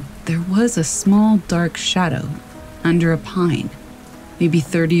first, but there was a small dark shadow under a pine, maybe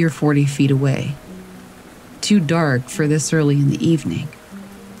 30 or 40 feet away. Too dark for this early in the evening.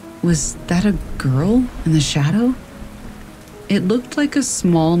 Was that a girl in the shadow? It looked like a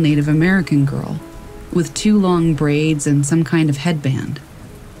small Native American girl, with 2 long braids and some kind of headband.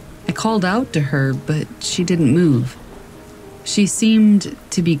 I called out to her, but she didn't move. She seemed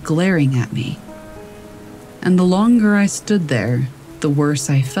to be glaring at me. And the longer I stood there, the worse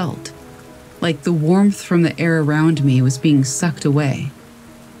I felt, like the warmth from the air around me was being sucked away.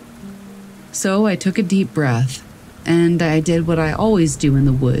 So I took a deep breath, and I did what I always do in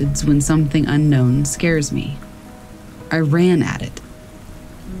the woods when something unknown scares me. I ran at it.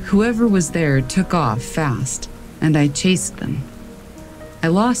 Whoever was there took off fast, and I chased them. I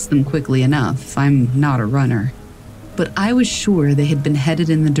lost them quickly enough, I'm not a runner, but I was sure they had been headed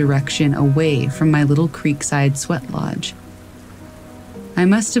in the direction away from my little creekside sweat lodge. I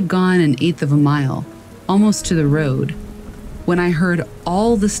must have gone 1/8 of a mile, almost to the road, when I heard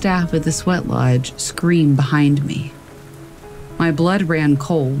all the staff at the sweat lodge scream behind me. My blood ran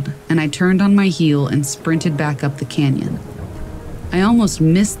cold, and I turned on my heel and sprinted back up the canyon. I almost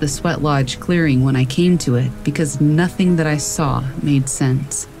missed the sweat lodge clearing when I came to it because nothing that I saw made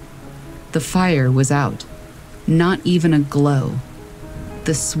sense. The fire was out, not even a glow.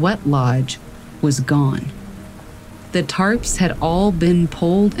 The sweat lodge was gone. The tarps had all been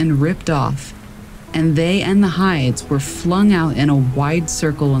pulled and ripped off, and they and the hides were flung out in a wide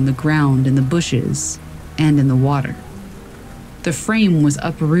circle on the ground, in the bushes, and in the water. The frame was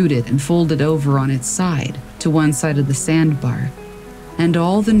uprooted and folded over on its side to one side of the sandbar, and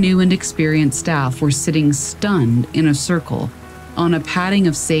all the new and experienced staff were sitting stunned in a circle on a padding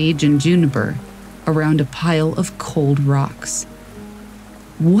of sage and juniper around a pile of cold rocks.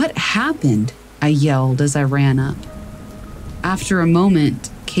 "What happened?" I yelled as I ran up. After a moment,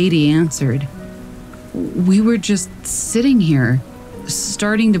 Katie answered, "We were just sitting here,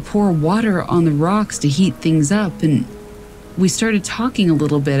 starting to pour water on the rocks to heat things up, and we started talking a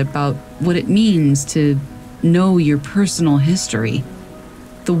little bit about what it means to know your personal history.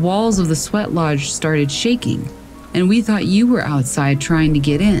 The walls of the sweat lodge started shaking, and we thought you were outside trying to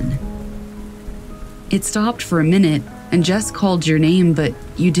get in. It stopped for a minute, and Jess called your name, but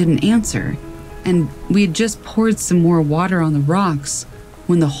you didn't answer, and we had just poured some more water on the rocks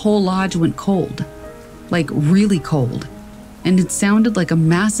when the whole lodge went cold, like really cold, and it sounded like a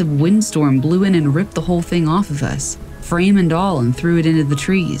massive windstorm blew in and ripped the whole thing off of us, frame and all, and threw it into the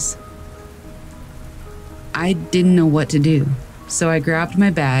trees." I didn't know what to do, so I grabbed my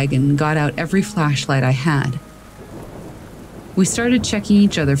bag and got out every flashlight I had. We started checking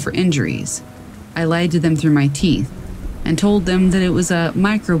each other for injuries. I lied to them through my teeth and told them that it was a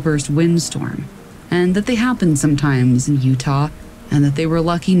microburst windstorm and that they happened sometimes in Utah and that they were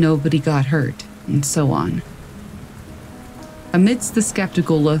lucky nobody got hurt, and so on. Amidst the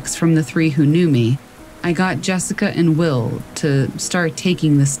skeptical looks from the three who knew me, I got Jessica and Will to start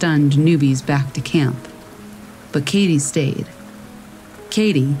taking the stunned newbies back to camp. But Katie stayed.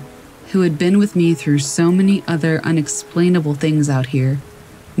 Katie, who had been with me through so many other unexplainable things out here,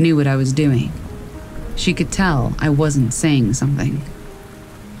 knew what I was doing. She could tell I wasn't saying something.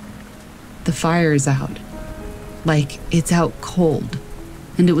 "The fire is out. Like, it's out cold.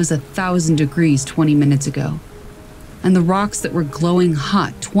 And it was 1,000 degrees 20 minutes ago. And the rocks that were glowing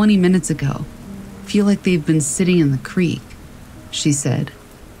hot 20 minutes ago feel like they've been sitting in the creek," she said.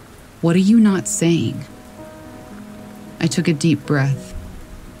 "What are you not saying?" I took a deep breath.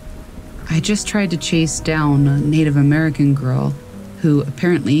 "I just tried to chase down a Native American girl who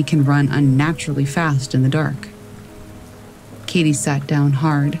apparently can run unnaturally fast in the dark." Katie sat down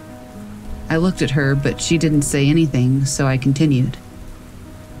hard. I looked at her, but she didn't say anything, so I continued.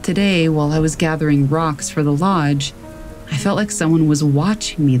 "Today, while I was gathering rocks for the lodge, I felt like someone was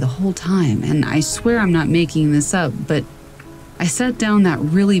watching me the whole time, and I swear I'm not making this up, but I set down that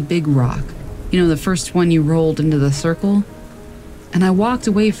really big rock, you know, the first one you rolled into the circle, and I walked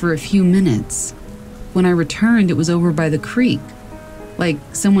away for a few minutes. When I returned, it was over by the creek. Like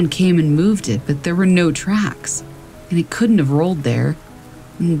someone came and moved it, but there were no tracks, and it couldn't have rolled there.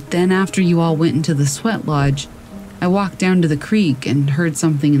 And then after you all went into the sweat lodge, I walked down to the creek and heard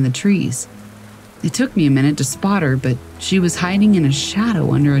something in the trees. It took me a minute to spot her, but she was hiding in a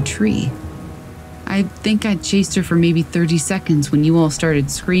shadow under a tree. I think I chased her for maybe 30 seconds when you all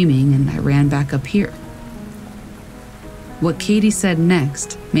started screaming, and I ran back up here." What Katie said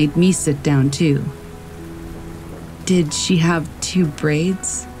next made me sit down too. "Did she have 2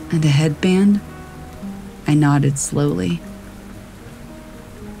 braids and a headband?" I nodded slowly.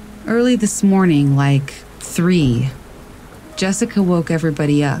 "Early this morning, like 3, Jessica woke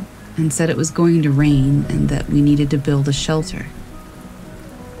everybody up and said it was going to rain and that we needed to build a shelter.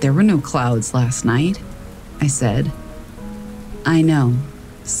 There were no clouds last night," I said. "I know,"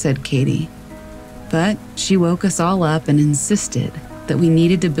 said Katie. "But she woke us all up and insisted that we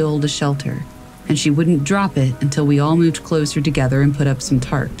needed to build a shelter, and she wouldn't drop it until we all moved closer together and put up some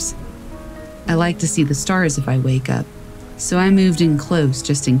tarps. I like to see the stars if I wake up, so I moved in close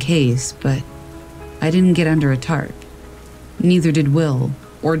just in case, but I didn't get under a tarp. Neither did Will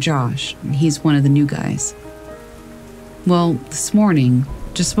or Josh, and he's one of the new guys. Well, this morning,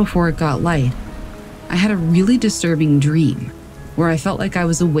 just before it got light, I had a really disturbing dream where I felt like I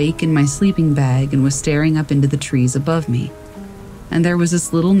was awake in my sleeping bag and was staring up into the trees above me. And there was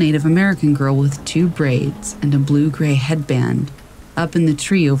this little Native American girl with 2 braids and a blue-gray headband up in the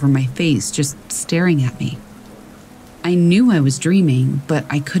tree over my face, just staring at me. I knew I was dreaming, but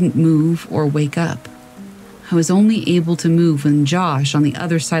I couldn't move or wake up. I was only able to move when Josh, on the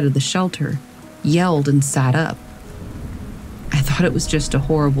other side of the shelter, yelled and sat up. I thought it was just a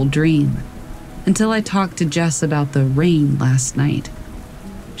horrible dream, until I talked to Jess about the rain last night.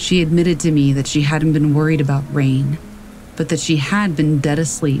 She admitted to me that she hadn't been worried about rain, but that she had been dead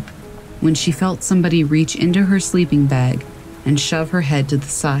asleep when she felt somebody reach into her sleeping bag and shove her head to the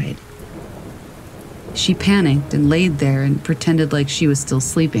side. She panicked and laid there and pretended like she was still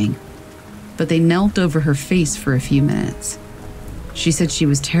sleeping, but they knelt over her face for a few minutes. She said she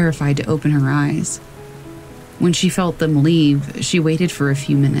was terrified to open her eyes. When she felt them leave, she waited for a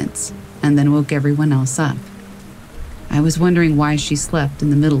few minutes and then woke everyone else up. I was wondering why she slept in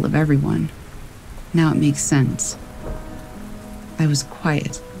the middle of everyone. Now it makes sense. I was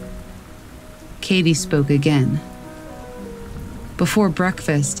quiet. Katie spoke again. Before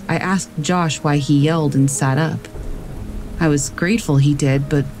breakfast, I asked Josh why he yelled and sat up. I was grateful he did,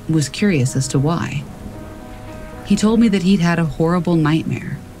 but was curious as to why. He told me that he'd had a horrible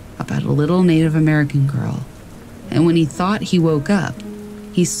nightmare about a little Native American girl, and when he thought he woke up,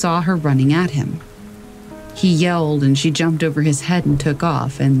 he saw her running at him. He yelled and she jumped over his head and took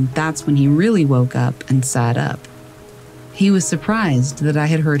off, and that's when he really woke up and sat up. He was surprised that I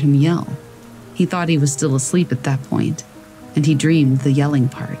had heard him yell. He thought he was still asleep at that point, and he dreamed the yelling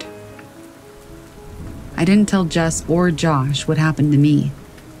part. I didn't tell Jess or Josh what happened to me,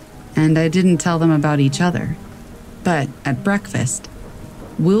 and I didn't tell them about each other. But at breakfast,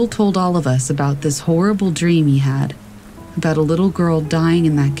 Will told all of us about this horrible dream he had about a little girl dying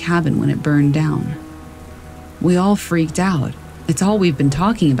in that cabin when it burned down. We all freaked out. It's all we've been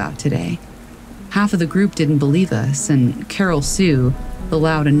talking about today. Half of the group didn't believe us, and Carol Sue, the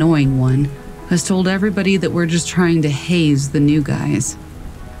loud, annoying one, has told everybody that we're just trying to haze the new guys.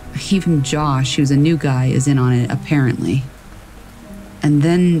 Even Josh, who's a new guy, is in on it, apparently. And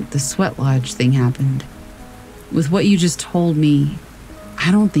then the sweat lodge thing happened. With what you just told me,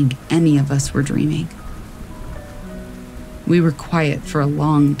 I don't think any of us were dreaming. We were quiet for a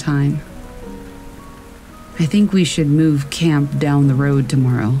long time. I think we should move camp down the road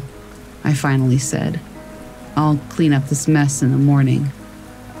tomorrow, I finally said. I'll clean up this mess in the morning.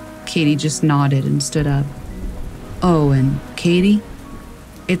 Katie just nodded and stood up. Oh, and Katie?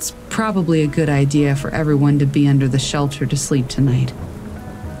 It's probably a good idea for everyone to be under the shelter to sleep tonight.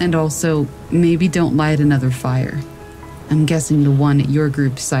 And also, maybe don't light another fire. I'm guessing the one at your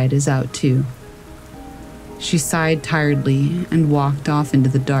group's site is out too. She sighed tiredly and walked off into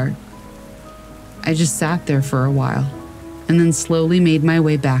the dark. I just sat there for a while, and then slowly made my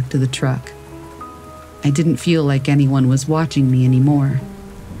way back to the truck. I didn't feel like anyone was watching me anymore,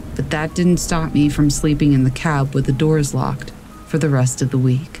 but that didn't stop me from sleeping in the cab with the doors locked for the rest of the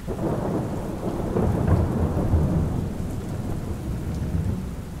week.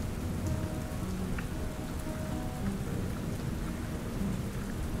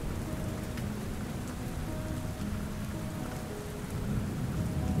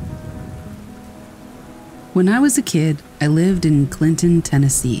 When I was a kid, I lived in Clinton,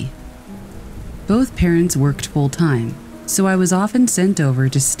 Tennessee. Both parents worked full-time, so I was often sent over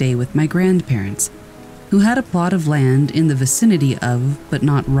to stay with my grandparents, who had a plot of land in the vicinity of, but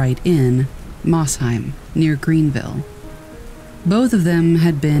not right in, Mossheim, near Greenville. Both of them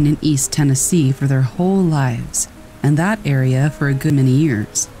had been in East Tennessee for their whole lives, and that area for a good many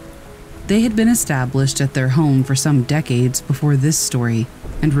years. They had been established at their home for some decades before this story,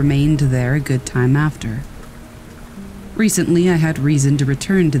 and remained there a good time after. Recently, I had reason to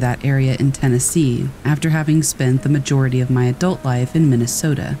return to that area in Tennessee after having spent the majority of my adult life in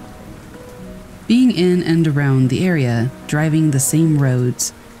Minnesota. Being in and around the area, driving the same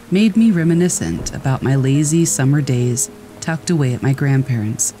roads, made me reminiscent about my lazy summer days tucked away at my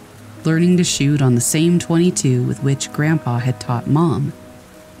grandparents', learning to shoot on the same .22 with which Grandpa had taught Mom,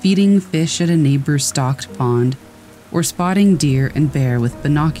 feeding fish at a neighbor's stocked pond, or spotting deer and bear with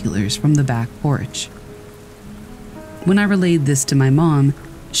binoculars from the back porch. When I relayed this to my mom,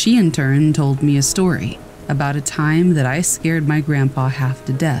 she in turn told me a story about a time that I scared my grandpa half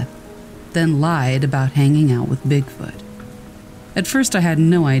to death, then lied about hanging out with Bigfoot. At first I had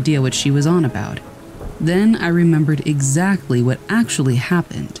no idea what she was on about. Then I remembered exactly what actually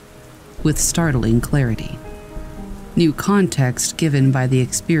happened, with startling clarity. New context given by the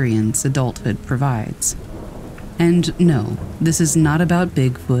experience adulthood provides. And no, this is not about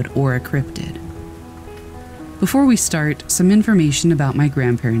Bigfoot or a cryptid. Before we start, some information about my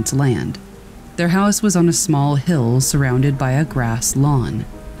grandparents' land. Their house was on a small hill surrounded by a grass lawn.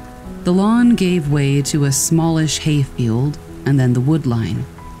 The lawn gave way to a smallish hayfield and then the wood line.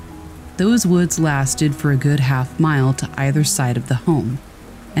 Those woods lasted for a good half-mile to either side of the home,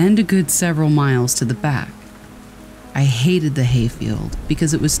 and a good several miles to the back. I hated the hayfield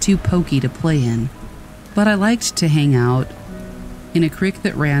because it was too pokey to play in, but I liked to hang out in a creek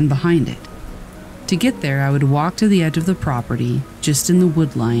that ran behind it. To get there, I would walk to the edge of the property, just in the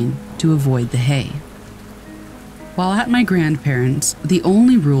wood line, to avoid the hay. While at my grandparents', the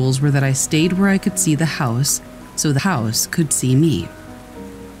only rules were that I stayed where I could see the house, so the house could see me.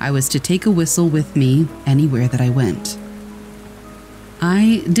 I was to take a whistle with me anywhere that I went.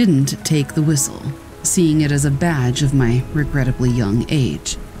 I didn't take the whistle, seeing it as a badge of my regrettably young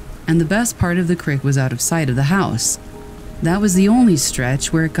age. And the best part of the creek was out of sight of the house. That was the only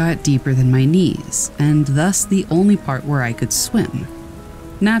stretch where it got deeper than my knees, and thus the only part where I could swim.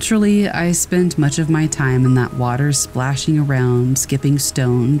 Naturally, I spent much of my time in that water splashing around, skipping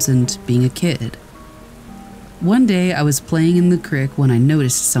stones, and being a kid. One day I was playing in the creek when I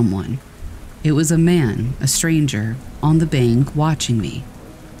noticed someone. It was a man, a stranger, on the bank watching me.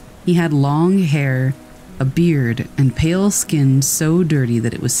 He had long hair, a beard, and pale skin so dirty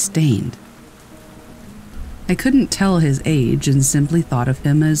that it was stained. I couldn't tell his age and simply thought of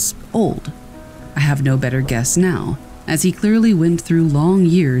him as old. I have no better guess now, as he clearly went through long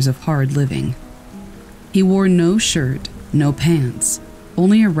years of hard living. He wore no shirt, no pants,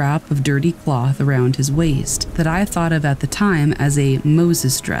 only a wrap of dirty cloth around his waist that I thought of at the time as a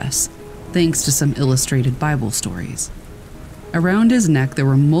Moses dress, thanks to some illustrated Bible stories. Around his neck there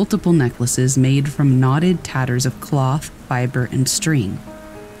were multiple necklaces made from knotted tatters of cloth, fiber, and string.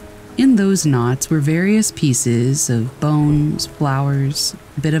 In those knots were various pieces of bones, flowers,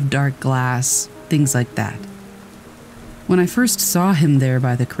 a bit of dark glass, things like that. When I first saw him there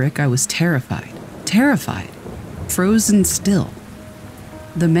by the creek, I was terrified, frozen still.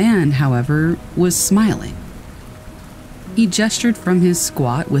 The man, however, was smiling. He gestured from his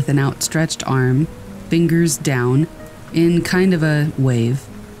squat with an outstretched arm, fingers down, in kind of a wave.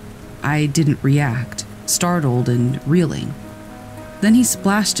 I didn't react, startled and reeling. Then he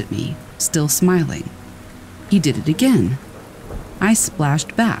splashed at me, still smiling. He did it again. I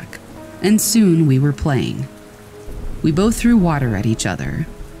splashed back, and soon we were playing. We both threw water at each other.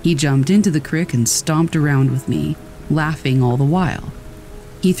 He jumped into the creek and stomped around with me, laughing all the while.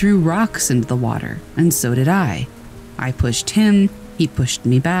 He threw rocks into the water, and so did I. I pushed him, he pushed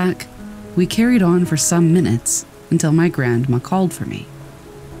me back. We carried on for some minutes, until my grandma called for me.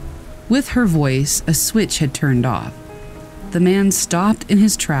 With her voice, a switch had turned off. The man stopped in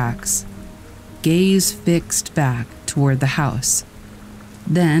his tracks, gaze fixed back toward the house.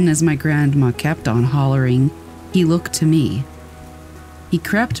 Then, as my grandma kept on hollering, he looked to me. He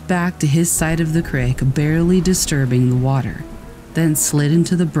crept back to his side of the creek, barely disturbing the water, then slid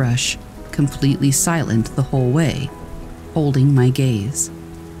into the brush, completely silent the whole way, holding my gaze.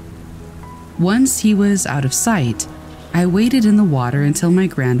 Once he was out of sight, I waited in the water until my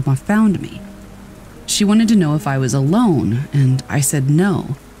grandma found me. She wanted to know if I was alone, and I said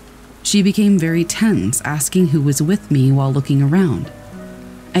no. She became very tense, asking who was with me while looking around.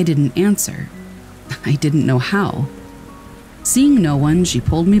 I didn't answer. I didn't know how. Seeing no one, she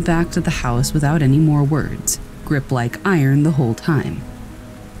pulled me back to the house without any more words, grip like iron the whole time.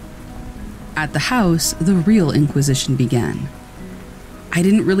 At the house, the real inquisition began. I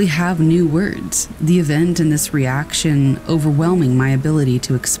didn't really have new words, the event and this reaction overwhelming my ability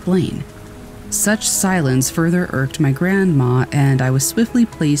to explain. Such silence further irked my grandma, and I was swiftly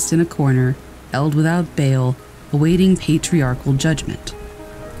placed in a corner, held without bail, awaiting patriarchal judgment.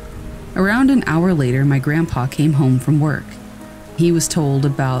 Around an hour later, my grandpa came home from work. He was told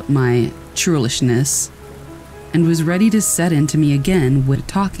about my churlishness and was ready to set into me again with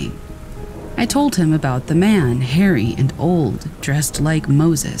talking. I told him about the man, hairy and old, dressed like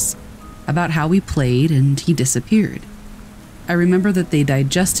Moses, about how we played and he disappeared. I remember that they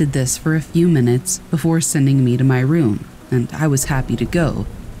digested this for a few minutes before sending me to my room, and I was happy to go,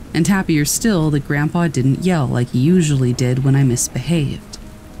 and happier still that Grandpa didn't yell like he usually did when I misbehaved.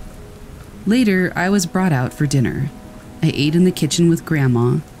 Later, I was brought out for dinner. I ate in the kitchen with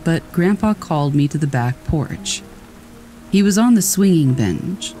Grandma, but Grandpa called me to the back porch. He was on the swinging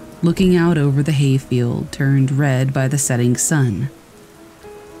bench, looking out over the hayfield turned red by the setting sun.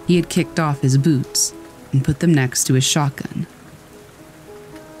 He had kicked off his boots and put them next to his shotgun.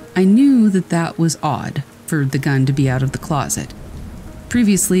 I knew that was odd for the gun to be out of the closet.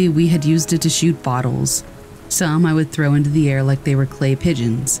 Previously, we had used it to shoot bottles. Some I would throw into the air like they were clay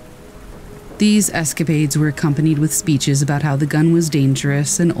pigeons. These escapades were accompanied with speeches about how the gun was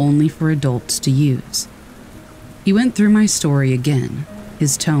dangerous and only for adults to use. He went through my story again,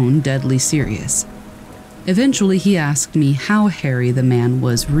 his tone deadly serious. Eventually, he asked me how hairy the man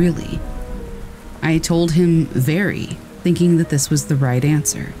was really. I told him very, thinking that this was the right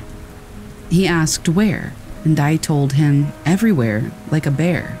answer. He asked where, and I told him everywhere, like a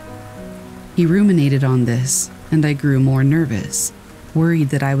bear. He ruminated on this, and I grew more nervous, worried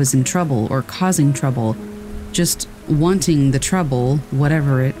that I was in trouble or causing trouble, just wanting the trouble,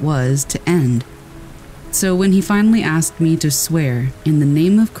 whatever it was, to end. So when he finally asked me to swear, in the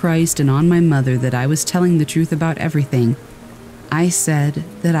name of Christ and on my mother, that I was telling the truth about everything, I said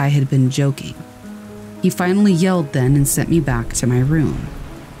that I had been joking. He finally yelled then and sent me back to my room.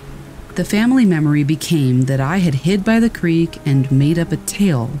 The family memory became that I had hid by the creek and made up a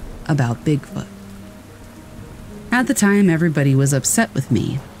tale about Bigfoot. At the time, everybody was upset with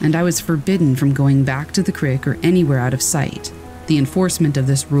me, and I was forbidden from going back to the creek or anywhere out of sight. The enforcement of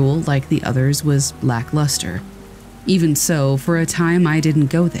this rule, like the others, was lackluster. Even so, for a time I didn't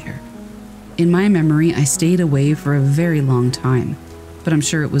go there. In my memory, I stayed away for a very long time, but I'm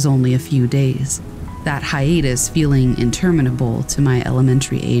sure it was only a few days, that hiatus feeling interminable to my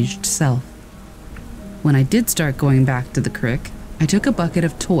elementary-aged self. When I did start going back to the creek, I took a bucket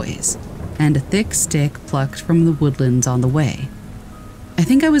of toys and a thick stick plucked from the woodlands on the way. I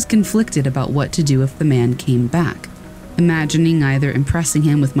think I was conflicted about what to do if the man came back, imagining either impressing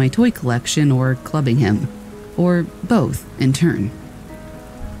him with my toy collection or clubbing him, or both in turn.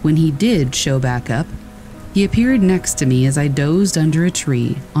 When he did show back up, he appeared next to me as I dozed under a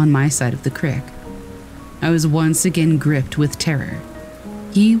tree on my side of the creek. I was once again gripped with terror.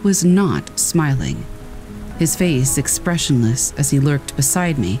 He was not smiling, his face expressionless as he lurked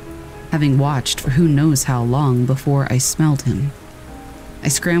beside me, having watched for who knows how long before I smelled him. I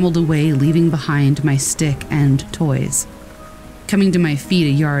scrambled away, leaving behind my stick and toys. Coming to my feet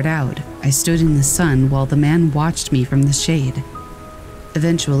a yard out, I stood in the sun while the man watched me from the shade.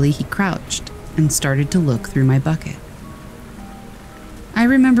 Eventually, he crouched and started to look through my bucket. I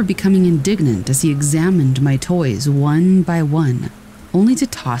remember becoming indignant as he examined my toys one by one, only to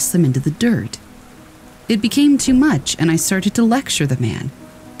toss them into the dirt. It became too much, and I started to lecture the man,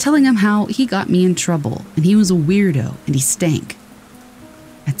 telling him how he got me in trouble and he was a weirdo and he stank.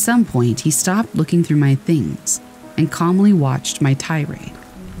 At some point, he stopped looking through my things and calmly watched my tirade.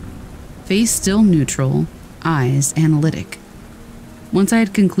 Face still neutral, eyes analytic. Once I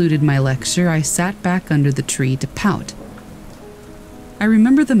had concluded my lecture, I sat back under the tree to pout. I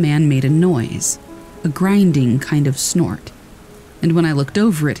remember the man made a noise, a grinding kind of snort, and when I looked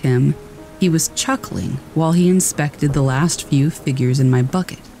over at him, he was chuckling while he inspected the last few figures in my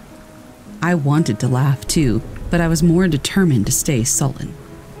bucket. I wanted to laugh too, but I was more determined to stay sullen.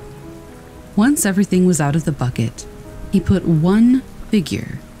 Once everything was out of the bucket, he put one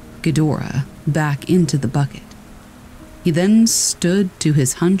figure, Ghidorah, back into the bucket. He then stood to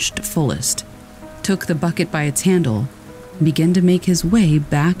his hunched fullest, took the bucket by its handle, and began to make his way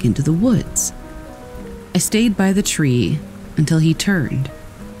back into the woods. I stayed by the tree until he turned,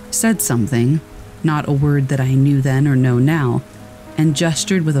 said something, not a word that I knew then or know now, and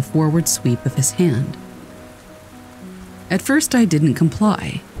gestured with a forward sweep of his hand. At first I didn't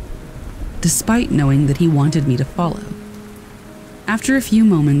comply, despite knowing that he wanted me to follow. After a few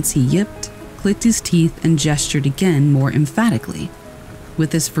moments, he yipped, clicked his teeth, and gestured again more emphatically.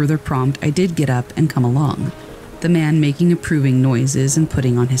 With this further prompt, I did get up and come along, the man making approving noises and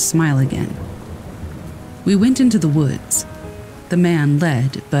putting on his smile again. We went into the woods. The man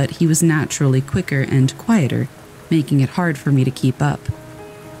led, but he was naturally quicker and quieter, making it hard for me to keep up.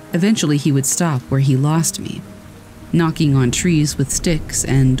 Eventually, he would stop where he lost me, knocking on trees with sticks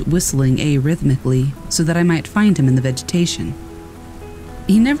and whistling arrhythmically so that I might find him in the vegetation.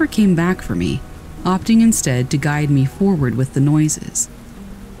 He never came back for me, opting instead to guide me forward with the noises.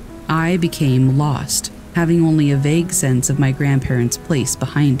 I became lost, having only a vague sense of my grandparents' place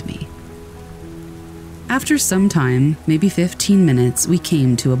behind me. After some time, maybe 15 minutes, we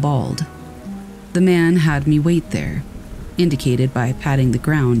came to a bald. The man had me wait there, indicated by patting the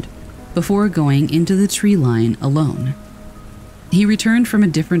ground, before going into the tree line alone. He returned from a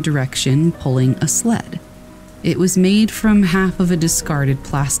different direction, pulling a sled. It was made from half of a discarded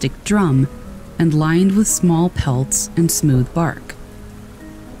plastic drum and lined with small pelts and smooth bark.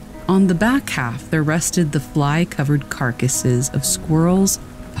 On the back half, there rested the fly-covered carcasses of squirrels,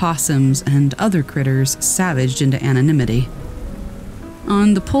 possums, and other critters savaged into anonymity.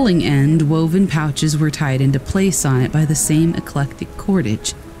 On the pulling end, woven pouches were tied into place on it by the same eclectic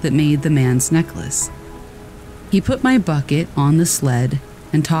cordage that made the man's necklace. He put my bucket on the sled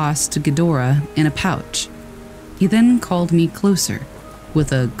and tossed Ghidorah in a pouch. He then called me closer,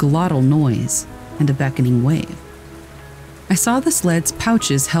 with a glottal noise and a beckoning wave. I saw the sled's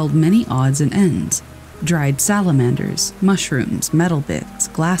pouches held many odds and ends: dried salamanders, mushrooms, metal bits,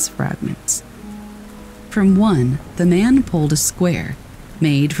 glass fragments. From one, the man pulled a square,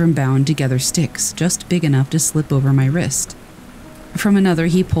 made from bound-together sticks just big enough to slip over my wrist. From another,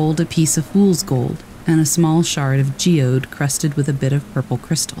 he pulled a piece of fool's gold and a small shard of geode crusted with a bit of purple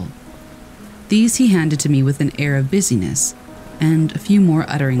crystal. These he handed to me with an air of busyness, and a few more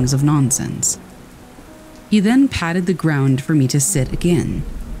utterings of nonsense. He then patted the ground for me to sit again.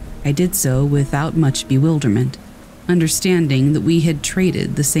 I did so without much bewilderment, understanding that we had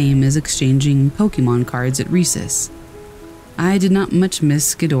traded the same as exchanging Pokemon cards at recess. I did not much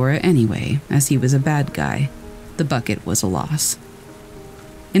miss Ghidorah anyway, as he was a bad guy. The bucket was a loss.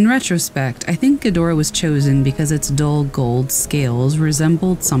 In retrospect, I think Ghidorah was chosen because its dull gold scales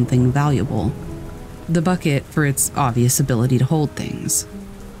resembled something valuable. The bucket for its obvious ability to hold things.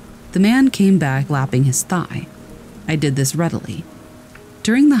 The man came back lapping his thigh. I did this readily.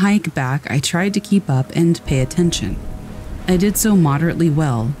 During the hike back, I tried to keep up and pay attention. I did so moderately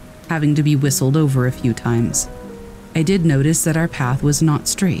well, having to be whistled over a few times. I did notice that our path was not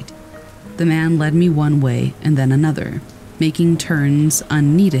straight. The man led me one way and then another, making turns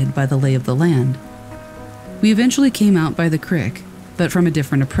unneeded by the lay of the land. We eventually came out by the creek, but from a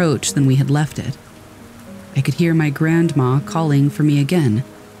different approach than we had left it. I could hear my grandma calling for me again,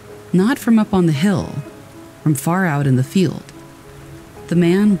 not from up on the hill, from far out in the field. The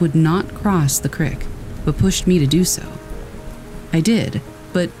man would not cross the creek, but pushed me to do so. I did,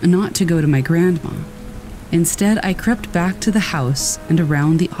 but not to go to my grandma. Instead, I crept back to the house and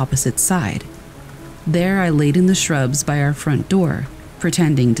around the opposite side. There I laid in the shrubs by our front door,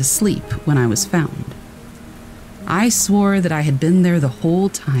 pretending to sleep when I was found. I swore that I had been there the whole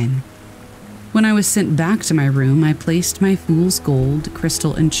time. When I was sent back to my room, I placed my fool's gold,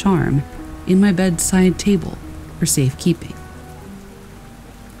 crystal, and charm in my bedside table for safekeeping.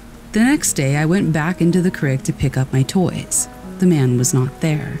 The next day, I went back into the creek to pick up my toys. The man was not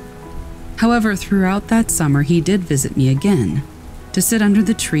there. However, throughout that summer, he did visit me again, to sit under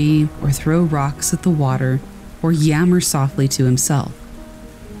the tree or throw rocks at the water or yammer softly to himself.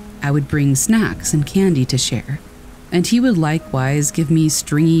 I would bring snacks and candy to share, and he would likewise give me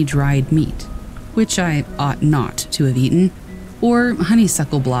stringy dried meat, which I ought not to have eaten, or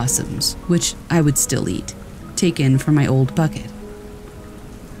honeysuckle blossoms, which I would still eat, taken from my old bucket.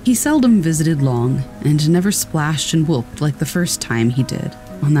 He seldom visited long, and never splashed and whooped like the first time he did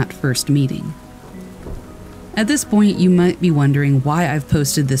on that first meeting. At this point, you might be wondering why I've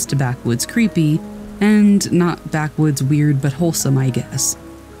posted this to Backwoods Creepy, and not Backwoods Weird but Wholesome, I guess.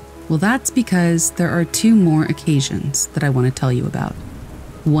 Well, that's because there are two more occasions that I want to tell you about.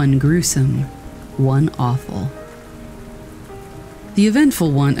 One gruesome, one awful. The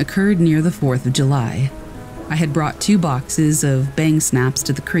eventful one occurred near the 4th of July. I had brought 2 boxes of bang snaps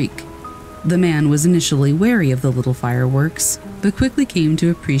to the creek. The man was initially wary of the little fireworks, but quickly came to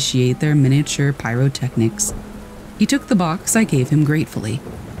appreciate their miniature pyrotechnics. He took the box I gave him gratefully,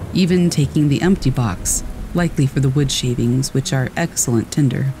 even taking the empty box, likely for the wood shavings, which are excellent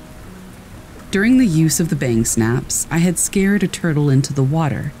tinder. During the use of the bang snaps, I had scared a turtle into the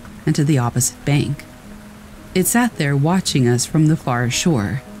water and to the opposite bank. It sat there watching us from the far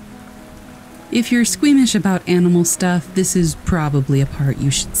shore. If you're squeamish about animal stuff, this is probably a part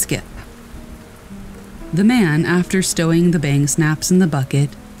you should skip. The man, after stowing the bang snaps in the bucket,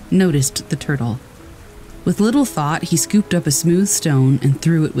 noticed the turtle. With little thought, he scooped up a smooth stone and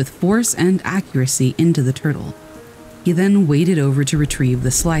threw it with force and accuracy into the turtle. He then waded over to retrieve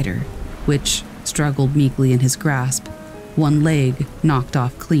the slider, which struggled meekly in his grasp, one leg knocked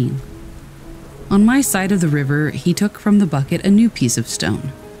off clean. On my side of the river, he took from the bucket a new piece of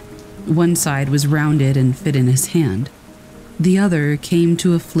stone. One side was rounded and fit in his hand. The other came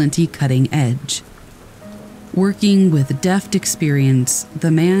to a flinty cutting edge. Working with deft experience,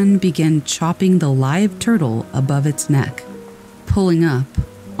 the man began chopping the live turtle above its neck, pulling up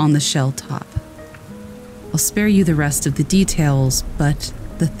on the shell top. I'll spare you the rest of the details, but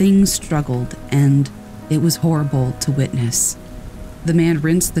the thing struggled, and it was horrible to witness. The man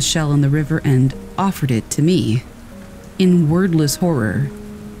rinsed the shell in the river and offered it to me. In wordless horror,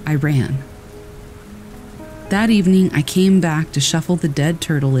 I ran. That evening, I came back to shuffle the dead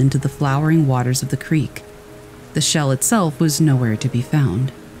turtle into the flowering waters of the creek. The shell itself was nowhere to be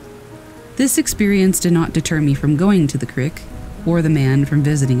found. This experience did not deter me from going to the creek, or the man from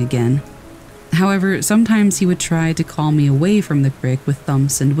visiting again. However, sometimes he would try to call me away from the creek with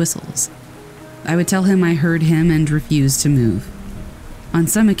thumps and whistles. I would tell him I heard him and refused to move. On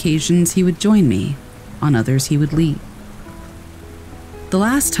some occasions, he would join me. On others, he would leave. The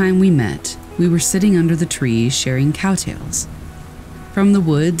last time we met, we were sitting under the trees sharing cowtails. From the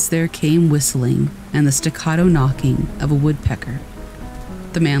woods there came whistling and the staccato knocking of a woodpecker.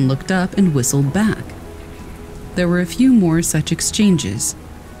 The man looked up and whistled back. There were a few more such exchanges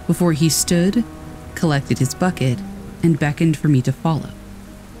before he stood, collected his bucket, and beckoned for me to follow.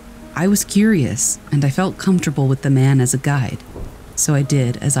 I was curious, and I felt comfortable with the man as a guide, so I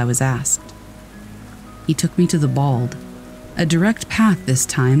did as I was asked. He took me to the bald. A direct path this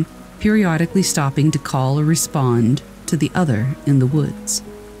time, periodically stopping to call or respond to the other in the woods.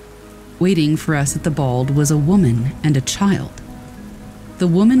 Waiting for us at the bald was a woman and a child. The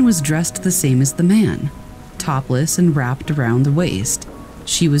woman was dressed the same as the man, topless and wrapped around the waist.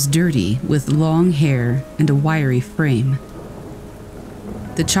 She was dirty, with long hair and a wiry frame.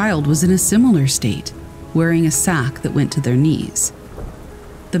 The child was in a similar state, wearing a sack that went to their knees.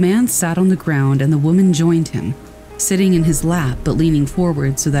 The man sat on the ground and the woman joined him, sitting in his lap but leaning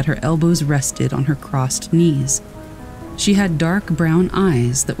forward so that her elbows rested on her crossed knees. She had dark brown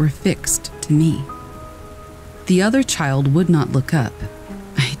eyes that were fixed to me. The other child would not look up.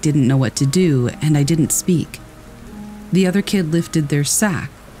 I didn't know what to do, and I didn't speak. The other kid lifted their sack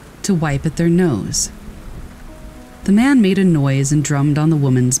to wipe at their nose. The man made a noise and drummed on the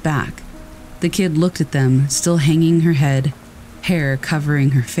woman's back. The kid looked at them, still hanging her head, hair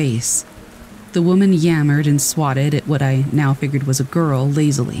covering her face. The woman yammered and swatted at what I now figured was a girl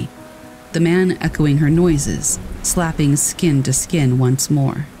lazily, the man echoing her noises, slapping skin to skin once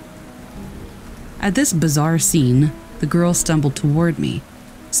more. At this bizarre scene, the girl stumbled toward me,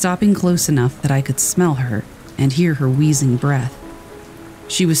 stopping close enough that I could smell her and hear her wheezing breath.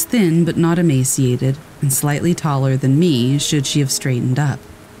 She was thin but not emaciated, and slightly taller than me should she have straightened up.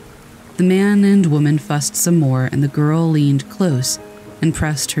 The man and woman fussed some more, and the girl leaned close and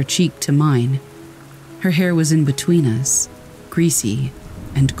pressed her cheek to mine. Her hair was in between us, greasy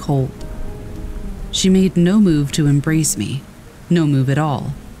and cold. She made no move to embrace me, no move at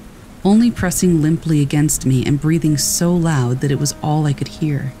all, only pressing limply against me and breathing so loud that it was all I could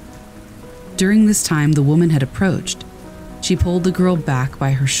hear. During this time, the woman had approached. She pulled the girl back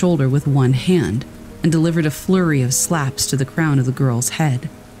by her shoulder with one hand and delivered a flurry of slaps to the crown of the girl's head.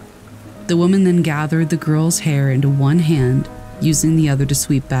 The woman then gathered the girl's hair into one hand, using the other to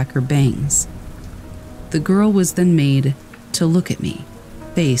sweep back her bangs. The girl was then made to look at me,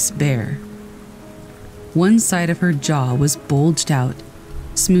 face bare. One side of her jaw was bulged out,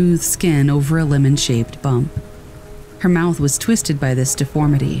 smooth skin over a lemon-shaped bump. Her mouth was twisted by this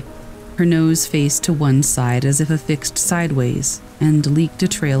deformity. Her nose faced to one side as if affixed sideways and leaked a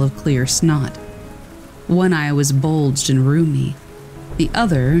trail of clear snot. One eye was bulged and roomy, the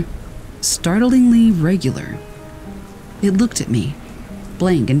other startlingly regular. It looked at me,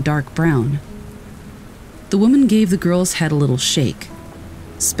 blank and dark brown. The woman gave the girl's head a little shake,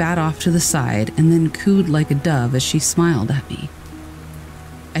 spat off to the side, and then cooed like a dove as she smiled at me.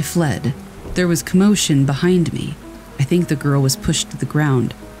 I fled. There was commotion behind me. I think the girl was pushed to the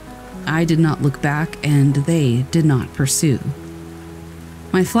ground. I did not look back, and they did not pursue.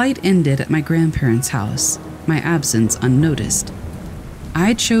 My flight ended at my grandparents' house, my absence unnoticed.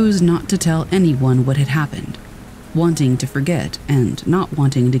 I chose not to tell anyone what had happened, wanting to forget and not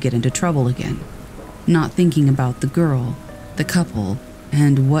wanting to get into trouble again, not thinking about the girl, the couple,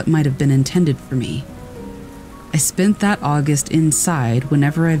 and what might have been intended for me. I spent that August inside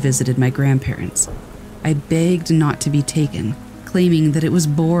whenever I visited my grandparents. I begged not to be taken, claiming that it was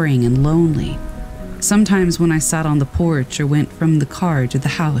boring and lonely. Sometimes when I sat on the porch or went from the car to the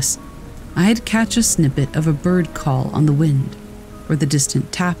house, I'd catch a snippet of a bird call on the wind or the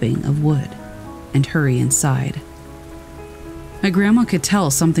distant tapping of wood and hurry inside. My grandma could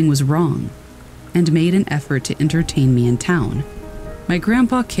tell something was wrong and made an effort to entertain me in town. My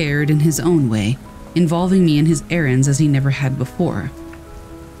grandpa cared in his own way, involving me in his errands as he never had before.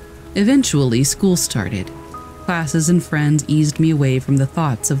 Eventually, school started. Classes and friends eased me away from the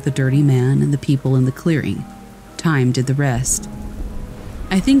thoughts of the dirty man and the people in the clearing. Time did the rest.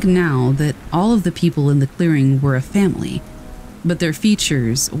 I think now that all of the people in the clearing were a family, but their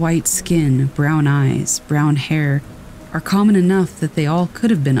features, white skin, brown eyes, brown hair, are common enough that they all could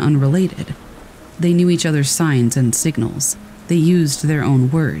have been unrelated. They knew each other's signs and signals. They used their own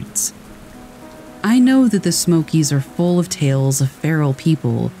words. I know that the Smokies are full of tales of feral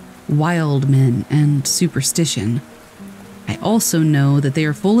people, wild men, and superstition. I also know that they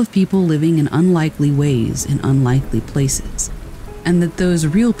are full of people living in unlikely ways in unlikely places, and that those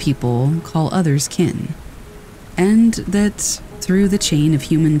real people call others kin, and that through the chain of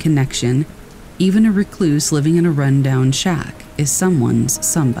human connection, even a recluse living in a rundown shack is someone's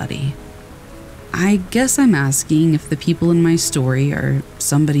somebody. I guess I'm asking if the people in my story are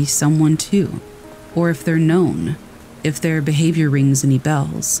somebody's someone too, or if they're known, if their behavior rings any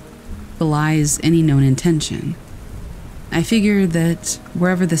bells, belies any known intention. I figure that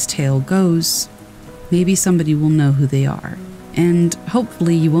wherever this tale goes, maybe somebody will know who they are, and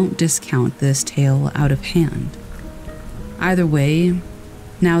hopefully you won't discount this tale out of hand. Either way,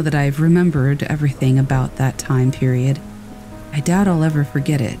 now that I've remembered everything about that time period, I doubt I'll ever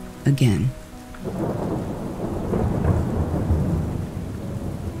forget it again.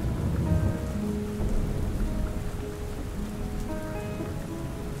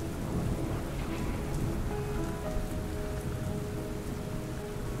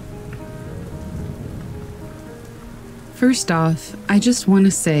 First off, I just want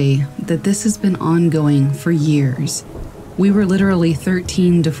to say that this has been ongoing for years. We were literally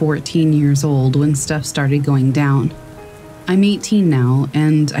 13 to 14 years old when stuff started going down. I'm 18 now,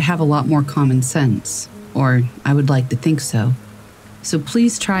 and I have a lot more common sense, or I would like to think so. So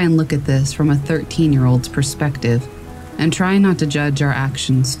please try and look at this from a 13-year-old's perspective, and try not to judge our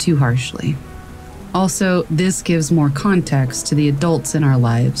actions too harshly. Also, this gives more context to the adults in our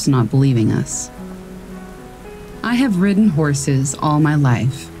lives not believing us. I have ridden horses all my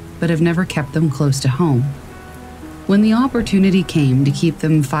life, but have never kept them close to home. When the opportunity came to keep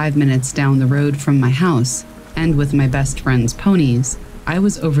them 5 minutes down the road from my house, and with my best friend's ponies, I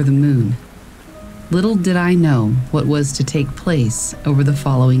was over the moon. Little did I know what was to take place over the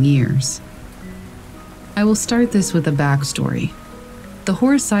following years. I will start this with a backstory. The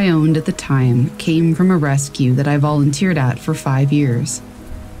horse I owned at the time came from a rescue that I volunteered at for 5 years.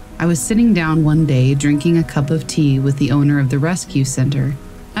 I was sitting down one day drinking a cup of tea with the owner of the rescue center,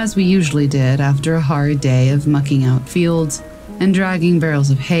 as we usually did after a hard day of mucking out fields and dragging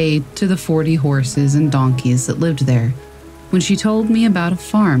barrels of hay to the 40 horses and donkeys that lived there, when she told me about a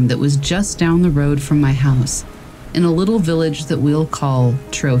farm that was just down the road from my house, in a little village that we'll call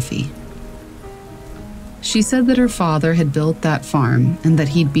Trophy. She said that her father had built that farm and that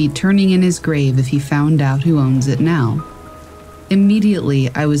he'd be turning in his grave if he found out who owns it now. Immediately,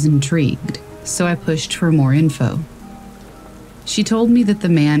 I was intrigued, so I pushed for more info. She told me that the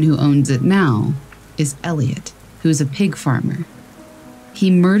man who owns it now is Elliot, who's a pig farmer.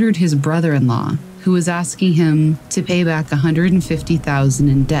 He murdered his brother-in-law, who was asking him to pay back $150,000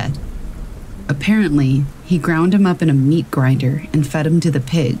 in debt. Apparently, he ground him up in a meat grinder and fed him to the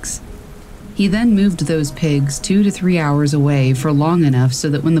pigs. He then moved those pigs 2 to 3 hours away for long enough so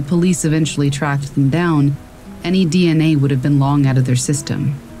that when the police eventually tracked them down, any DNA would have been long out of their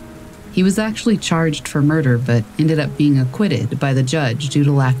system. He was actually charged for murder, but ended up being acquitted by the judge due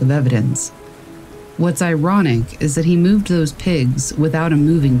to lack of evidence. What's ironic is that he moved those pigs without a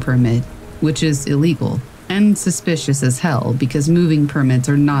moving permit, which is illegal and suspicious as hell because moving permits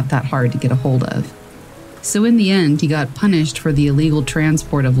are not that hard to get a hold of. So in the end, he got punished for the illegal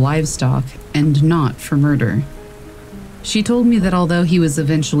transport of livestock and not for murder. She told me that although he was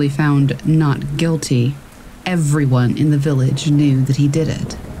eventually found not guilty, everyone in the village knew that he did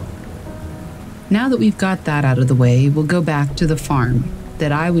it. Now that we've got that out of the way, we'll go back to the farm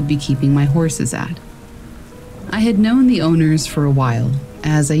that I would be keeping my horses at. I had known the owners for a while,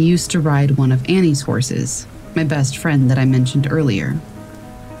 as I used to ride one of Annie's horses, my best friend that I mentioned earlier.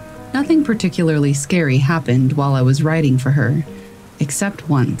 Nothing particularly scary happened while I was riding for her, except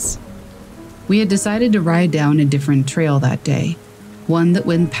once. We had decided to ride down a different trail that day, one that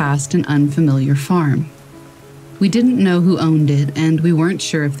went past an unfamiliar farm. We didn't know who owned it, and we weren't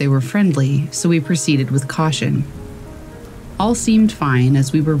sure if they were friendly, so we proceeded with caution. All seemed fine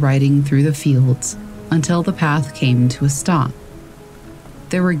as we were riding through the fields, until the path came to a stop.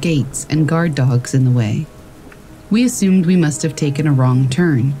 There were gates and guard dogs in the way. We assumed we must have taken a wrong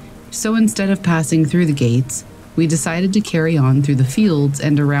turn, so instead of passing through the gates, we decided to carry on through the fields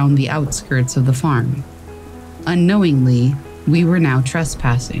and around the outskirts of the farm. Unknowingly, we were now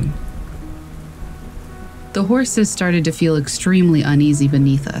trespassing. The horses started to feel extremely uneasy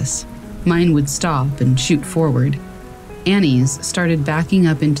beneath us. Mine would stop and shoot forward. Annie's started backing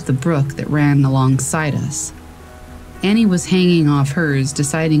up into the brook that ran alongside us. Annie was hanging off hers,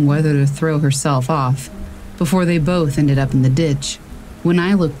 deciding whether to throw herself off, before they both ended up in the ditch, when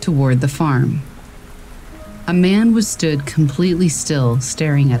I looked toward the farm. A man was stood completely still,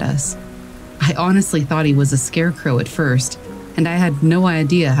 staring at us. I honestly thought he was a scarecrow at first, and I had no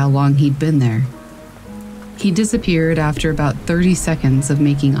idea how long he'd been there. He disappeared after about 30 seconds of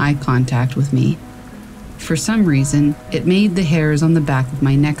making eye contact with me. For some reason, it made the hairs on the back of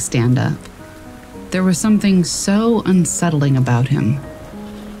my neck stand up. There was something so unsettling about him.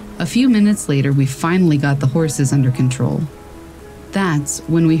 A few minutes later, we finally got the horses under control. That's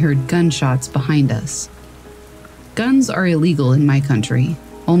when we heard gunshots behind us. Guns are illegal in my country.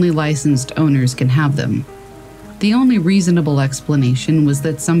 Only licensed owners can have them. The only reasonable explanation was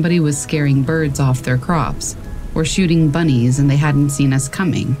that somebody was scaring birds off their crops, or shooting bunnies and they hadn't seen us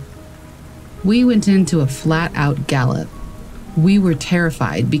coming. We went into a flat-out gallop. We were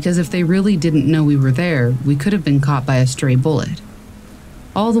terrified because if they really didn't know we were there, we could have been caught by a stray bullet.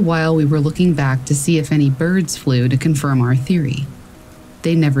 All the while, we were looking back to see if any birds flew to confirm our theory.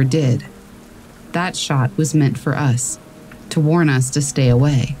 They never did. That shot was meant for us, to warn us to stay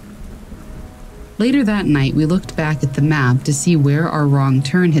away. Later that night, we looked back at the map to see where our wrong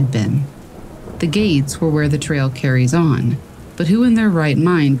turn had been. The gates were where the trail carries on, but who in their right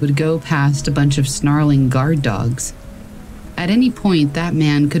mind would go past a bunch of snarling guard dogs? At any point, that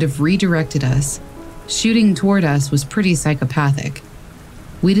man could have redirected us. Shooting toward us was pretty psychopathic.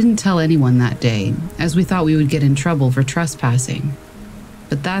 We didn't tell anyone that day, as we thought we would get in trouble for trespassing.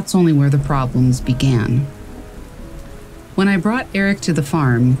 But that's only where the problems began. When I brought Eric to the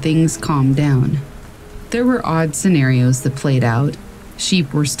farm, things calmed down. There were odd scenarios that played out.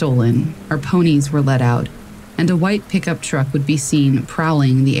 Sheep were stolen, our ponies were let out, and a white pickup truck would be seen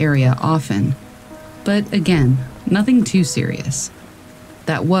prowling the area often. But again, nothing too serious.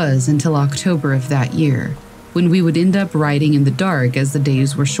 That was until October of that year, when we would end up riding in the dark as the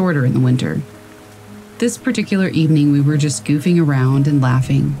days were shorter in the winter. This particular evening, we were just goofing around and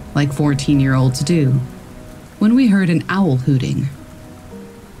laughing, like 14-year-olds do, when we heard an owl hooting.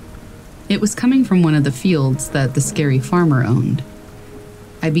 It was coming from one of the fields that the scary farmer owned.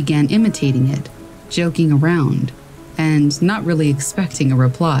 I began imitating it, joking around, and not really expecting a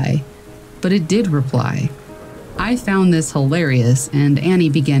reply, but it did reply. I found this hilarious, and Annie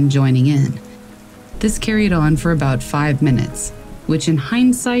began joining in. This carried on for about 5 minutes, which in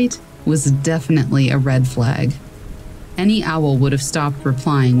hindsight was definitely a red flag. Any owl would have stopped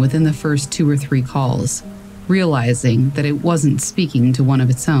replying within the first 2 or 3 calls, realizing that it wasn't speaking to one of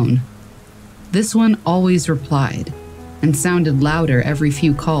its own. This one always replied, and sounded louder every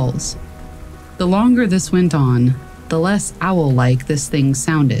few calls. The longer this went on, the less owl-like this thing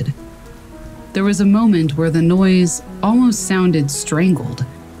sounded. There was a moment where the noise almost sounded strangled.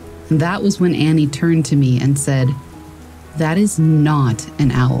 That was when Annie turned to me and said, "That is not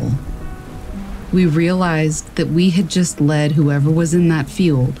an owl." We realized that we had just led whoever was in that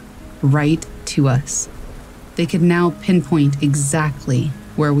field right to us. They could now pinpoint exactly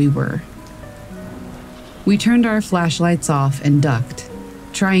where we were. We turned our flashlights off and ducked,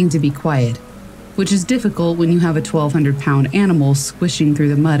 trying to be quiet, which is difficult when you have a 1,200-pound animal squishing through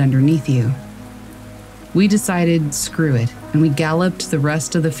the mud underneath you. We decided, screw it, and we galloped the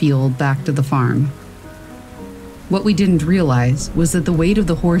rest of the field back to the farm. What we didn't realize was that the weight of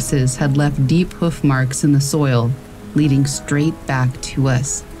the horses had left deep hoof marks in the soil, leading straight back to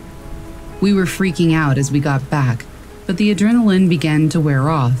us. We were freaking out as we got back, but the adrenaline began to wear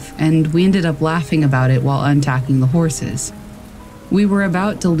off, and we ended up laughing about it while untacking the horses. We were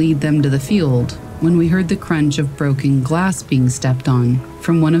about to lead them to the field when we heard the crunch of broken glass being stepped on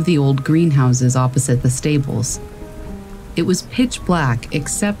from one of the old greenhouses opposite the stables. It was pitch black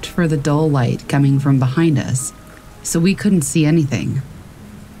except for the dull light coming from behind us, so we couldn't see anything.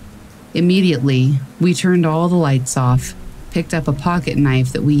 Immediately, we turned all the lights off, picked up a pocket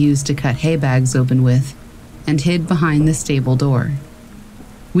knife that we used to cut hay bags open with, and hid behind the stable door.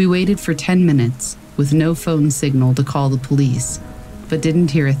 We waited for 10 minutes with no phone signal to call the police, but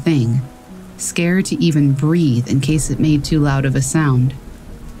didn't hear a thing, scared to even breathe in case it made too loud of a sound.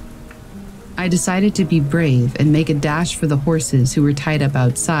 I decided to be brave and make a dash for the horses who were tied up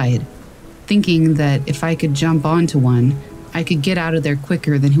outside, thinking that if I could jump onto one, I could get out of there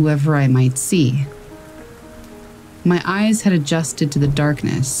quicker than whoever I might see. My eyes had adjusted to the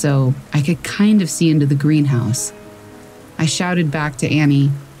darkness, so I could kind of see into the greenhouse. I shouted back to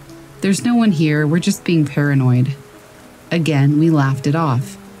Annie, "There's no one here, we're just being paranoid." Again, we laughed it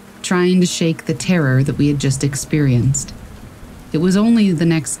off, trying to shake the terror that we had just experienced. It was only the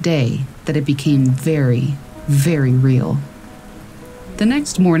next day that it became very, very real. The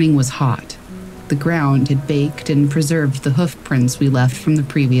next morning was hot. The ground had baked and preserved the hoof prints we left from the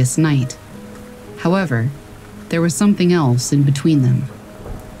previous night. However, there was something else in between them.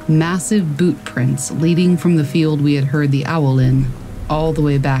 Massive boot prints leading from the field we had heard the owl in, all the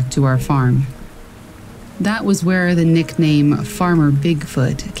way back to our farm. That was where the nickname Farmer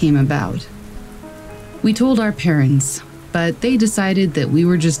Bigfoot came about. We told our parents, but they decided that we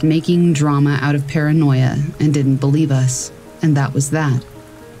were just making drama out of paranoia and didn't believe us, and that was that.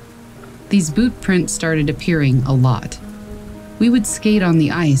 These boot prints started appearing a lot. We would skate on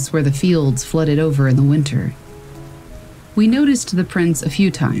the ice where the fields flooded over in the winter. We noticed the prints a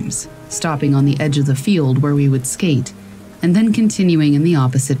few times, stopping on the edge of the field where we would skate, and then continuing in the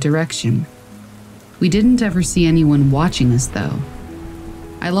opposite direction. We didn't ever see anyone watching us, though.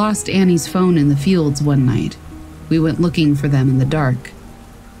 I lost Annie's phone in the fields one night. We went looking for them in the dark.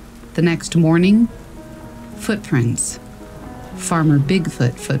 The next morning, footprints. Farmer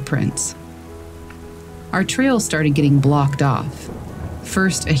Bigfoot footprints. Our trail started getting blocked off.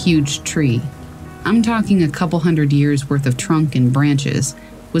 First, a huge tree. I'm talking a couple 100 years worth of trunk and branches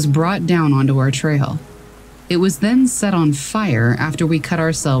was brought down onto our trail. It was then set on fire after we cut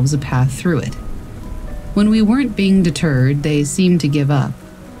ourselves a path through it. When we weren't being deterred, they seemed to give up.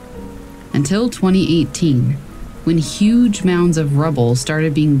 Until 2018, when huge mounds of rubble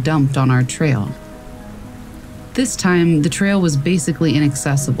started being dumped on our trail. This time, the trail was basically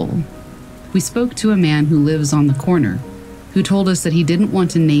inaccessible. We spoke to a man who lives on the corner, who told us that he didn't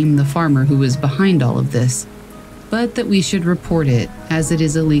want to name the farmer who was behind all of this, but that we should report it as it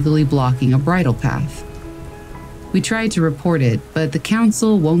is illegally blocking a bridle path. We tried to report it, but the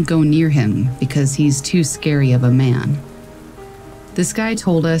council won't go near him because he's too scary of a man. This guy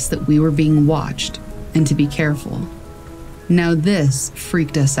told us that we were being watched and to be careful. Now this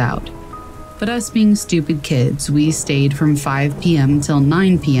freaked us out. But us being stupid kids, we stayed from 5 p.m. till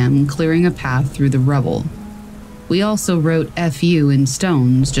 9 p.m. clearing a path through the rubble. We also wrote FU in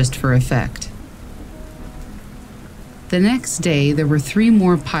stones just for effect. The next day, there were 3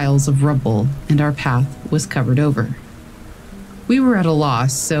 more piles of rubble, and our path was covered over. We were at a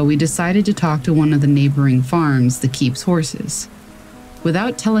loss, so we decided to talk to one of the neighboring farms that keeps horses.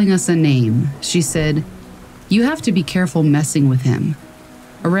 Without telling us a name, she said, "You have to be careful messing with him.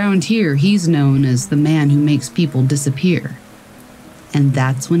 Around here, he's known as the man who makes people disappear." And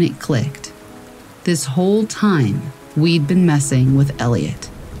that's when it clicked. This whole time, we'd been messing with Elliot.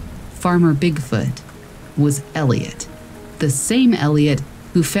 Farmer Bigfoot was Elliot. The same Elliot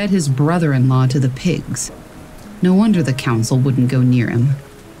who fed his brother-in-law to the pigs. No wonder the council wouldn't go near him.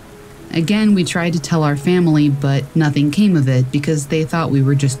 Again, we tried to tell our family, but nothing came of it because they thought we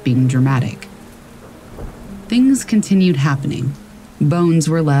were just being dramatic. Things continued happening. Bones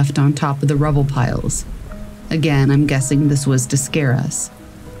were left on top of the rubble piles. Again, I'm guessing this was to scare us.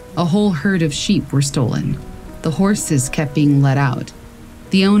 A whole herd of sheep were stolen. The horses kept being let out.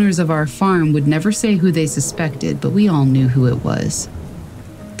 The owners of our farm would never say who they suspected, but we all knew who it was.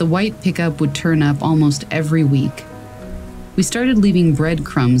 The white pickup would turn up almost every week. We started leaving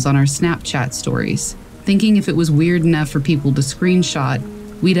breadcrumbs on our Snapchat stories, thinking if it was weird enough for people to screenshot,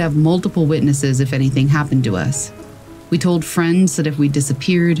 we'd have multiple witnesses if anything happened to us. We told friends that if we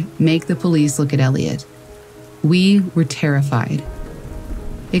disappeared, make the police look at Elliot. We were terrified.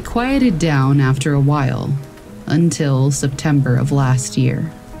 It quieted down after a while, until September of last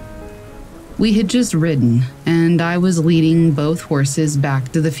year. We had just ridden, and I was leading both horses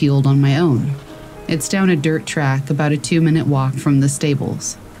back to the field on my own. It's down a dirt track about a 2-minute walk from the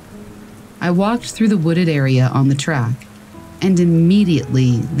stables. I walked through the wooded area on the track, and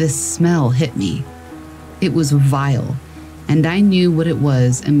immediately this smell hit me. It was vile, and I knew what it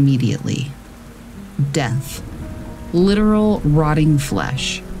was immediately. Death. Literal rotting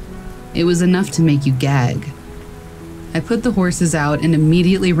flesh. It was enough to make you gag. I put the horses out and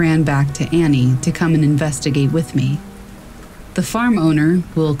immediately ran back to Annie to come and investigate with me. The farm owner,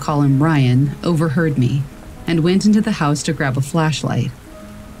 we'll call him Ryan, overheard me and went into the house to grab a flashlight.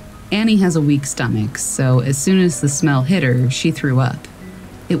 Annie has a weak stomach, so as soon as the smell hit her, she threw up.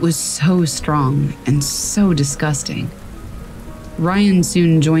 It was so strong and so disgusting. Ryan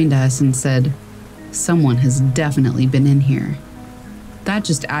soon joined us and said, "Someone has definitely been in here." That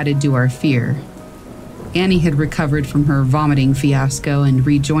just added to our fear. Annie had recovered from her vomiting fiasco and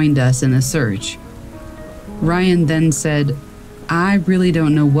rejoined us in the search. Ryan then said, "I really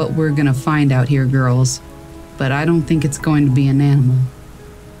don't know what we're gonna find out here, girls, but I don't think it's going to be an animal."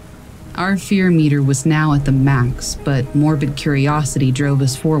 Our fear meter was now at the max, but morbid curiosity drove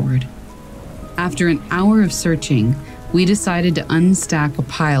us forward. After an hour of searching, we decided to unstack a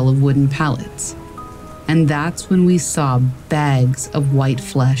pile of wooden pallets. And that's when we saw bags of white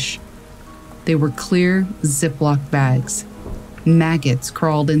flesh. They were clear Ziploc bags. Maggots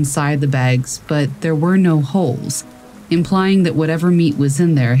crawled inside the bags, but there were no holes, implying that whatever meat was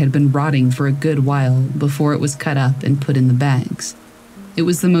in there had been rotting for a good while before it was cut up and put in the bags. It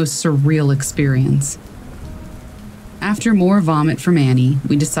was the most surreal experience. After more vomit from Annie,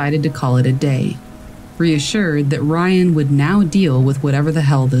 we decided to call it a day, reassured that Ryan would now deal with whatever the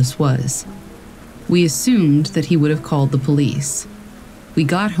hell this was. We assumed that he would have called the police. We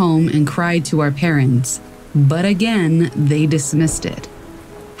got home and cried to our parents, but again, they dismissed it.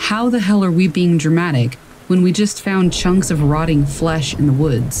 How the hell are we being dramatic when we just found chunks of rotting flesh in the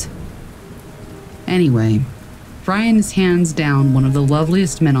woods? Anyway, Ryan is hands down one of the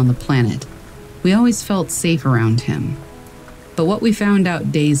loveliest men on the planet. We always felt safe around him. But what we found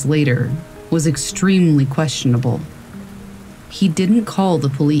out days later was extremely questionable. He didn't call the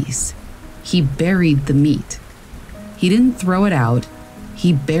police. He buried the meat. He didn't throw it out.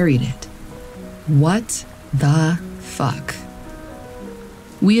 He buried it. What the fuck?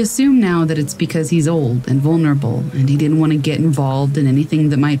 We assume now that it's because he's old and vulnerable and he didn't want to get involved in anything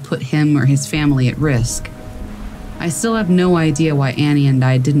that might put him or his family at risk. I still have no idea why Annie and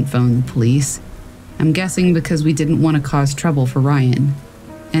I didn't phone the police. I'm guessing because we didn't want to cause trouble for Ryan.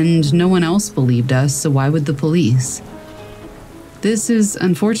 And no one else believed us, so why would the police? This is,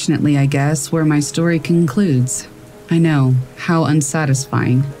 unfortunately, I guess, where my story concludes. I know, how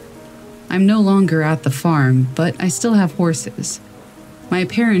unsatisfying. I'm no longer at the farm, but I still have horses. My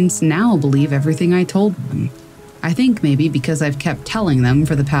parents now believe everything I told them. I think maybe because I've kept telling them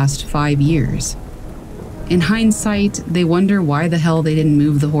for the past 5 years. In hindsight, they wonder why the hell they didn't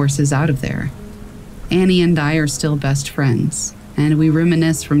move the horses out of there. Annie and I are still best friends, and we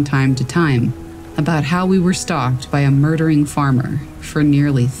reminisce from time to time about how we were stalked by a murdering farmer for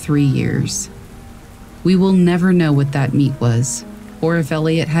nearly 3 years. We will never know what that meat was, or if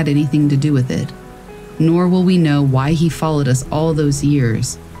Elliot had anything to do with it, nor will we know why he followed us all those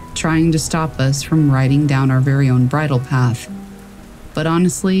years, trying to stop us from riding down our very own bridle path. But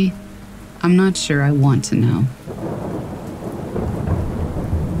honestly, I'm not sure I want to know.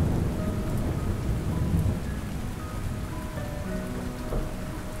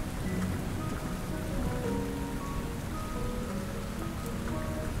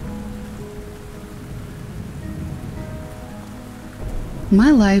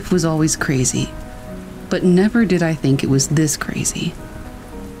 My life was always crazy, but never did I think it was this crazy.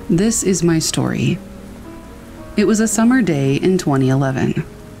 This is my story. It was a summer day in 2011.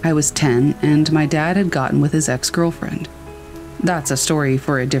 I was 10 and my dad had gotten with his ex-girlfriend. That's a story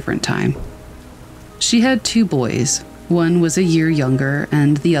for a different time. She had 2 boys. One was a year younger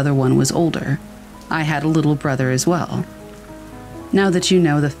and the other one was older. I had a little brother as well. Now that you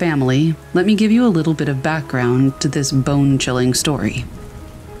know the family, let me give you a little bit of background to this bone-chilling story.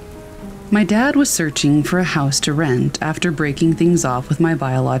 My dad was searching for a house to rent after breaking things off with my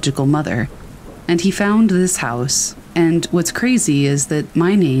biological mother, and he found this house, and what's crazy is that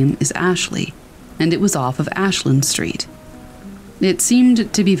my name is Ashley, and it was off of Ashland Street. It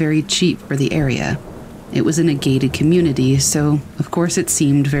seemed to be very cheap for the area. It was in a gated community, so of course it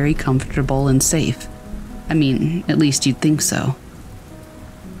seemed very comfortable and safe. I mean, at least you'd think so.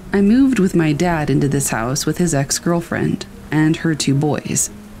 I moved with my dad into this house with his ex-girlfriend and her 2 boys.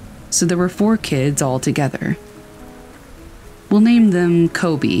 So there were 4 kids all together. We'll name them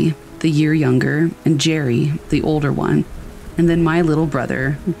Kobe, the year younger, and Jerry, the older one, and then my little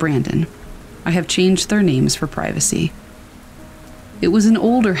brother, Brandon. I have changed their names for privacy. It was an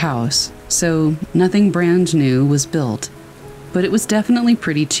older house, so nothing brand new was built, but it was definitely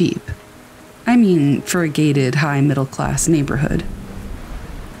pretty cheap. I mean, for a gated high-middle-class neighborhood.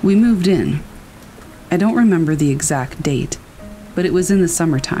 We moved in. I don't remember the exact date, but it was in the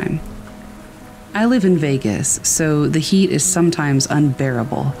summertime. I live in Vegas, so the heat is sometimes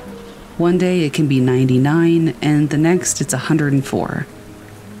unbearable. One day it can be 99, and the next it's 104.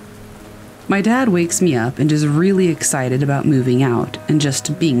 My dad wakes me up and is really excited about moving out and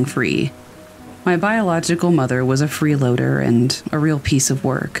just being free. My biological mother was a freeloader and a real piece of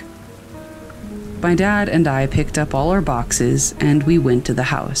work. My dad and I picked up all our boxes and we went to the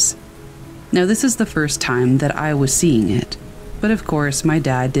house. Now this is the first time that I was seeing it. But of course, my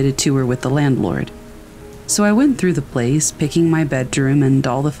dad did a tour with the landlord. So I went through the place, picking my bedroom and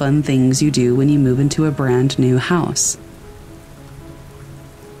all the fun things you do when you move into a brand new house.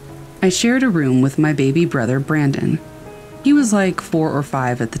 I shared a room with my baby brother, Brandon. He was like 4 or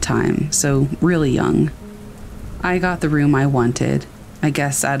 5 at the time, so really young. I got the room I wanted, I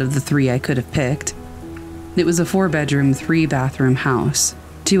guess out of the 3 I could have picked. It was a 4-bedroom, 3-bathroom house,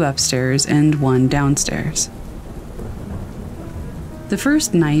 2 upstairs and 1 downstairs. The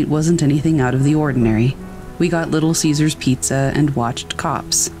first night wasn't anything out of the ordinary. We got Little Caesars pizza and watched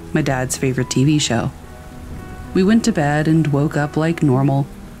Cops, my dad's favorite TV show. We went to bed and woke up like normal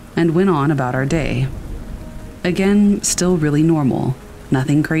and went on about our day. Again, still really normal,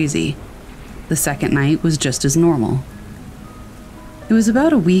 nothing crazy. The second night was just as normal. It was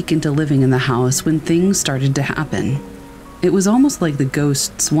about a week into living in the house when things started to happen. It was almost like the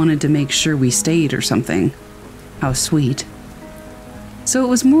ghosts wanted to make sure we stayed or something. How sweet. So it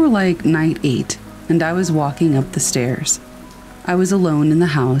was more like night 8, and I was walking up the stairs. I was alone in the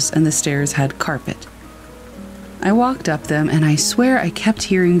house, and the stairs had carpet. I walked up them, and I swear I kept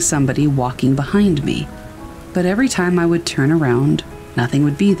hearing somebody walking behind me. But every time I would turn around, nothing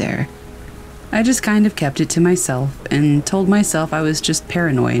would be there. I just kind of kept it to myself, and told myself I was just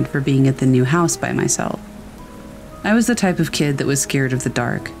paranoid for being at the new house by myself. I was the type of kid that was scared of the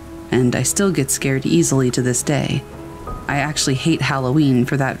dark, and I still get scared easily to this day. I actually hate Halloween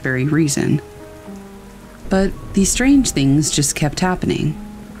for that very reason. But these strange things just kept happening.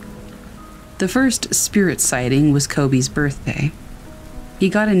 The first spirit sighting was Kobe's birthday. He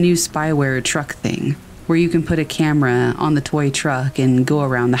got a new spyware truck thing, where you can put a camera on the toy truck and go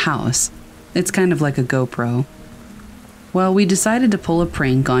around the house. It's kind of like a GoPro. Well, we decided to pull a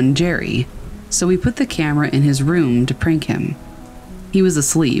prank on Jerry, so we put the camera in his room to prank him. He was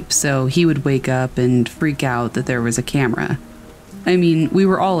asleep, so he would wake up and freak out that there was a camera. I mean, we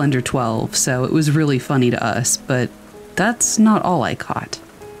were all under 12, so it was really funny to us, but that's not all I caught.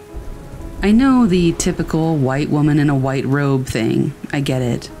 I know the typical white woman in a white robe thing, I get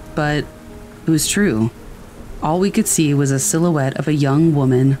it, but it was true. All we could see was a silhouette of a young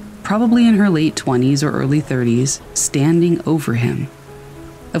woman, probably in her late 20s or early 30s, standing over him.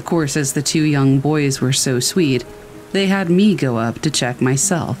 Of course, as the two young boys were so sweet, they had me go up to check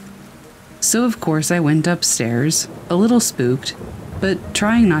myself. So of course I went upstairs, a little spooked, but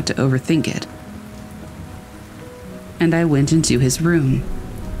trying not to overthink it. And I went into his room.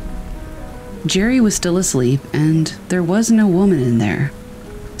 Jerry was still asleep, and there was no woman in there.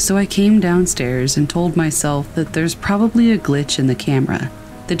 So I came downstairs and told myself that there's probably a glitch in the camera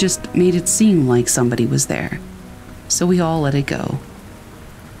that just made it seem like somebody was there. So we all let it go.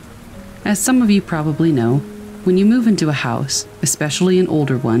 As some of you probably know, when you move into a house, especially an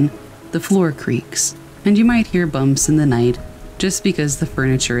older one, the floor creaks, and you might hear bumps in the night just because the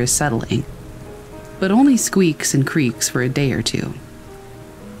furniture is settling. But only squeaks and creaks for a day or two.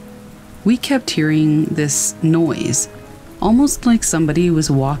 We kept hearing this noise, almost like somebody was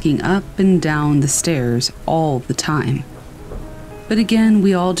walking up and down the stairs all the time. But again,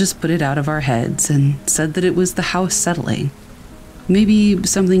 we all just put it out of our heads and said that it was the house settling. Maybe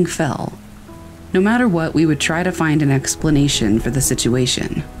something fell. No matter what, we would try to find an explanation for the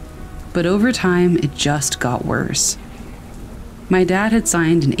situation. But over time, it just got worse. My dad had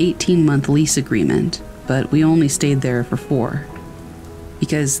signed an 18-month lease agreement, but we only stayed there for 4.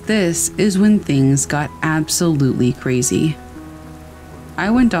 Because this is when things got absolutely crazy.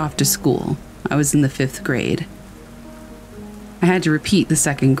 I went off to school. I was in the 5th grade. I had to repeat the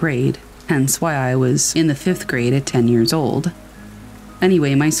 2nd grade, hence why I was in the 5th grade at 10 years old.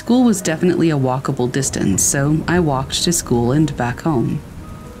 Anyway, my school was definitely a walkable distance, so I walked to school and back home.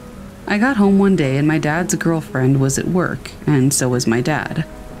 I got home one day and my dad's girlfriend was at work, and so was my dad.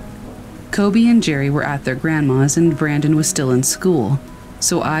 Kobe and Jerry were at their grandma's and Brandon was still in school,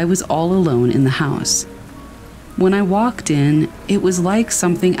 so I was all alone in the house. When I walked in, it was like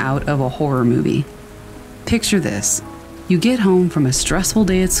something out of a horror movie. Picture this. You get home from a stressful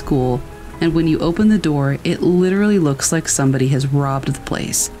day at school, and when you open the door, it literally looks like somebody has robbed the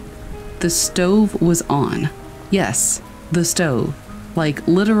place. The stove was on. Yes, the stove, like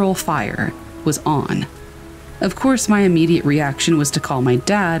literal fire, was on. Of course, my immediate reaction was to call my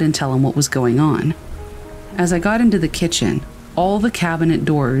dad and tell him what was going on. As I got into the kitchen, all the cabinet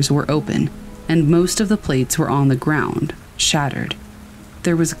doors were open, and most of the plates were on the ground, shattered.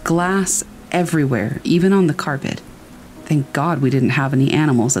 There was glass everywhere, even on the carpet. Thank God we didn't have any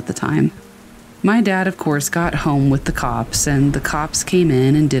animals at the time. My dad, of course, got home with the cops, and the cops came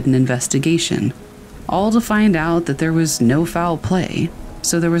in and did an investigation, all to find out that there was no foul play,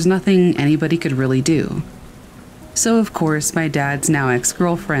 so there was nothing anybody could really do. So, of course, my dad's now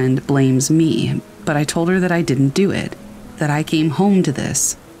ex-girlfriend blames me, but I told her that I didn't do it, that I came home to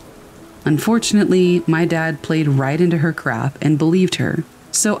this. Unfortunately, my dad played right into her crap and believed her,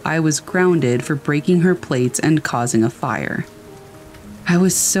 so I was grounded for breaking her plates and causing a fire. I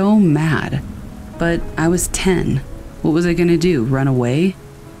was so mad, but I was 10. What was I gonna do, run away?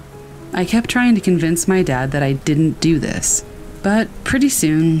 I kept trying to convince my dad that I didn't do this, but pretty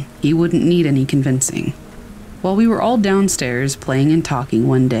soon he wouldn't need any convincing. While we were all downstairs playing and talking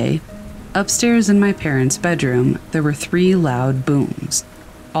one day, upstairs in my parents' bedroom, there were 3 loud booms,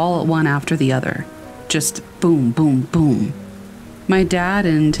 all one after the other. Just boom, boom, boom. My dad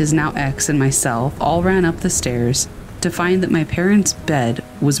and his now ex and myself all ran up the stairs to find that my parents' bed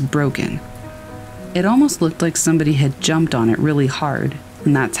was broken. It almost looked like somebody had jumped on it really hard,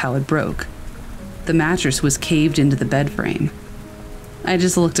 and that's how it broke. The mattress was caved into the bed frame. I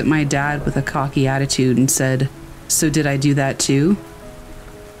just looked at my dad with a cocky attitude and said, "So did I do that too?"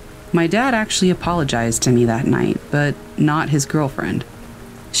 My dad actually apologized to me that night, but not his girlfriend.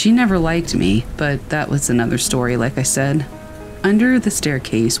 She never liked me, but that was another story, like I said. Under the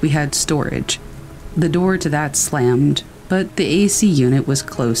staircase, we had storage. The door to that slammed, but the AC unit was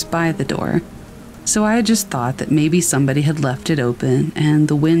close by the door. So I just thought that maybe somebody had left it open and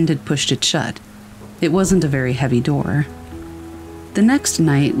the wind had pushed it shut. It wasn't a very heavy door. The next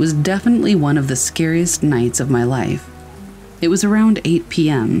night was definitely one of the scariest nights of my life. It was around 8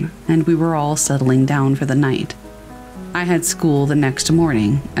 p.m., and we were all settling down for the night. I had school the next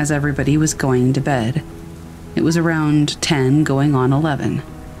morning, as everybody was going to bed. It was around 10 going on 11.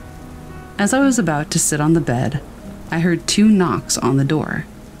 As I was about to sit on the bed, I heard 2 knocks on the door.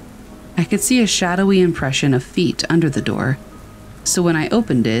 I could see a shadowy impression of feet under the door, so when I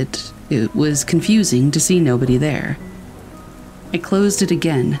opened it, it was confusing to see nobody there. I closed it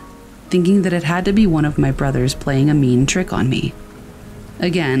again, thinking that it had to be one of my brothers playing a mean trick on me.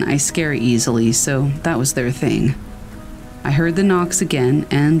 Again, I scare easily, so that was their thing. I heard the knocks again,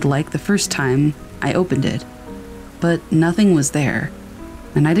 and like the first time, I opened it. But nothing was there,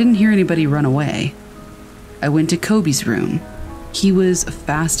 and I didn't hear anybody run away. I went to Kobe's room. He was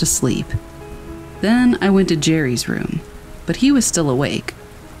fast asleep. Then I went to Jerry's room, but he was still awake.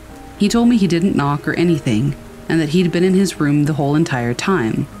 He told me he didn't knock or anything, and that he'd been in his room the whole entire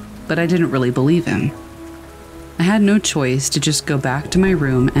time, but I didn't really believe him. I had no choice to just go back to my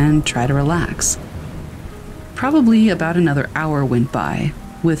room and try to relax. Probably about another hour went by,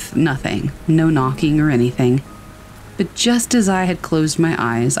 with nothing, no knocking or anything. But just as I had closed my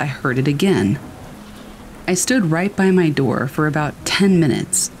eyes, I heard it again. I stood right by my door for about 10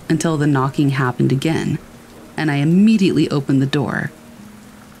 minutes until the knocking happened again, and I immediately opened the door.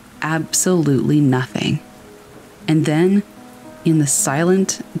 Absolutely nothing. And then, in the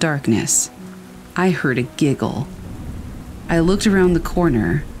silent darkness, I heard a giggle. I looked around the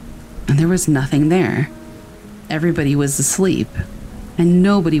corner, and there was nothing there. Everybody was asleep, and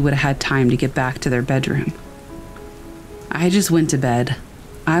nobody would have had time to get back to their bedroom. I just went to bed.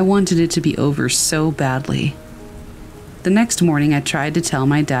 I wanted it to be over so badly. The next morning, I tried to tell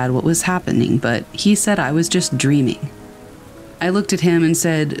my dad what was happening, but he said I was just dreaming. I looked at him and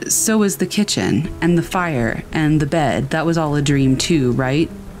said, "So is the kitchen, and the fire, and the bed. That was all a dream too, right?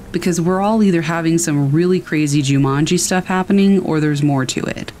 Because we're all either having some really crazy Jumanji stuff happening, or there's more to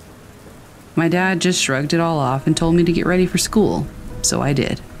it." My dad just shrugged it all off and told me to get ready for school, so I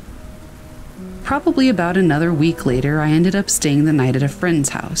did. Probably about another week later, I ended up staying the night at a friend's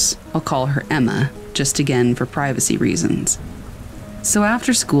house. I'll call her Emma, just again for privacy reasons. So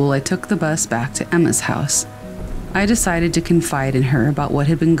after school, I took the bus back to Emma's house. I decided to confide in her about what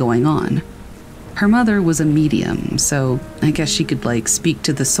had been going on. Her mother was a medium, so I guess she could speak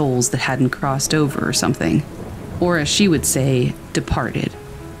to the souls that hadn't crossed over or something. Or as she would say, departed.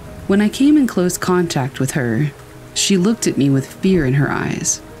 When I came in close contact with her, she looked at me with fear in her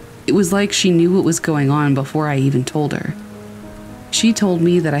eyes. It was like she knew what was going on before I even told her. She told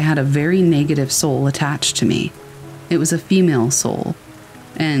me that I had a very negative soul attached to me. It was a female soul.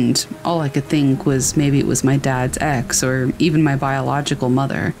 And all I could think was maybe it was my dad's ex or even my biological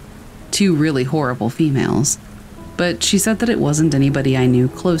mother. Two really horrible females. But she said that it wasn't anybody I knew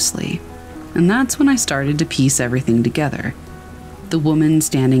closely. And that's when I started to piece everything together. The woman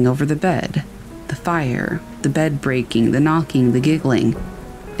standing over the bed, the fire, the bed breaking, the knocking, the giggling.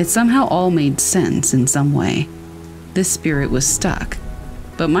 It somehow all made sense in some way. This spirit was stuck.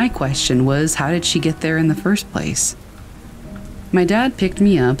 But my question was, how did she get there in the first place? My dad picked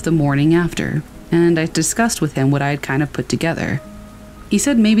me up the morning after, and I discussed with him what I had kind of put together. He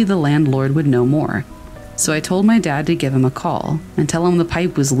said maybe the landlord would know more, so I told my dad to give him a call and tell him the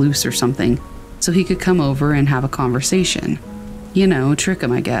pipe was loose or something, so he could come over and have a conversation. You know, trick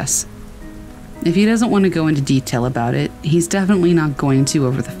him, I guess. If he doesn't want to go into detail about it, he's definitely not going to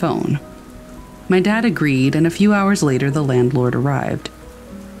over the phone. My dad agreed, and a few hours later the landlord arrived.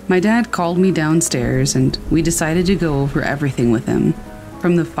 My dad called me downstairs, and we decided to go over everything with him,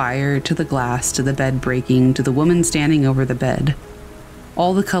 from the fire to the glass to the bed breaking to the woman standing over the bed.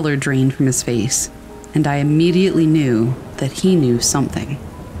 All the color drained from his face, and I immediately knew that he knew something.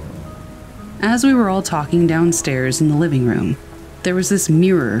 As we were all talking downstairs in the living room, there was this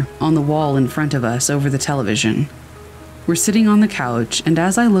mirror on the wall in front of us over the television. We're sitting on the couch, and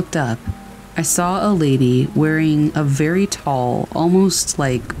as I looked up, I saw a lady wearing a very tall, almost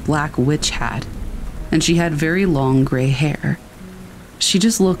black witch hat, and she had very long gray hair. She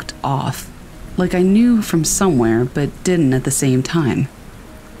just looked off, like I knew from somewhere but didn't at the same time.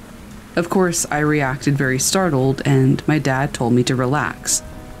 Of course, I reacted very startled, and my dad told me to relax.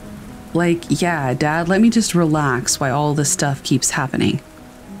 Yeah, Dad, let me just relax while all this stuff keeps happening.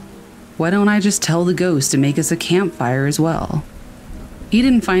 Why don't I just tell the ghost to make us a campfire as well? He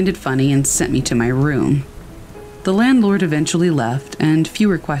didn't find it funny and sent me to my room. The landlord eventually left, and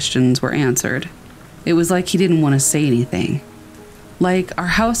fewer questions were answered. It was like he didn't want to say anything. Our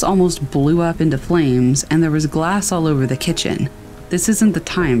house almost blew up into flames, and there was glass all over the kitchen. This isn't the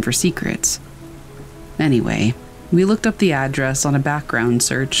time for secrets. Anyway, we looked up the address on a background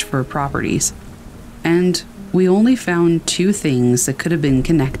search for properties, and we only found two things that could have been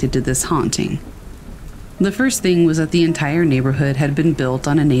connected to this haunting. The first thing was that the entire neighborhood had been built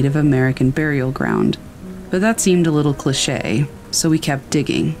on a Native American burial ground, but that seemed a little cliché, so we kept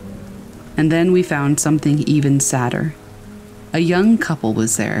digging. And then we found something even sadder. A young couple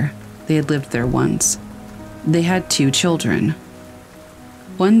was there. They had lived there once. They had 2 children.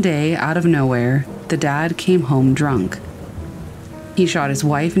 One day, out of nowhere, the dad came home drunk. He shot his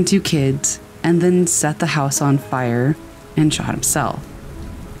wife and 2 kids, and then set the house on fire and shot himself.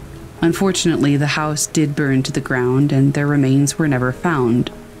 Unfortunately, the house did burn to the ground and their remains were never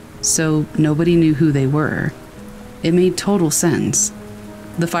found, so nobody knew who they were. It made total sense.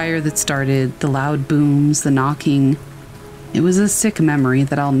 The fire that started, the loud booms, the knocking. It was a sick memory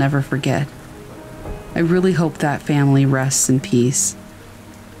that I'll never forget. I really hope that family rests in peace.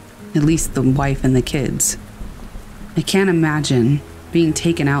 At least the wife and the kids. I can't imagine being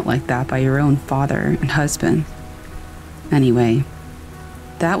taken out like that by your own father and husband. Anyway,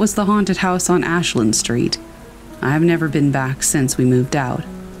 that was the haunted house on Ashland Street. I've never been back since we moved out,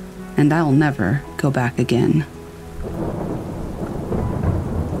 and I'll never go back again.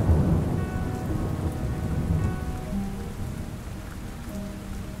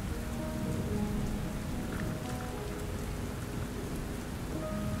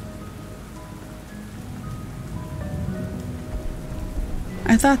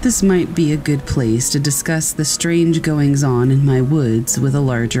 I thought this might be a good place to discuss the strange goings-on in my woods with a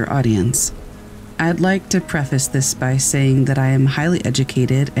larger audience. I'd like to preface this by saying that I am highly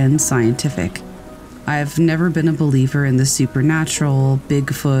educated and scientific. I've never been a believer in the supernatural,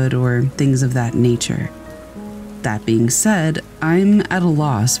 Bigfoot, or things of that nature. That being said, I'm at a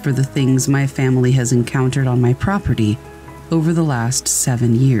loss for the things my family has encountered on my property over the last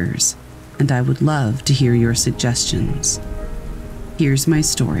 7 years, and I would love to hear your suggestions. Here's my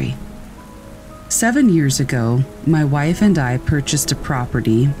story. 7 years ago, my wife and I purchased a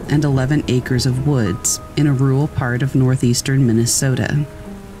property and 11 acres of woods in a rural part of northeastern Minnesota.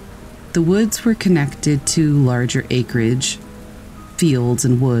 The woods were connected to larger acreage, fields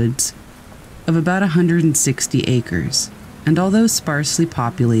and woods, of about 160 acres, and although sparsely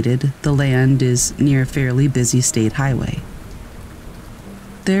populated, the land is near a fairly busy state highway.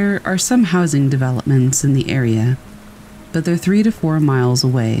 There are some housing developments in the area, but they're 3 to 4 miles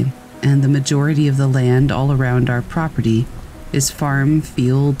away, and the majority of the land all around our property is farm,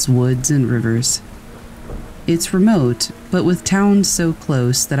 fields, woods, and rivers. It's remote, but with towns so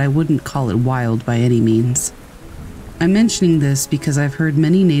close that I wouldn't call it wild by any means. I'm mentioning this because I've heard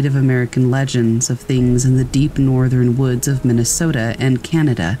many Native American legends of things in the deep northern woods of Minnesota and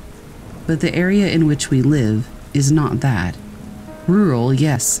Canada, but the area in which we live is not that. Rural,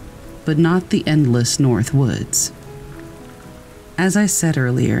 yes, but not the endless north woods. As I said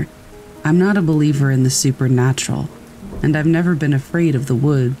earlier, I'm not a believer in the supernatural, and I've never been afraid of the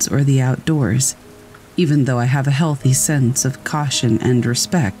woods or the outdoors, even though I have a healthy sense of caution and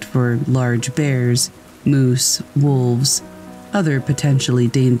respect for large bears, moose, wolves, other potentially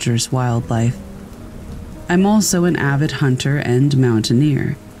dangerous wildlife. I'm also an avid hunter and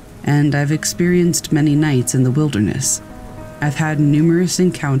mountaineer, and I've experienced many nights in the wilderness. I've had numerous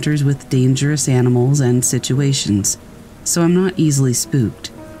encounters with dangerous animals and situations, so I'm not easily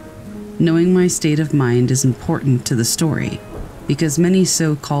spooked. Knowing my state of mind is important to the story, because many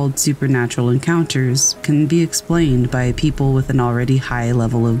so-called supernatural encounters can be explained by people with an already high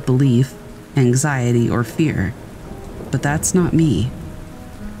level of belief, anxiety, or fear. But that's not me.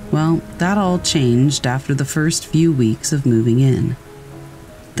 Well, that all changed after the first few weeks of moving in.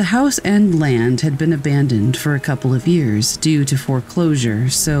 The house and land had been abandoned for a couple of years due to foreclosure,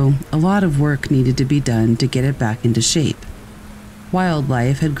 so a lot of work needed to be done to get it back into shape.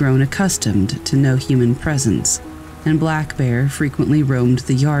 Wildlife had grown accustomed to no human presence, and black bear frequently roamed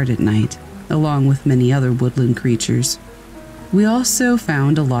the yard at night, along with many other woodland creatures. We also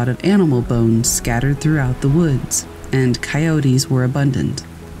found a lot of animal bones scattered throughout the woods, and coyotes were abundant.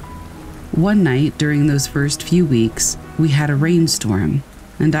 One night during those first few weeks, we had a rainstorm,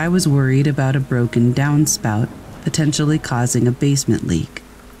 and I was worried about a broken downspout potentially causing a basement leak.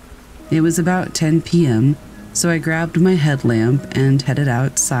 It was about 10 p.m., so I grabbed my headlamp and headed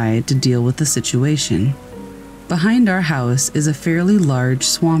outside to deal with the situation. Behind our house is a fairly large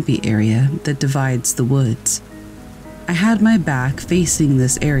swampy area that divides the woods. I had my back facing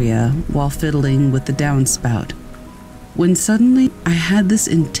this area while fiddling with the downspout, when suddenly I had this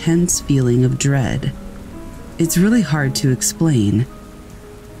intense feeling of dread. It's really hard to explain.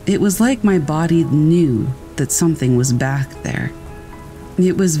 It was like my body knew that something was back there.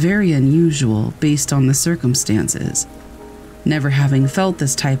 It was very unusual based on the circumstances. Never having felt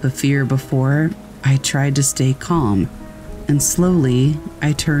this type of fear before, I tried to stay calm, and slowly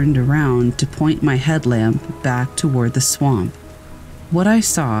I turned around to point my headlamp back toward the swamp. What I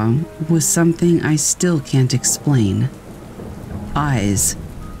saw was something I still can't explain. Eyes.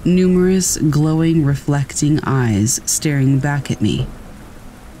 Numerous glowing, reflecting eyes staring back at me.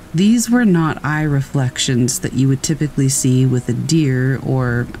 These were not eye reflections that you would typically see with a deer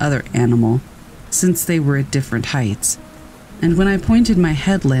or other animal, since they were at different heights. and when I pointed my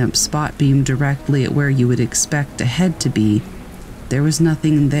headlamp spot beam directly at where you would expect a head to be, there was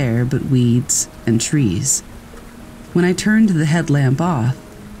nothing there but weeds and trees. When I turned the headlamp off,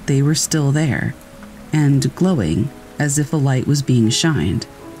 they were still there, and glowing as if a light was being shined.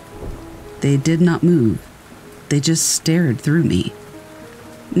 They did not move. They just stared through me.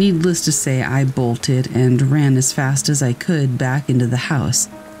 Needless to say, I bolted and ran as fast as I could back into the house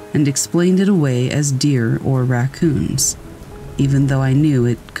and explained it away as deer or raccoons, even though I knew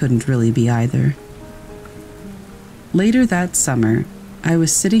it couldn't really be either. Later that summer, I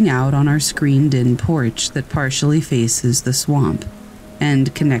was sitting out on our screened-in porch that partially faces the swamp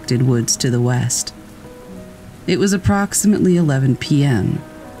and connected woods to the west. It was approximately 11 p.m.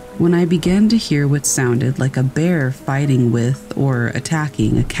 when I began to hear what sounded like a bear fighting with or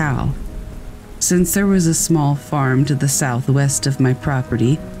attacking a cow. Since there was a small farm to the southwest of my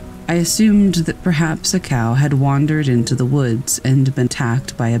property, I assumed that perhaps a cow had wandered into the woods and been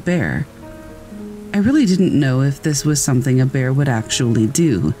attacked by a bear. I really didn't know if this was something a bear would actually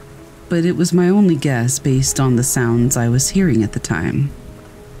do, but it was my only guess based on the sounds I was hearing at the time.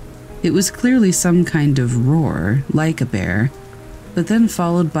 It was clearly some kind of roar, like a bear, but then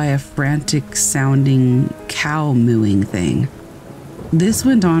followed by a frantic-sounding cow mooing thing. This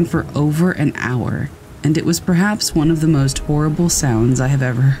went on for over an hour, and it was perhaps one of the most horrible sounds I have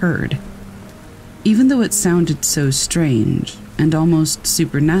ever heard. Even though it sounded so strange and almost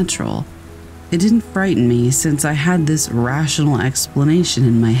supernatural, it didn't frighten me since I had this rational explanation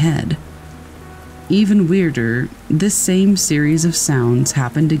in my head. Even weirder, this same series of sounds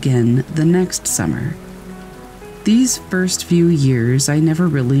happened again the next summer. These first few years, I never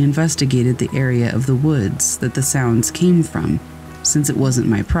really investigated the area of the woods that the sounds came from, since it wasn't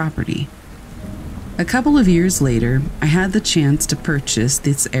my property. A couple of years later, I had the chance to purchase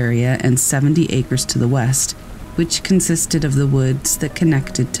this area and 70 acres to the west, which consisted of the woods that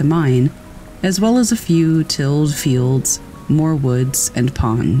connected to mine, as well as a few tilled fields, more woods, and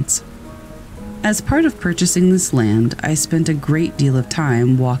ponds. As part of purchasing this land, I spent a great deal of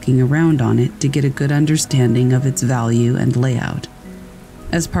time walking around on it to get a good understanding of its value and layout.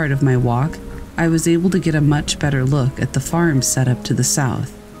 As part of my walk, I was able to get a much better look at the farm set up to the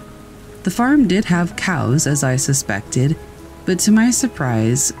south. The farm did have cows, as I suspected, but to my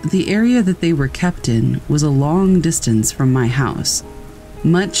surprise, the area that they were kept in was a long distance from my house,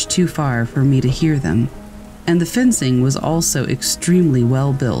 much too far for me to hear them, and the fencing was also extremely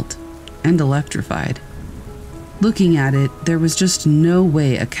well built and electrified. Looking at it, there was just no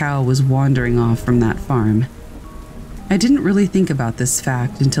way a cow was wandering off from that farm. I didn't really think about this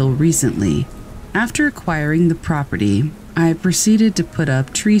fact until recently. After acquiring the property, I proceeded to put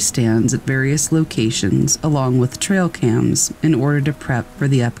up tree stands at various locations along with trail cams in order to prep for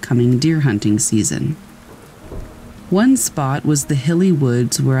the upcoming deer hunting season. One spot was the hilly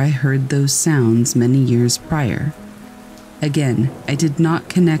woods where I heard those sounds many years prior. Again, I did not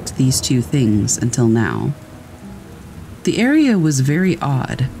connect these two things until now. The area was very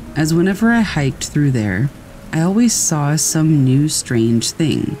odd, as whenever I hiked through there, I always saw some new strange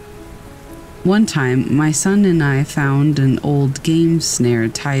thing. One time, my son and I found an old game snare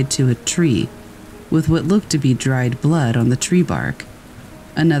tied to a tree, with what looked to be dried blood on the tree bark.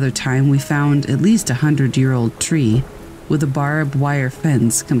 Another time, we found at least a 100-year-old tree, with a barbed wire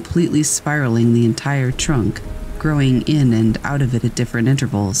fence completely spiraling the entire trunk, growing in and out of it at different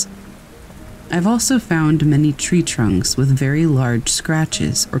intervals. I've also found many tree trunks with very large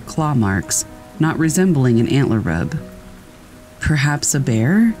scratches or claw marks, not resembling an antler rub. Perhaps a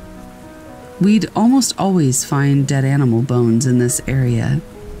bear? We'd almost always find dead animal bones in this area,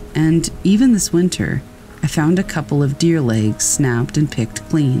 and even this winter, I found a couple of deer legs snapped and picked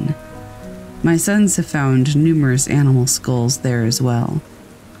clean. My sons have found numerous animal skulls there as well.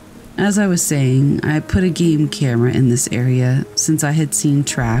 As I was saying, I put a game camera in this area since I had seen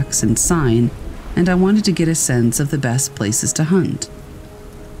tracks and sign, and I wanted to get a sense of the best places to hunt.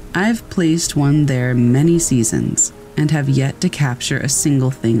 I've placed one there many seasons and have yet to capture a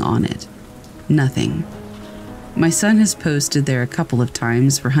single thing on it. Nothing. My son has posted there a couple of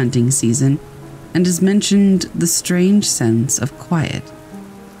times for hunting season and has mentioned the strange sense of quiet.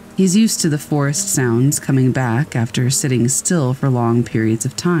 He's used to the forest sounds coming back after sitting still for long periods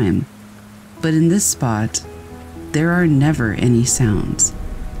of time. But in this spot, there are never any sounds.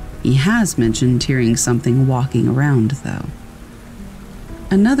 He has mentioned hearing something walking around, though.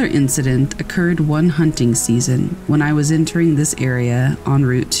 Another incident occurred one hunting season when I was entering this area en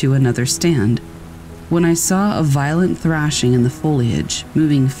route to another stand, when I saw a violent thrashing in the foliage,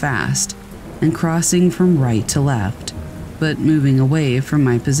 moving fast and crossing from right to left, but moving away from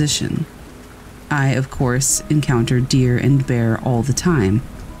my position. I, of course, encounter deer and bear all the time,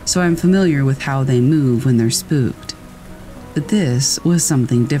 so I'm familiar with how they move when they're spooked. But this was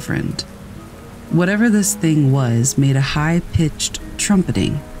something different. Whatever this thing was made a high-pitched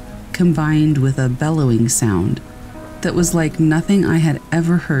trumpeting, combined with a bellowing sound that was like nothing I had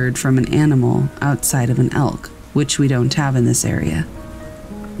ever heard from an animal outside of an elk, which we don't have in this area.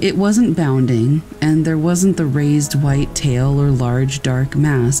 It wasn't bounding, and there wasn't the raised white tail or large dark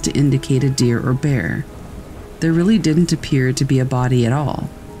mass to indicate a deer or bear. There really didn't appear to be a body at all,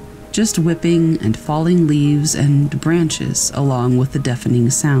 just whipping and falling leaves and branches along with the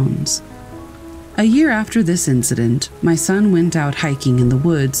deafening sounds. A year after this incident, my son went out hiking in the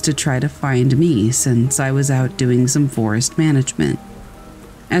woods to try to find me since I was out doing some forest management.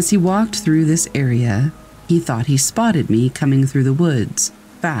 As he walked through this area, he thought he spotted me coming through the woods,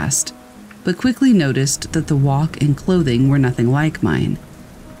 fast, but quickly noticed that the walk and clothing were nothing like mine.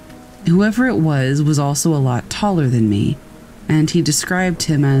 Whoever it was also a lot taller than me, and he described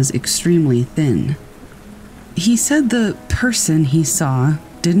him as extremely thin. He said the person he saw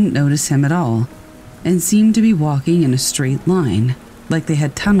didn't notice him at all, and seemed to be walking in a straight line, like they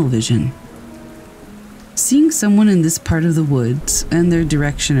had tunnel vision. Seeing someone in this part of the woods and their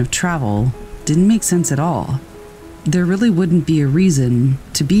direction of travel didn't make sense at all. There really wouldn't be a reason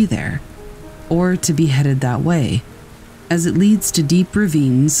to be there, or to be headed that way, as it leads to deep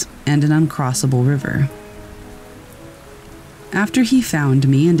ravines and an uncrossable river. After he found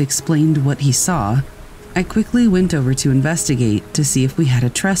me and explained what he saw, I quickly went over to investigate to see if we had a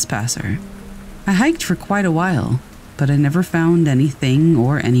trespasser. I hiked for quite a while, but I never found anything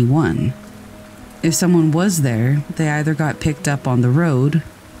or anyone. If someone was there, they either got picked up on the road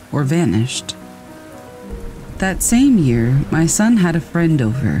or vanished. That same year, my son had a friend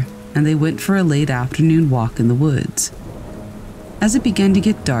over, and they went for a late afternoon walk in the woods. As it began to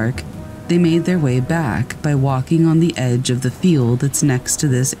get dark, they made their way back by walking on the edge of the field that's next to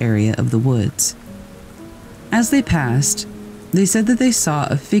this area of the woods. As they passed, they said that they saw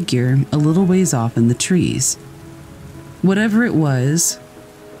a figure a little ways off in the trees. Whatever it was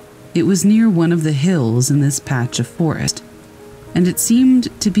near one of the hills in this patch of forest, and it seemed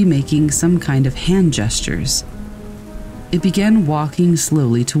to be making some kind of hand gestures. It began walking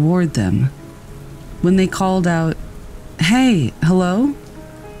slowly toward them. When they called out, "Hey, hello?"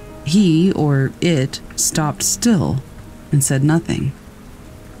 he, or it, stopped still and said nothing.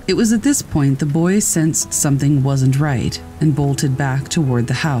 It was at this point the boys sensed something wasn't right and bolted back toward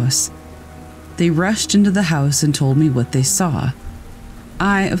the house. They rushed into the house and told me what they saw.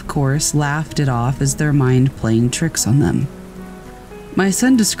 I, of course, laughed it off as their mind playing tricks on them. My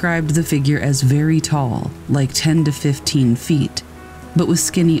son described the figure as very tall, like 10 to 15 feet, but with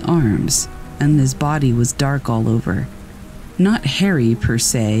skinny arms, and his body was dark all over. Not hairy per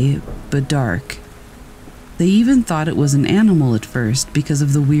se, but dark. They even thought it was an animal at first because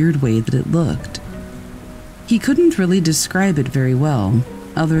of the weird way that it looked. He couldn't really describe it very well,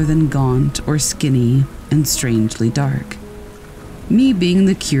 other than gaunt or skinny and strangely dark. Me, being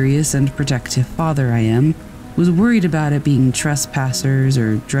the curious and protective father I am, was worried about it being trespassers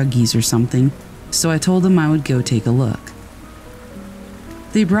or druggies or something, so I told them I would go take a look.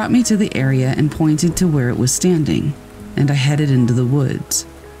 They brought me to the area and pointed to where it was standing, and I headed into the woods.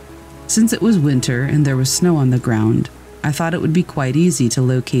 Since it was winter and there was snow on the ground, I thought it would be quite easy to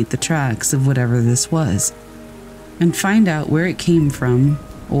locate the tracks of whatever this was, and find out where it came from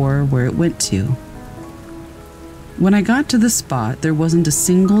or where it went to. When I got to the spot, there wasn't a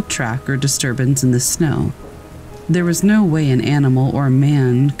single track or disturbance in the snow. There was no way an animal or a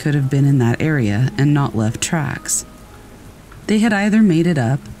man could have been in that area and not left tracks. They had either made it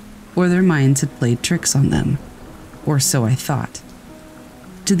up, or their minds had played tricks on them, or so I thought.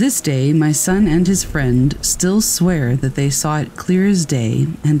 To this day, my son and his friend still swear that they saw it clear as day,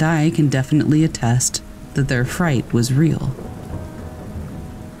 and I can definitely attest that their fright was real.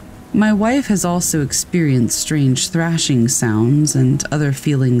 My wife has also experienced strange thrashing sounds and other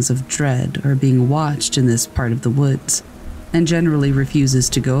feelings of dread or being watched in this part of the woods, and generally refuses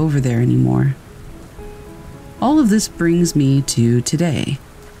to go over there anymore. All of this brings me to today,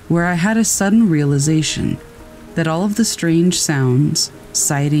 where I had a sudden realization that all of the strange sounds,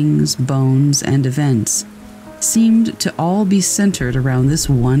 sightings, bones, and events seemed to all be centered around this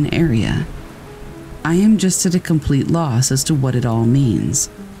one area. I am just at a complete loss as to what it all means.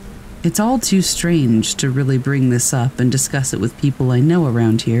 It's all too strange to really bring this up and discuss it with people I know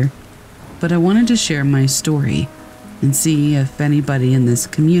around here, but I wanted to share my story and see if anybody in this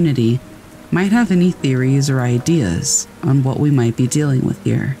community might have any theories or ideas on what we might be dealing with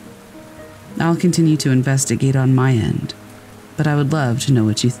here. I'll continue to investigate on my end, but I would love to know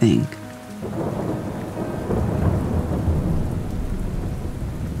what you think.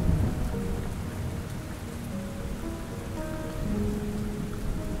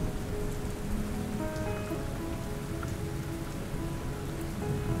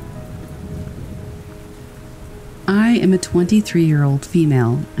 I am a 23-year-old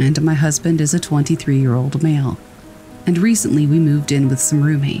female, and my husband is a 23-year-old male. And recently we moved in with some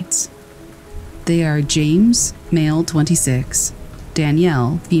roommates. They are James, male 26,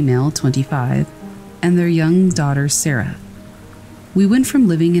 Danielle, female 25, and their young daughter Sarah. We went from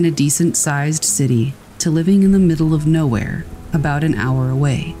living in a decent-sized city to living in the middle of nowhere, about an hour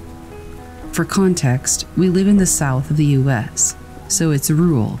away. For context, we live in the south of the US, so it's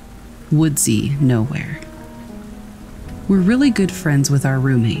rural, woodsy nowhere. We're really good friends with our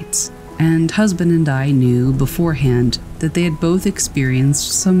roommates, and husband and I knew beforehand that they had both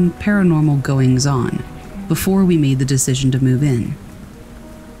experienced some paranormal goings-on before we made the decision to move in.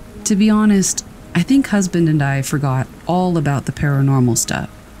 To be honest, I think husband and I forgot all about the paranormal stuff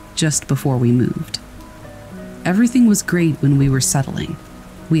just before we moved. Everything was great when we were settling.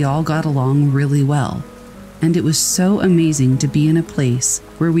 We all got along really well, and it was so amazing to be in a place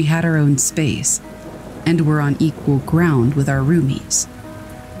where we had our own space and were on equal ground with our roomies.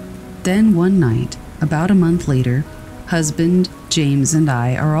 Then one night, about a month later, husband, James, and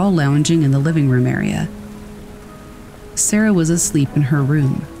I are all lounging in the living room area. Sarah was asleep in her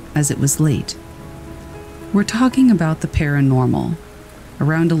room, as it was late. We're talking about the paranormal.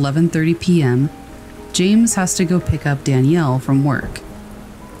 Around 11:30 p.m., James has to go pick up Danielle from work.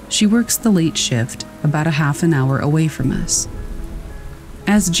 She works the late shift, about a half an hour away from us.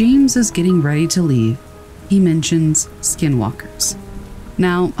 As James is getting ready to leave, he mentions skinwalkers.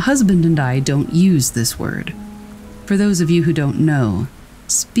 Now, husband and I don't use this word. For those of you who don't know,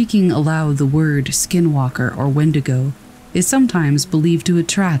 speaking aloud, the word skinwalker or wendigo is sometimes believed to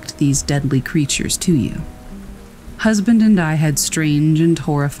attract these deadly creatures to you. Husband and I had strange and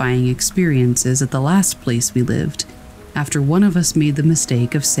horrifying experiences at the last place we lived after one of us made the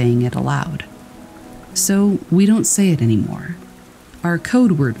mistake of saying it aloud. So we don't say it anymore. Our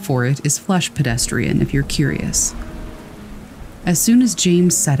code word for it is flesh pedestrian, if you're curious. As soon as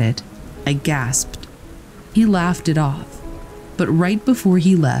James said it, I gasped. He laughed it off, but right before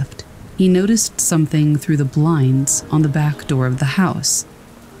he left, he noticed something through the blinds on the back door of the house.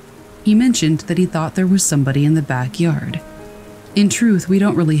 He mentioned that he thought there was somebody in the backyard. In truth, we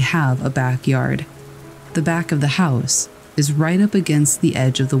don't really have a backyard. The back of the house is right up against the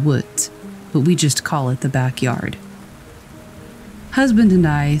edge of the woods, but we just call it the backyard. Husband and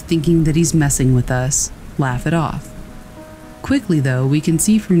I, thinking that he's messing with us, laugh it off. Quickly, though, we can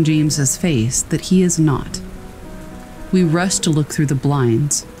see from James's face that he is not. We rush to look through the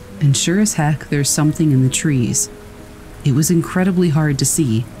blinds, and sure as heck, there's something in the trees. It was incredibly hard to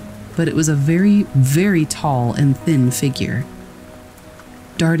see, but it was a very, very tall and thin figure,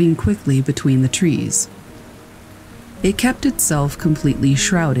 darting quickly between the trees. It kept itself completely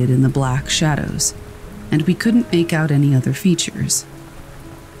shrouded in the black shadows, and we couldn't make out any other features.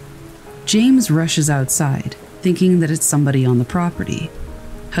 James rushes outside, thinking that it's somebody on the property.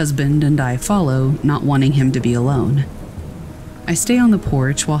 Husband and I follow, not wanting him to be alone. I stay on the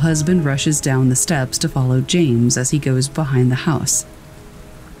porch while husband rushes down the steps to follow James as he goes behind the house.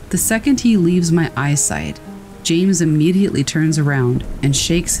 The second he leaves my eyesight, James immediately turns around and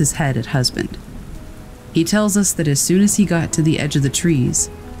shakes his head at husband. He tells us that as soon as he got to the edge of the trees,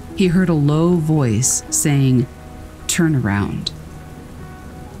 he heard a low voice saying, "Turn around."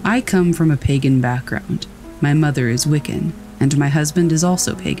 I come from a pagan background. My mother is Wiccan, and my husband is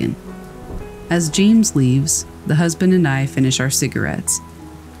also pagan. As James leaves, the husband and I finish our cigarettes.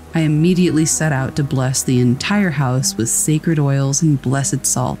 I immediately set out to bless the entire house with sacred oils and blessed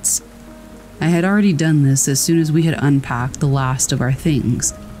salts. I had already done this as soon as we had unpacked the last of our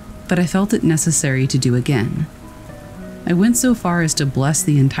things, but I felt it necessary to do again. I went so far as to bless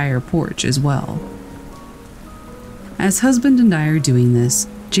the entire porch as well. As husband and I are doing this,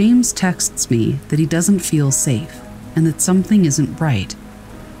 James texts me that he doesn't feel safe and that something isn't right.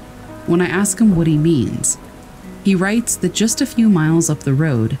 When I ask him what he means, he writes that just a few miles up the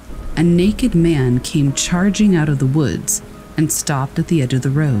road, a naked man came charging out of the woods and stopped at the edge of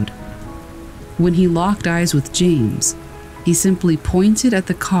the road. When he locked eyes with James, he simply pointed at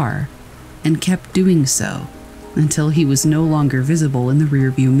the car and kept doing so until he was no longer visible in the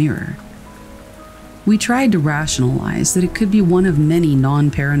rearview mirror. We tried to rationalize that it could be one of many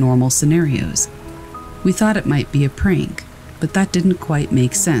non-paranormal scenarios. We thought it might be a prank, but that didn't quite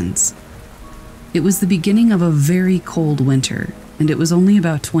make sense. It was the beginning of a very cold winter, and it was only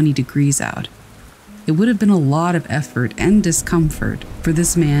about 20 degrees out. It would have been a lot of effort and discomfort for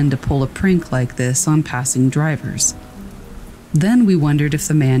this man to pull a prank like this on passing drivers. Then we wondered if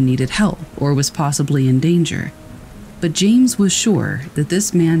the man needed help or was possibly in danger. But James was sure that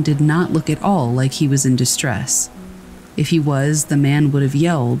this man did not look at all like he was in distress. If he was, the man would have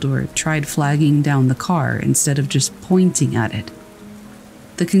yelled or tried flagging down the car instead of just pointing at it.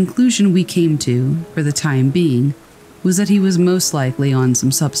 The conclusion we came to, for the time being, was that he was most likely on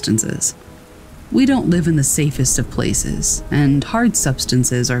some substances. We don't live in the safest of places, and hard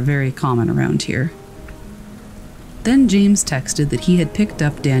substances are very common around here. Then James texted that he had picked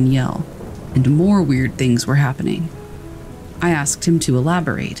up Danielle, and more weird things were happening. I asked him to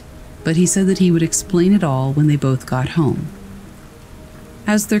elaborate, but he said that he would explain it all when they both got home.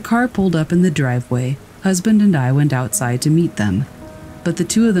 As their car pulled up in the driveway, husband and I went outside to meet them, but the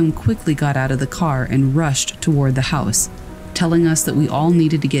two of them quickly got out of the car and rushed toward the house, telling us that we all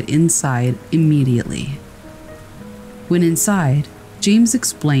needed to get inside immediately. When inside, James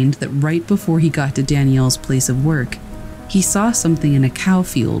explained that right before he got to Danielle's place of work, he saw something in a cow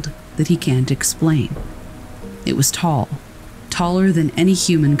field that he can't explain. It was tall, taller than any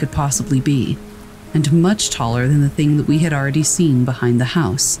human could possibly be, and much taller than the thing that we had already seen behind the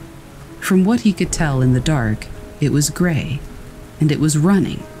house. From what he could tell in the dark, it was gray, and it was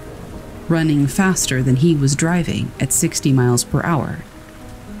running faster than he was driving at 60 miles per hour,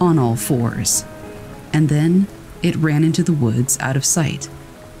 on all fours. And then it ran into the woods out of sight.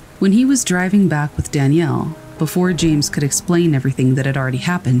 When he was driving back with Danielle, before James could explain everything that had already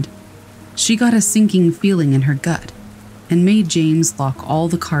happened, she got a sinking feeling in her gut and made James lock all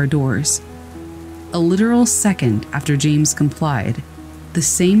the car doors. A literal second after James complied, the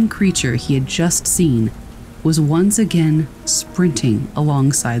same creature he had just seen was once again sprinting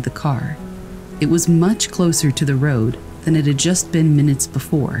alongside the car. It was much closer to the road than it had just been minutes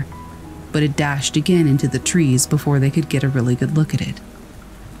before, but it dashed again into the trees before they could get a really good look at it.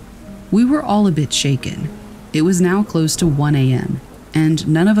 We were all a bit shaken. It was now close to 1 a.m., and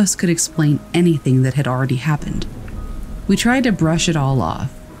none of us could explain anything that had already happened. We tried to brush it all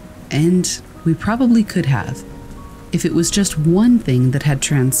off, and we probably could have, if it was just one thing that had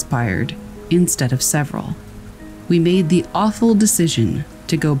transpired instead of several. We made the awful decision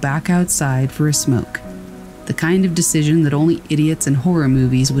to go back outside for a smoke. The kind of decision that only idiots in horror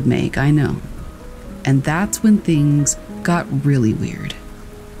movies would make, I know. And that's when things got really weird.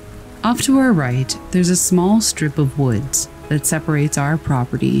 Off to our right, there's a small strip of woods that separates our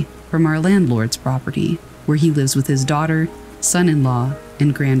property from our landlord's property, where he lives with his daughter, son-in-law,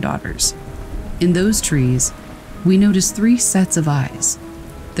 and granddaughters. In those trees, we notice 3 sets of eyes.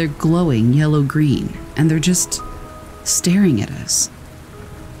 They're glowing yellow-green, and they're just staring at us.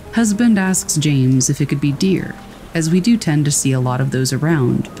 Husband asks James if it could be deer, as we do tend to see a lot of those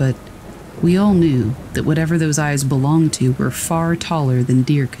around, but we all knew that whatever those eyes belonged to were far taller than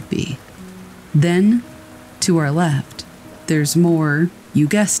deer could be. Then, to our left, there's more, you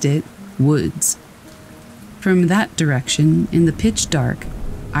guessed it, woods. From that direction, in the pitch dark,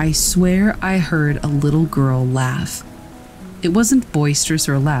 I swear I heard a little girl laugh. It wasn't boisterous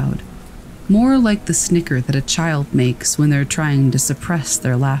or loud, more like the snicker that a child makes when they're trying to suppress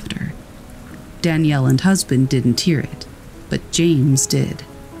their laughter. Danielle and husband didn't hear it, but James did.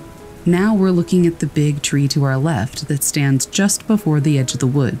 Now we're looking at the big tree to our left that stands just before the edge of the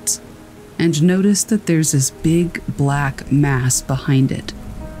woods, and notice that there's this big black mass behind it,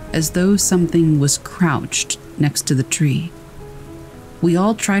 as though something was crouched next to the tree. We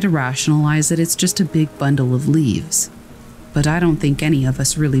all try to rationalize that it's just a big bundle of leaves, but I don't think any of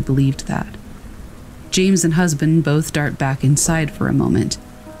us really believed that. James and husband both dart back inside for a moment,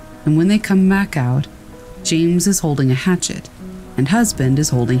 and when they come back out, James is holding a hatchet, and husband is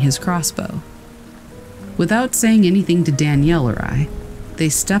holding his crossbow. Without saying anything to Danielle or I, they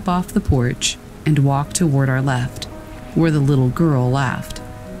step off the porch and walk toward our left, where the little girl laughed.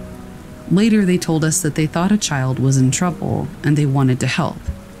 Later, they told us that they thought a child was in trouble and they wanted to help.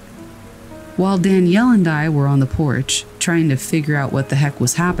 While Danielle and I were on the porch, trying to figure out what the heck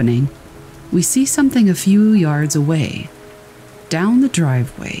was happening, we see something a few yards away. Down the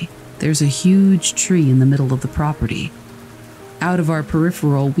driveway, there's a huge tree in the middle of the property. Out of our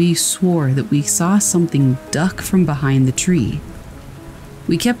peripheral, we swore that we saw something duck from behind the tree.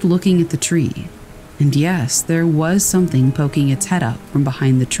 We kept looking at the tree, and yes, there was something poking its head up from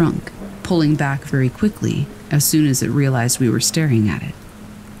behind the trunk, pulling back very quickly as soon as it realized we were staring at it.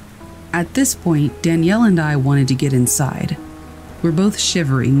 At this point, Danielle and I wanted to get inside. We're both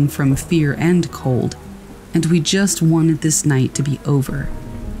shivering from fear and cold, and we just wanted this night to be over.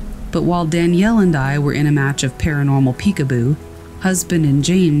 But while Danielle and I were in a match of paranormal peekaboo, husband and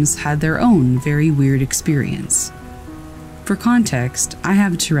James had their own very weird experience. For context, I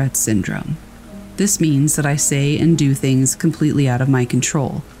have Tourette's syndrome. This means that I say and do things completely out of my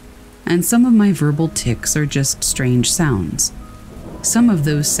control, and some of my verbal tics are just strange sounds. Some of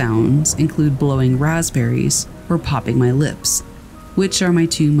those sounds include blowing raspberries or popping my lips, which are my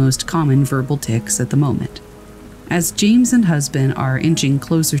two most common verbal tics at the moment. As James and husband are inching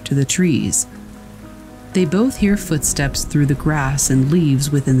closer to the trees, they both hear footsteps through the grass and leaves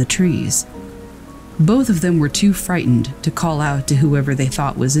within the trees. Both of them were too frightened to call out to whoever they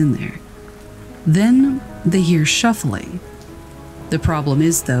thought was in there. Then they hear shuffling. The problem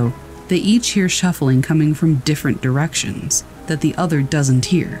is, though, they each hear shuffling coming from different directions that the other doesn't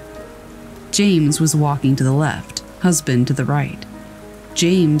hear. James was walking to the left, husband to the right.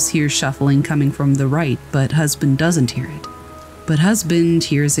 James hears shuffling coming from the right, but husband doesn't hear it. But husband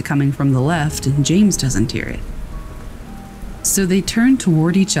hears it coming from the left, and James doesn't hear it. So they turn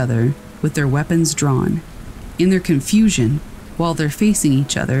toward each other with their weapons drawn. In their confusion, while they're facing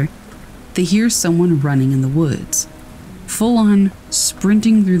each other, they hear someone running in the woods, full on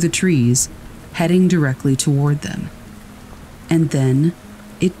sprinting through the trees, heading directly toward them. And then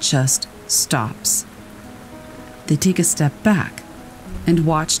it just stops. They take a step back and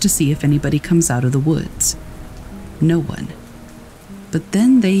watch to see if anybody comes out of the woods. No one. But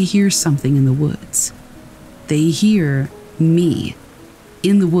then they hear something in the woods. They hear me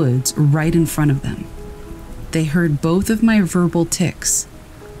in the woods right in front of them. They heard both of my verbal tics,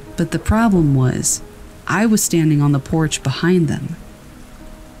 but the problem was I was standing on the porch behind them.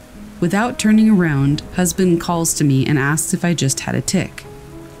 Without turning around, husband calls to me and asks if I just had a tic.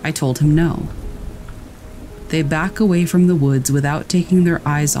 I told him no. They back away from the woods without taking their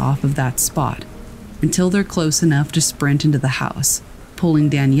eyes off of that spot until they're close enough to sprint into the house, pulling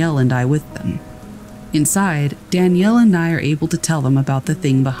Danielle and I with them. Inside, Danielle and I are able to tell them about the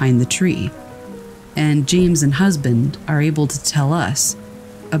thing behind the tree, and James and husband are able to tell us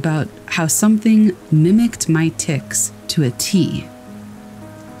about how something mimicked my tics to a T.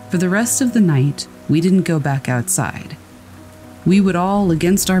 For the rest of the night, we didn't go back outside. We would all,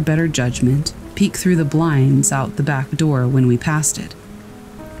 against our better judgment, peek through the blinds out the back door when we passed it.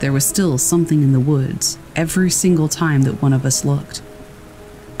 There was still something in the woods every single time that one of us looked.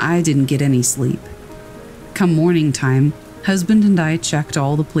 I didn't get any sleep. Come morning time, husband and I checked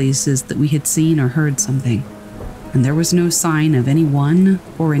all the places that we had seen or heard something, and there was no sign of anyone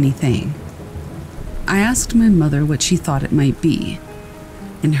or anything. I asked my mother what she thought it might be.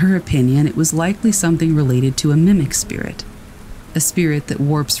 In her opinion, it was likely something related to a mimic spirit, a spirit that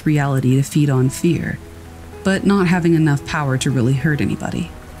warps reality to feed on fear, but not having enough power to really hurt anybody.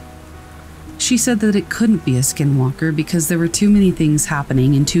 She said that it couldn't be a skinwalker because there were too many things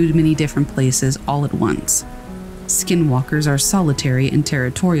happening in too many different places all at once. Skinwalkers are solitary and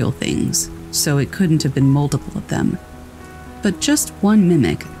territorial things, so it couldn't have been multiple of them. But just one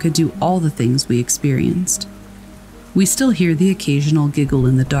mimic could do all the things we experienced. We still hear the occasional giggle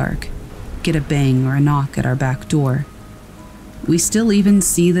in the dark, get a bang or a knock at our back door. We still even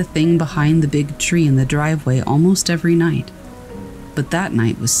see the thing behind the big tree in the driveway almost every night. But that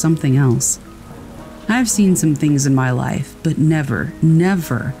night was something else. I've seen some things in my life, but never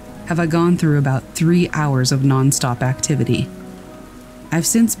have I gone through about 3 hours of nonstop activity. I've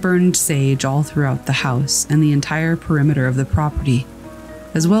since burned sage all throughout the house and the entire perimeter of the property,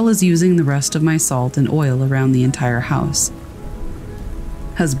 as well as using the rest of my salt and oil around the entire house.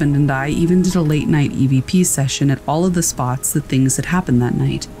 Husband and I even did a late-night EVP session at all of the spots that things had happened that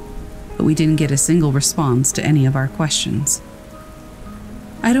night, but we didn't get a single response to any of our questions.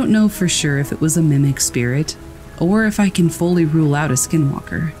 I don't know for sure if it was a mimic spirit, or if I can fully rule out a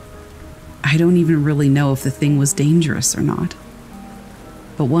skinwalker. I don't even really know if the thing was dangerous or not.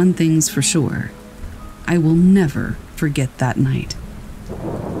 But one thing's for sure, I will never forget that night.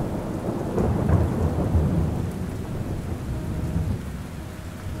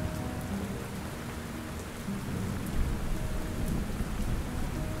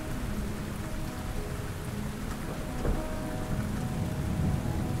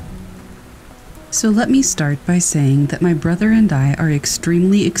 So let me start by saying that my brother and I are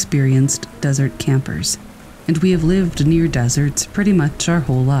extremely experienced desert campers, and we have lived near deserts pretty much our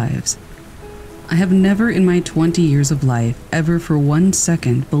whole lives. I have never in my 20 years of life ever for 1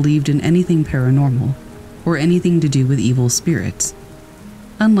 second believed in anything paranormal or anything to do with evil spirits.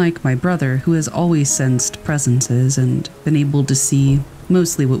 Unlike my brother, who has always sensed presences and been able to see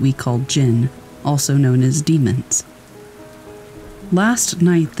mostly what we call jinn, also known as demons. Last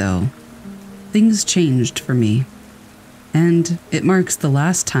night, though, things changed for me, and it marks the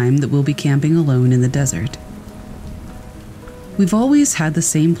last time that we'll be camping alone in the desert. We've always had the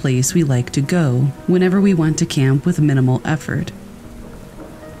same place we like to go whenever we went to camp with minimal effort.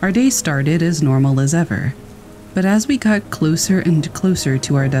 Our day started as normal as ever, but as we got closer and closer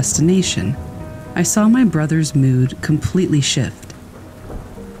to our destination, I saw my brother's mood completely shift.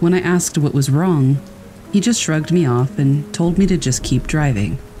 When I asked what was wrong, He just shrugged me off and told me to just keep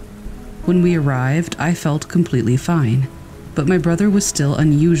driving. When we arrived, I felt completely fine, but my brother was still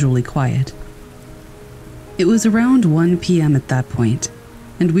unusually quiet. It was around 1 p.m. at that point,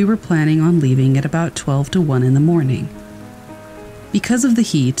 and we were planning on leaving at about 12 to 1 in the morning. Because of the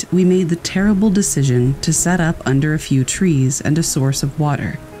heat, we made the terrible decision to set up under a few trees and a source of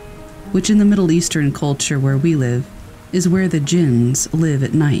water, which in the Middle Eastern culture where we live is where the jinns live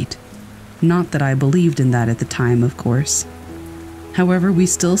at night. Not that I believed in that at the time, of course. However, we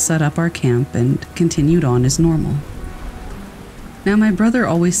still set up our camp and continued on as normal. Now, my brother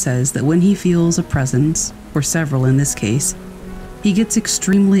always says that when he feels a presence, or several in this case, he gets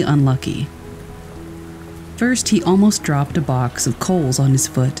extremely unlucky. First, he almost dropped a box of coals on his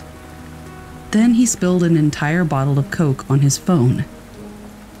foot. Then he spilled an entire bottle of Coke on his phone.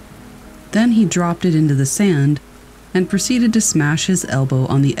 Then he dropped it into the sand and proceeded to smash his elbow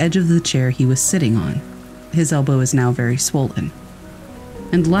on the edge of the chair he was sitting on. His elbow is now very swollen.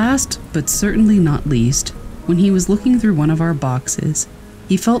 And last, but certainly not least, when he was looking through one of our boxes,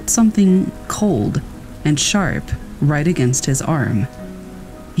 he felt something cold and sharp right against his arm.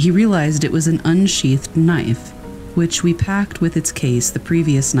 He realized it was an unsheathed knife, which we packed with its case the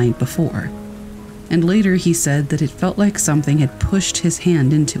previous night before. And later he said that it felt like something had pushed his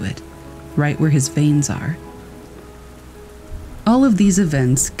hand into it, right where his veins are. All of these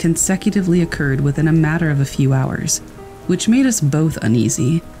events consecutively occurred within a matter of a few hours, which made us both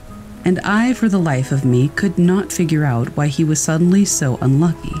uneasy, and I, for the life of me, could not figure out why he was suddenly so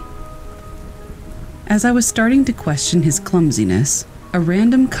unlucky. As I was starting to question his clumsiness, a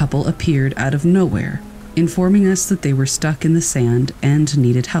random couple appeared out of nowhere, informing us that they were stuck in the sand and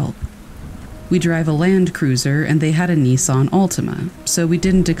needed help. We drive a Land Cruiser and they had a Nissan Altima, so we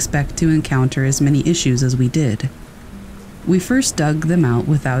didn't expect to encounter as many issues as we did. We first dug them out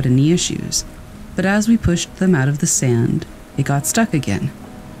without any issues, but as we pushed them out of the sand, it got stuck again.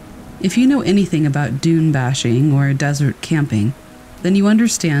 If you know anything about dune bashing or desert camping, then you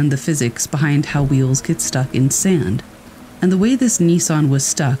understand the physics behind how wheels get stuck in sand, and the way this Nissan was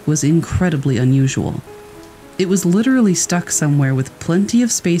stuck was incredibly unusual. It was literally stuck somewhere with plenty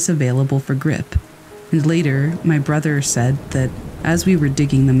of space available for grip, and later my brother said that as we were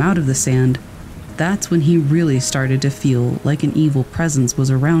digging them out of the sand, that's when he really started to feel like an evil presence was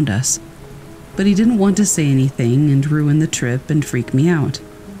around us. But he didn't want to say anything and ruin the trip and freak me out.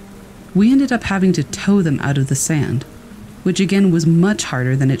 We ended up having to tow them out of the sand, which again was much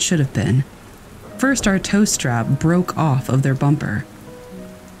harder than it should have been. First, our tow strap broke off of their bumper.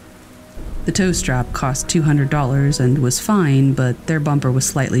 The tow strap cost $200 and was fine, but their bumper was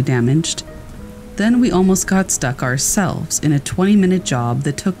slightly damaged. Then we almost got stuck ourselves in a 20-minute job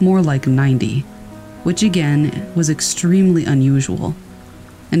that took more like 90, which again was extremely unusual,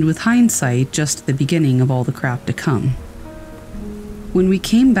 and with hindsight, just the beginning of all the crap to come. When we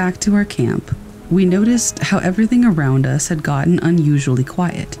came back to our camp, we noticed how everything around us had gotten unusually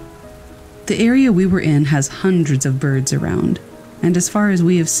quiet. The area we were in has hundreds of birds around, and as far as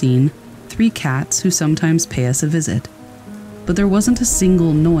we have seen, 3 cats who sometimes pay us a visit. But there wasn't a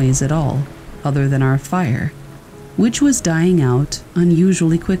single noise at all, other than our fire, which was dying out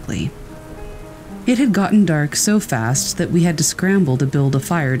unusually quickly. It had gotten dark so fast that we had to scramble to build a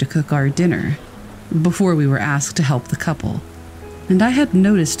fire to cook our dinner, before we were asked to help the couple, and I had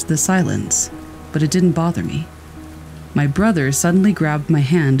noticed the silence, but it didn't bother me. My brother suddenly grabbed my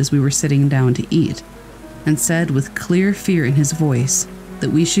hand as we were sitting down to eat, and said with clear fear in his voice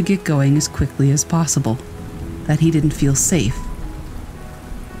that we should get going as quickly as possible, that he didn't feel safe.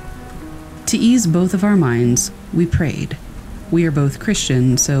 To ease both of our minds, we prayed. We are both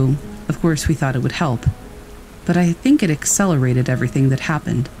Christian, so of course we thought it would help, but I think it accelerated everything that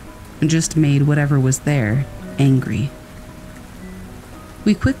happened and just made whatever was there angry.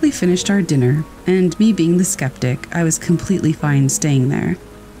 We quickly finished our dinner, and me being the skeptic, I was completely fine staying there,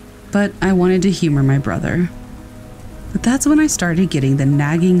 but I wanted to humor my brother. But that's when I started getting the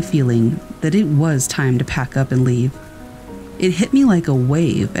nagging feeling that it was time to pack up and leave. It hit me like a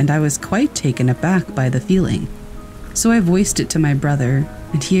wave, and I was quite taken aback by the feeling. So I voiced it to my brother,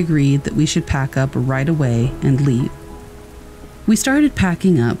 and he agreed that we should pack up right away and leave. We started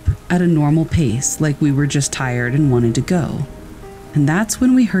packing up at a normal pace, like we were just tired and wanted to go. And that's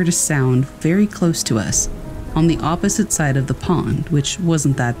when we heard a sound very close to us, on the opposite side of the pond, which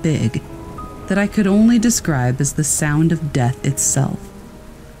wasn't that big, that I could only describe as the sound of death itself.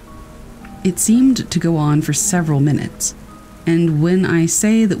 It seemed to go on for several minutes, and when I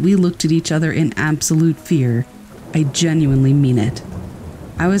say that we looked at each other in absolute fear, I genuinely mean it.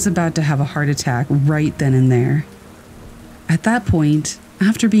 I was about to have a heart attack right then and there. At that point,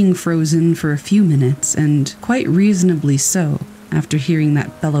 After being frozen for a few minutes, and quite reasonably so after hearing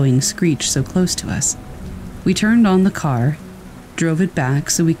that bellowing screech so close to us, we turned on the car, drove it back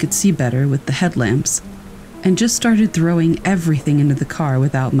so we could see better with the headlamps, and just started throwing everything into the car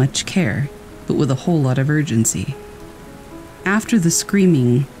without much care, but with a whole lot of urgency. After the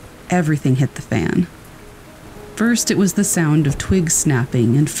screaming, everything hit the fan. First, it was the sound of twigs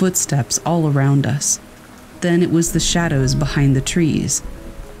snapping and footsteps all around us. Then it was the shadows behind the trees.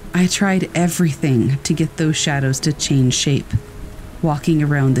 I tried everything to get those shadows to change shape, walking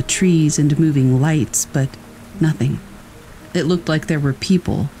around the trees and moving lights, but nothing. It looked like there were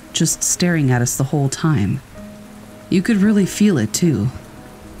people just staring at us the whole time. You could really feel it too.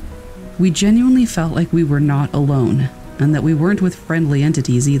 We genuinely felt like we were not alone, and that we weren't with friendly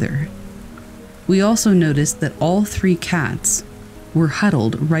entities either. We also noticed that all 3 cats were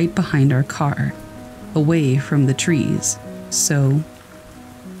huddled right behind our car, away from the trees, so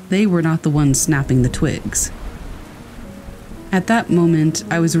they were not the ones snapping the twigs. At that moment,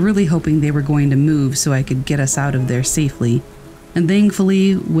 I was really hoping they were going to move so I could get us out of there safely, and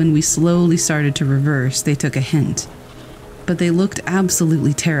thankfully, when we slowly started to reverse, they took a hint. But they looked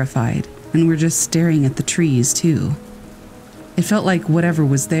absolutely terrified, and were just staring at the trees too. It felt like whatever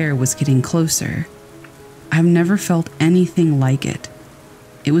was there was getting closer. I've never felt anything like it.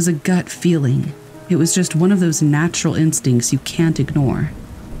 It was a gut feeling. It was just one of those natural instincts you can't ignore.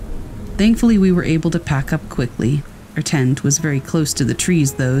 Thankfully, we were able to pack up quickly. Our tent was very close to the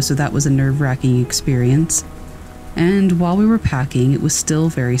trees though, so that was a nerve-wracking experience. And while we were packing, it was still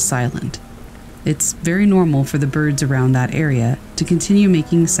very silent. It's very normal for the birds around that area to continue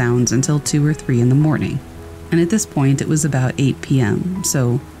making sounds until 2 or 3 in the morning. And at this point, it was about 8 p.m.,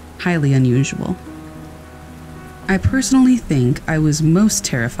 so highly unusual. I personally think I was most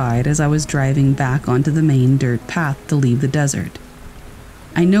terrified as I was driving back onto the main dirt path to leave the desert.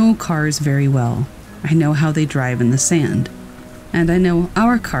 I know cars very well. I know how they drive in the sand. And I know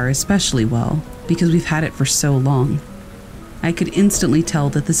our car especially well because we've had it for so long. I could instantly tell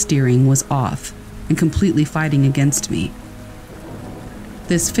that the steering was off and completely fighting against me.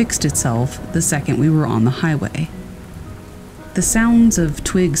 This fixed itself the second we were on the highway. The sounds of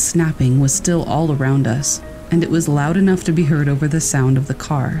twigs snapping was still all around us, and it was loud enough to be heard over the sound of the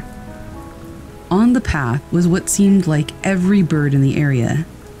car. On the path was what seemed like every bird in the area,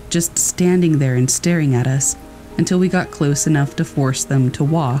 just standing there and staring at us until we got close enough to force them to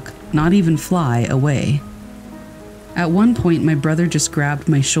walk, not even fly, away. At one point, my brother just grabbed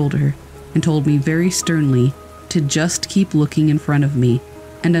my shoulder and told me very sternly to just keep looking in front of me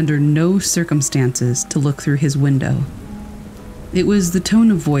and under no circumstances to look through his window. It was the tone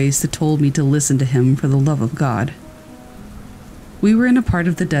of voice that told me to listen to him for the love of God. We were in a part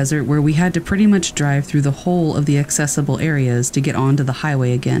of the desert where we had to pretty much drive through the whole of the accessible areas to get onto the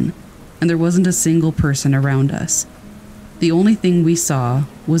highway again, and there wasn't a single person around us. The only thing we saw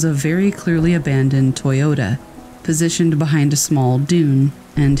was a very clearly abandoned Toyota, positioned behind a small dune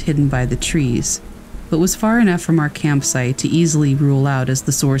and hidden by the trees, but was far enough from our campsite to easily rule out as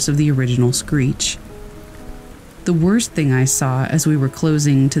the source of the original screech. The worst thing I saw as we were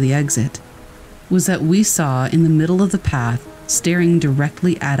closing to the exit was that we saw in the middle of the path, staring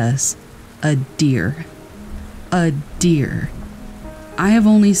directly at us, a deer. A deer. I have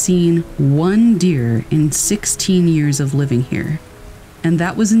only seen one deer in 16 years of living here, and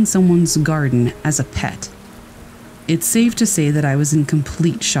that was in someone's garden as a pet. It's safe to say that I was in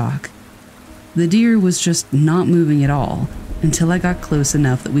complete shock. The deer was just not moving at all until I got close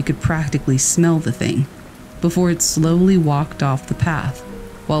enough that we could practically smell the thing, before it slowly walked off the path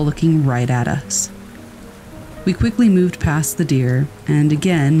while looking right at us. We quickly moved past the deer, and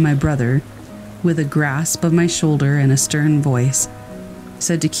again my brother, with a grasp of my shoulder and a stern voice,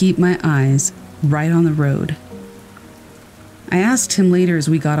 said to keep my eyes right on the road. I asked him later as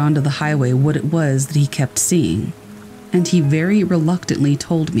we got onto the highway what it was that he kept seeing, and he very reluctantly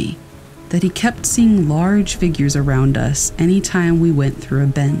told me that he kept seeing large figures around us anytime we went through a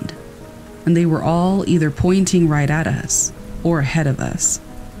bend, and they were all either pointing right at us or ahead of us.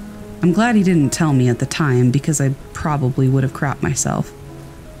 I'm glad he didn't tell me at the time because I probably would have crapped myself.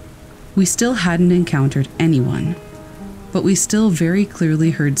 We still hadn't encountered anyone, but we still very clearly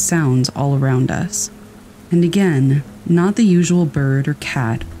heard sounds all around us. And again, not the usual bird or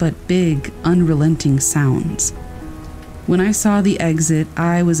cat, but big, unrelenting sounds. When I saw the exit,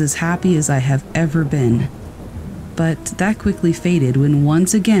 I was as happy as I have ever been. But that quickly faded when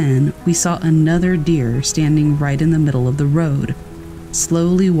once again we saw another deer standing right in the middle of the road,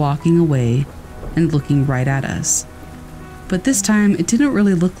 slowly walking away and looking right at us. But this time it didn't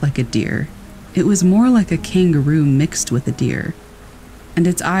really look like a deer. It was more like a kangaroo mixed with a deer. and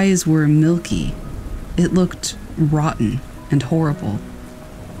its eyes were milky. It looked rotten and horrible.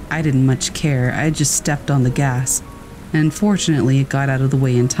 I didn't much care. I just stepped on the gas, and fortunately it got out of the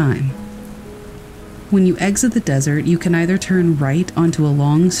way in time. When you exit the desert, you can either turn right onto a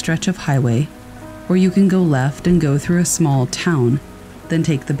long stretch of highway, or you can go left and go through a small town, then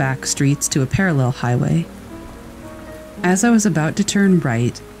take the back streets to a parallel highway. As I was about to turn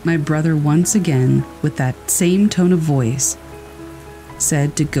right, my brother once again, with that same tone of voice,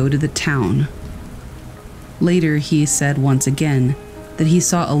 said to go to the town. Later, he said once again that he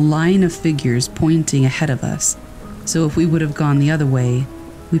saw a line of figures pointing ahead of us, so if we would have gone the other way,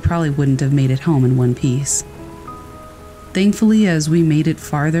 we probably wouldn't have made it home in one piece. Thankfully, as we made it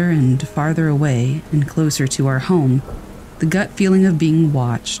farther and farther away and closer to our home, the gut feeling of being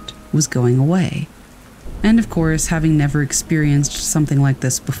watched was going away. And of course, having never experienced something like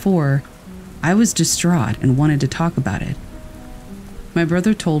this before, I was distraught and wanted to talk about it. My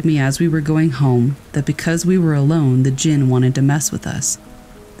brother told me as we were going home that because we were alone, the jinn wanted to mess with us,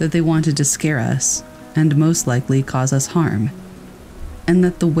 that they wanted to scare us, and most likely cause us harm, and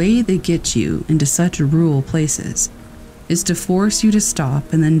that the way they get you into such rural places is to force you to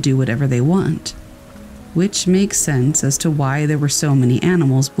stop and then do whatever they want, which makes sense as to why there were so many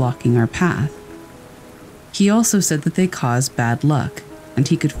animals blocking our path. He also said that they caused bad luck, and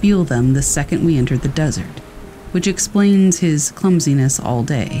he could feel them the second we entered the desert, which explains his clumsiness all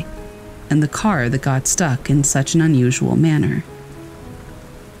day, and the car that got stuck in such an unusual manner.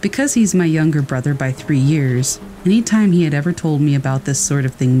 Because he's my younger brother by 3 years, anytime he had ever told me about this sort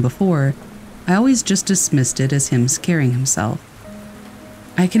of thing before, I always just dismissed it as him scaring himself.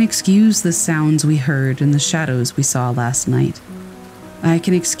 I can excuse the sounds we heard and the shadows we saw last night. I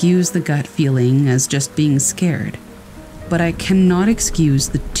can excuse the gut feeling as just being scared, but I cannot excuse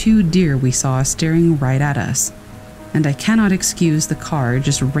the 2 deer we saw staring right at us, and I cannot excuse the car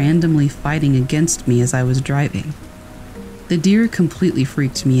just randomly fighting against me as I was driving. The deer completely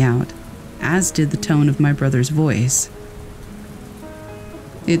freaked me out, as did the tone of my brother's voice.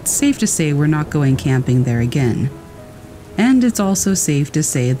 It's safe to say we're not going camping there again. And it's also safe to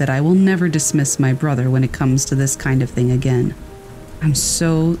say that I will never dismiss my brother when it comes to this kind of thing again. I'm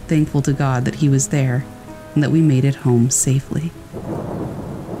so thankful to God that he was there and that we made it home safely.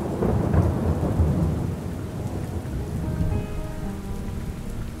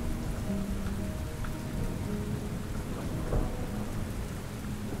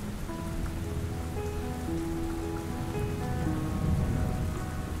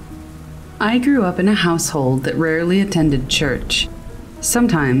 I grew up in a household that rarely attended church.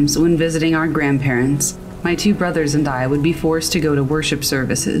 Sometimes, when visiting our grandparents, my 2 brothers and I would be forced to go to worship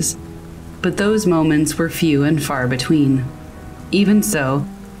services, but those moments were few and far between. Even so,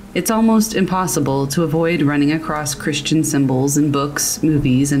 it's almost impossible to avoid running across Christian symbols in books,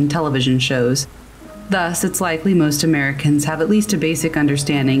 movies, and television shows. Thus, it's likely most Americans have at least a basic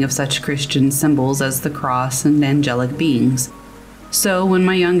understanding of such Christian symbols as the cross and angelic beings. So when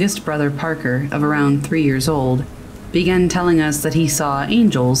my youngest brother Parker, of around 3 years old, began telling us that he saw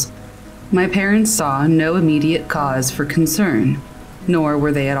angels, my parents saw no immediate cause for concern, nor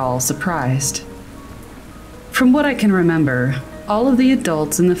were they at all surprised. From what I can remember, all of the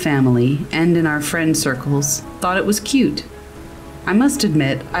adults in the family and in our friend circles thought it was cute. I must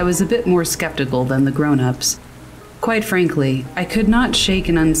admit I was a bit more skeptical than the grown-ups. Quite frankly, I could not shake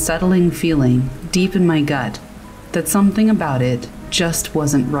an unsettling feeling deep in my gut that something about it just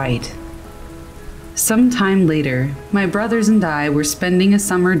wasn't right. Sometime later, my brothers and I were spending a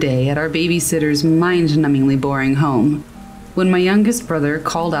summer day at our babysitter's mind-numbingly boring home, when my youngest brother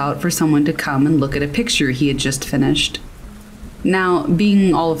called out for someone to come and look at a picture he had just finished. Now,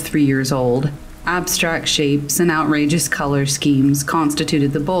 being all of 3 years old, abstract shapes and outrageous color schemes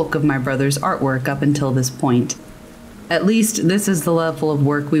constituted the bulk of my brother's artwork up until this point. At least, this is the level of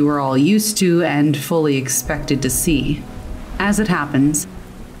work we were all used to and fully expected to see. As it happens,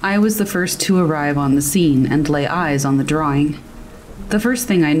 I was the first to arrive on the scene and lay eyes on the drawing. The first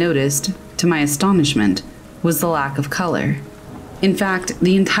thing I noticed, to my astonishment, was the lack of color. In fact,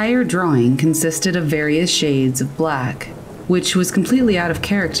 the entire drawing consisted of various shades of black, which was completely out of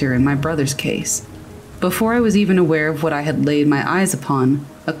character in my brother's case. Before I was even aware of what I had laid my eyes upon,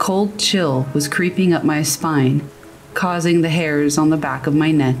 a cold chill was creeping up my spine, causing the hairs on the back of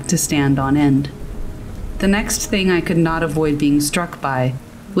my neck to stand on end. The next thing I could not avoid being struck by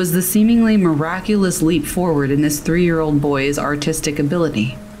was the seemingly miraculous leap forward in this 3-year-old boy's artistic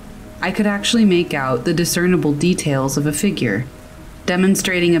ability. I could actually make out the discernible details of a figure,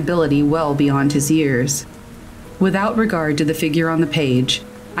 demonstrating ability well beyond his years. Without regard to the figure on the page,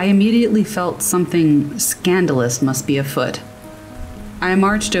 I immediately felt something scandalous must be afoot. I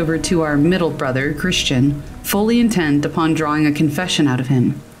marched over to our middle brother, Christian, fully intent upon drawing a confession out of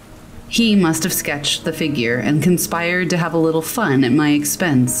him. He must have sketched the figure and conspired to have a little fun at my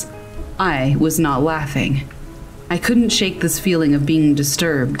expense. I was not laughing. I couldn't shake this feeling of being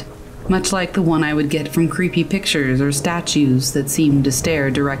disturbed, much like the one I would get from creepy pictures or statues that seemed to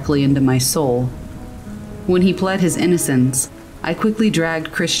stare directly into my soul. When he pled his innocence, I quickly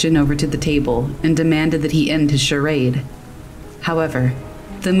dragged Christian over to the table and demanded that he end his charade. However,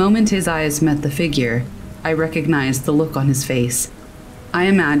 the moment his eyes met the figure, I recognized the look on his face. I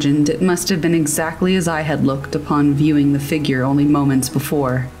imagined it must have been exactly as I had looked upon viewing the figure only moments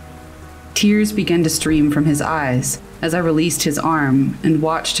before. Tears began to stream from his eyes as I released his arm and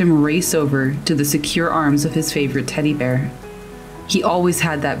watched him race over to the secure arms of his favorite teddy bear. He always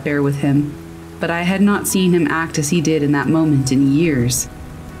had that bear with him, but I had not seen him act as he did in that moment in years.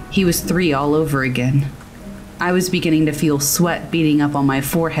 He was 3 all over again. I was beginning to feel sweat beating up on my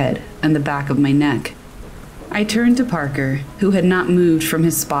forehead and the back of my neck. I turned to Parker, who had not moved from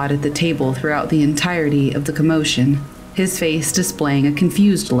his spot at the table throughout the entirety of the commotion, his face displaying a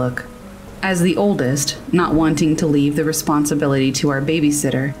confused look. As the oldest, not wanting to leave the responsibility to our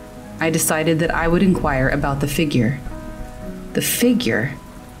babysitter, I decided that I would inquire about the figure. The figure?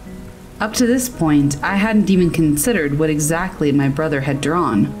 Up to this point, I hadn't even considered what exactly my brother had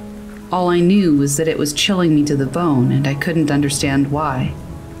drawn. All I knew was that it was chilling me to the bone, and I couldn't understand why.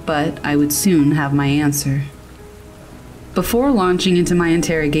 But I would soon have my answer. Before launching into my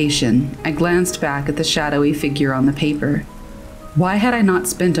interrogation, I glanced back at the shadowy figure on the paper. Why had I not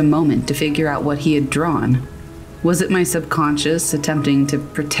spent a moment to figure out what he had drawn? Was it my subconscious attempting to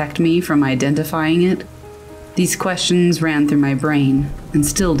protect me from identifying it? These questions ran through my brain, and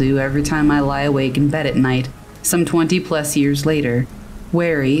still do every time I lie awake in bed at night, some 20+ years later,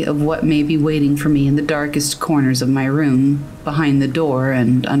 wary of what may be waiting for me in the darkest corners of my room, behind the door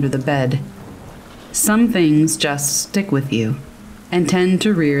and under the bed. Some things just stick with you, and tend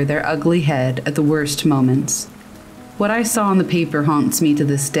to rear their ugly head at the worst moments. What I saw on the paper haunts me to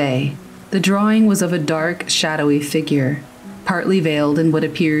this day. The drawing was of a dark, shadowy figure, partly veiled in what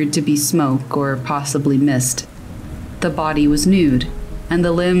appeared to be smoke or possibly mist. The body was nude, and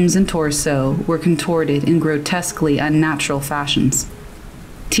the limbs and torso were contorted in grotesquely unnatural fashions.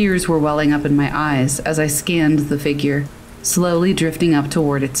 Tears were welling up in my eyes as I scanned the figure, slowly drifting up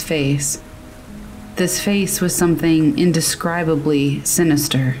toward its face. This face was something indescribably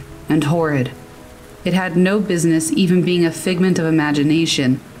sinister and horrid. It had no business even being a figment of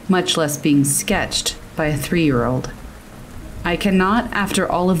imagination, much less being sketched by a 3-year-old. I cannot, after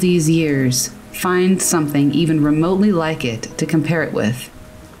all of these years, find something even remotely like it to compare it with.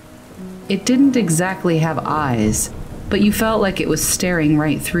 It didn't exactly have eyes, but you felt like it was staring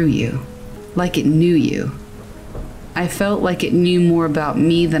right through you, like it knew you. I felt like it knew more about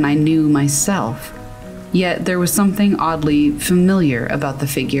me than I knew myself, yet there was something oddly familiar about the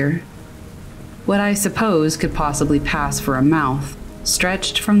figure. What I suppose could possibly pass for a mouth,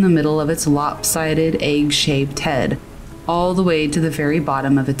 stretched from the middle of its lopsided, egg-shaped head, all the way to the very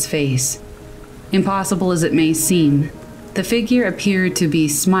bottom of its face. Impossible as it may seem, the figure appeared to be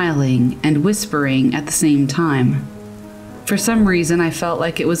smiling and whispering at the same time. For some reason, I felt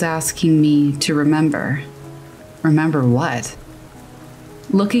like it was asking me to remember. Remember what?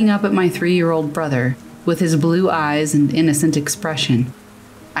 Looking up at my 3-year-old brother, with his blue eyes and innocent expression,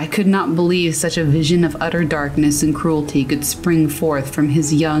 I could not believe such a vision of utter darkness and cruelty could spring forth from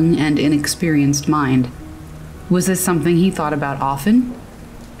his young and inexperienced mind. Was this something he thought about often?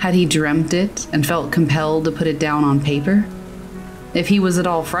 Had he dreamt it and felt compelled to put it down on paper? If he was at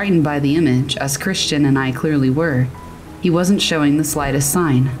all frightened by the image, as Christian and I clearly were, he wasn't showing the slightest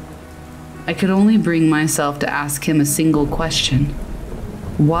sign. I could only bring myself to ask him a single question.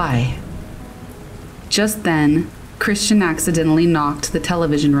 Why? Just then, Christian accidentally knocked the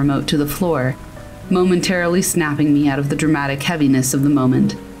television remote to the floor, momentarily snapping me out of the dramatic heaviness of the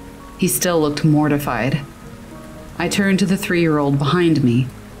moment. He still looked mortified. I turned to the 3-year-old behind me,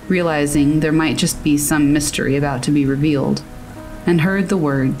 realizing there might just be some mystery about to be revealed, and heard the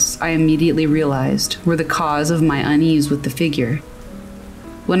words I immediately realized were the cause of my unease with the figure.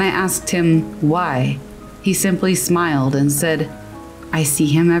 When I asked him why, he simply smiled and said, "I see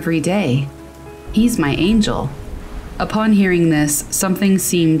him every day. He's my angel." Upon hearing this, something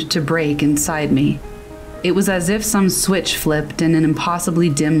seemed to break inside me. It was as if some switch flipped and an impossibly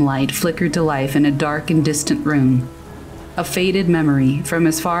dim light flickered to life in a dark and distant room. A faded memory from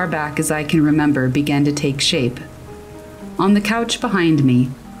as far back as I can remember began to take shape. On the couch behind me,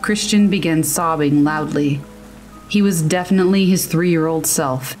 Christian began sobbing loudly. He was definitely his 3-year-old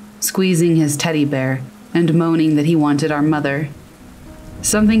self, squeezing his teddy bear and moaning that he wanted our mother.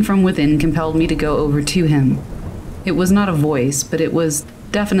 Something from within compelled me to go over to him. It was not a voice, but it was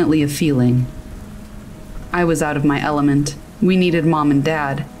definitely a feeling. I was out of my element. We needed Mom and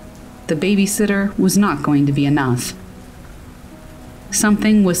Dad. The babysitter was not going to be enough.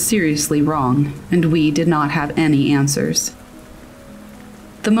 Something was seriously wrong, and we did not have any answers.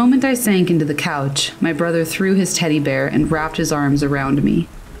 The moment I sank into the couch, my brother threw his teddy bear and wrapped his arms around me.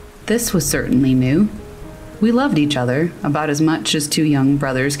 This was certainly new. We loved each other, about as much as two young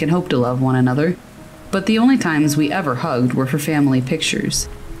brothers can hope to love one another, but the only times we ever hugged were for family pictures.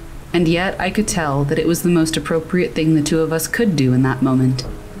 And yet I could tell that it was the most appropriate thing the two of us could do in that moment.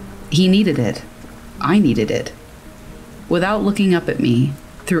 He needed it. I needed it. Without looking up at me,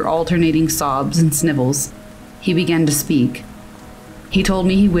 through alternating sobs and snivels, he began to speak. He told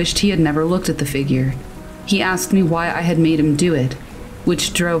me he wished he had never looked at the figure. He asked me why I had made him do it,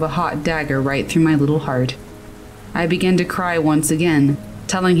 which drove a hot dagger right through my little heart. I began to cry once again,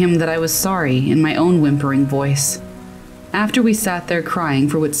 telling him that I was sorry in my own whimpering voice. After we sat there crying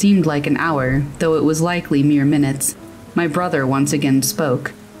for what seemed like an hour, though it was likely mere minutes, my brother once again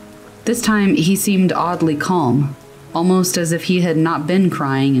spoke. This time he seemed oddly calm, almost as if he had not been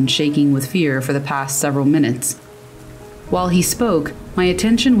crying and shaking with fear for the past several minutes. While he spoke, my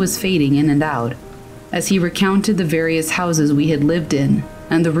attention was fading in and out, as he recounted the various houses we had lived in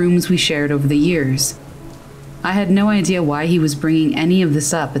and the rooms we shared over the years. I had no idea why he was bringing any of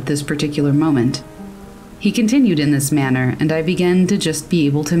this up at this particular moment. He continued in this manner, and I began to just be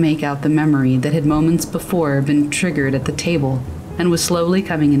able to make out the memory that had moments before been triggered at the table and was slowly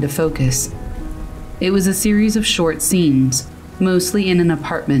coming into focus. It was a series of short scenes, mostly in an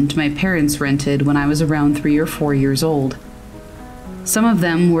apartment my parents rented when I was around 3 or 4 years old. Some of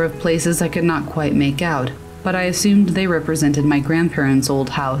them were of places I could not quite make out, but I assumed they represented my grandparents'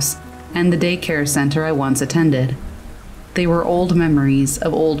 old house and the daycare center I once attended. They were old memories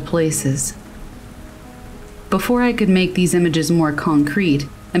of old places. Before I could make these images more concrete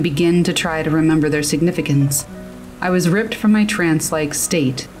and begin to try to remember their significance, I was ripped from my trance-like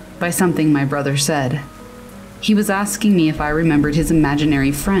state by something my brother said. He was asking me if I remembered his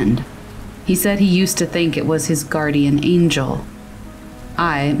imaginary friend. He said he used to think it was his guardian angel.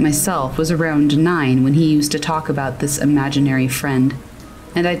 I, myself, was around 9 when he used to talk about this imaginary friend,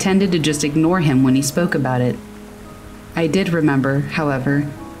 and I tended to just ignore him when he spoke about it. I did remember, however,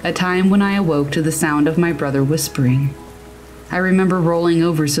 a time when I awoke to the sound of my brother whispering. I remember rolling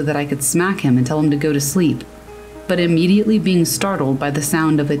over so that I could smack him and tell him to go to sleep, but immediately being startled by the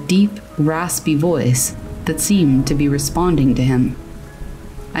sound of a deep, raspy voice that seemed to be responding to him.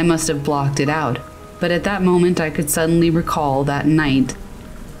 I must have blocked it out, but at that moment I could suddenly recall that night.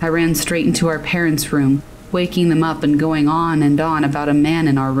 I ran straight into our parents' room, waking them up and going on and on about a man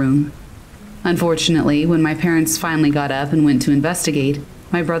in our room. Unfortunately, when my parents finally got up and went to investigate,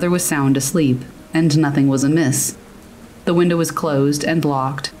 my brother was sound asleep, and nothing was amiss. The window was closed and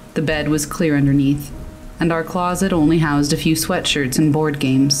locked, the bed was clear underneath, and our closet only housed a few sweatshirts and board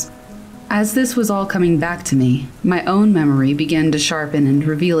games. As this was all coming back to me, my own memory began to sharpen and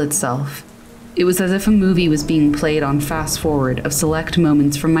reveal itself. It was as if a movie was being played on fast-forward of select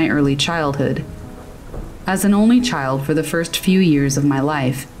moments from my early childhood. As an only child for the first few years of my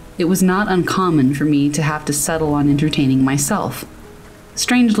life, it was not uncommon for me to have to settle on entertaining myself.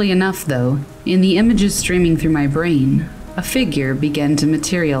 Strangely enough, though, in the images streaming through my brain, a figure began to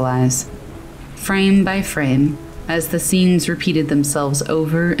materialize. Frame by frame, as the scenes repeated themselves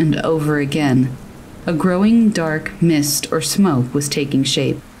over and over again, a growing dark mist or smoke was taking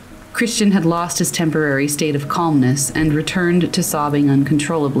shape. Christian had lost his temporary state of calmness and returned to sobbing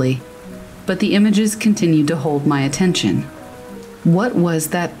uncontrollably, but the images continued to hold my attention. What was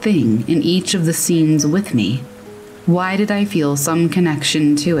that thing in each of the scenes with me? Why did I feel some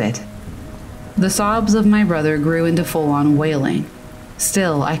connection to it? The sobs of my brother grew into full-on wailing.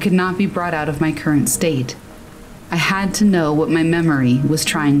 Still, I could not be brought out of my current state. I had to know what my memory was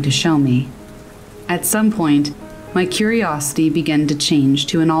trying to show me. At some point, my curiosity began to change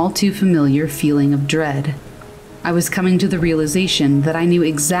to an all-too-familiar feeling of dread. I was coming to the realization that I knew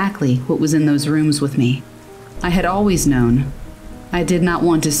exactly what was in those rooms with me. I had always known. I did not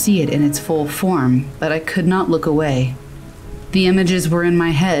want to see it in its full form, but I could not look away. The images were in my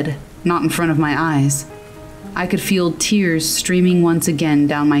head, not in front of my eyes. I could feel tears streaming once again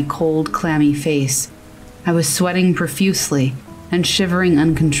down my cold, clammy face. I was sweating profusely and shivering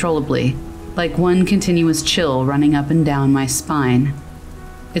uncontrollably, like one continuous chill running up and down my spine.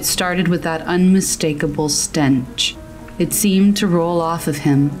 It started with that unmistakable stench. It seemed to roll off of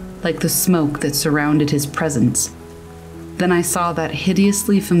him like the smoke that surrounded his presence. Then I saw that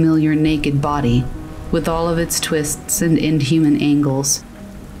hideously familiar naked body, with all of its twists and inhuman angles,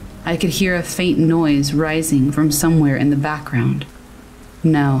 I could hear a faint noise rising from somewhere in the background.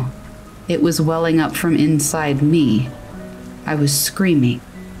 No, it was welling up from inside me. I was screaming.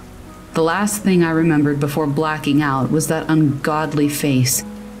 The last thing I remembered before blacking out was that ungodly face,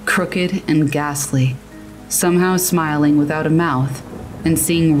 crooked and ghastly, somehow smiling without a mouth and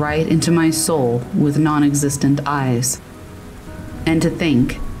seeing right into my soul with non-existent eyes. And to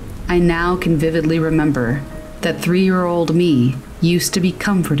think, I now can vividly remember that 3-year-old me used to be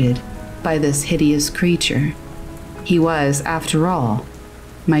comforted by this hideous creature. He was, after all,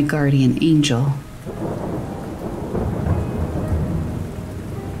 my guardian angel.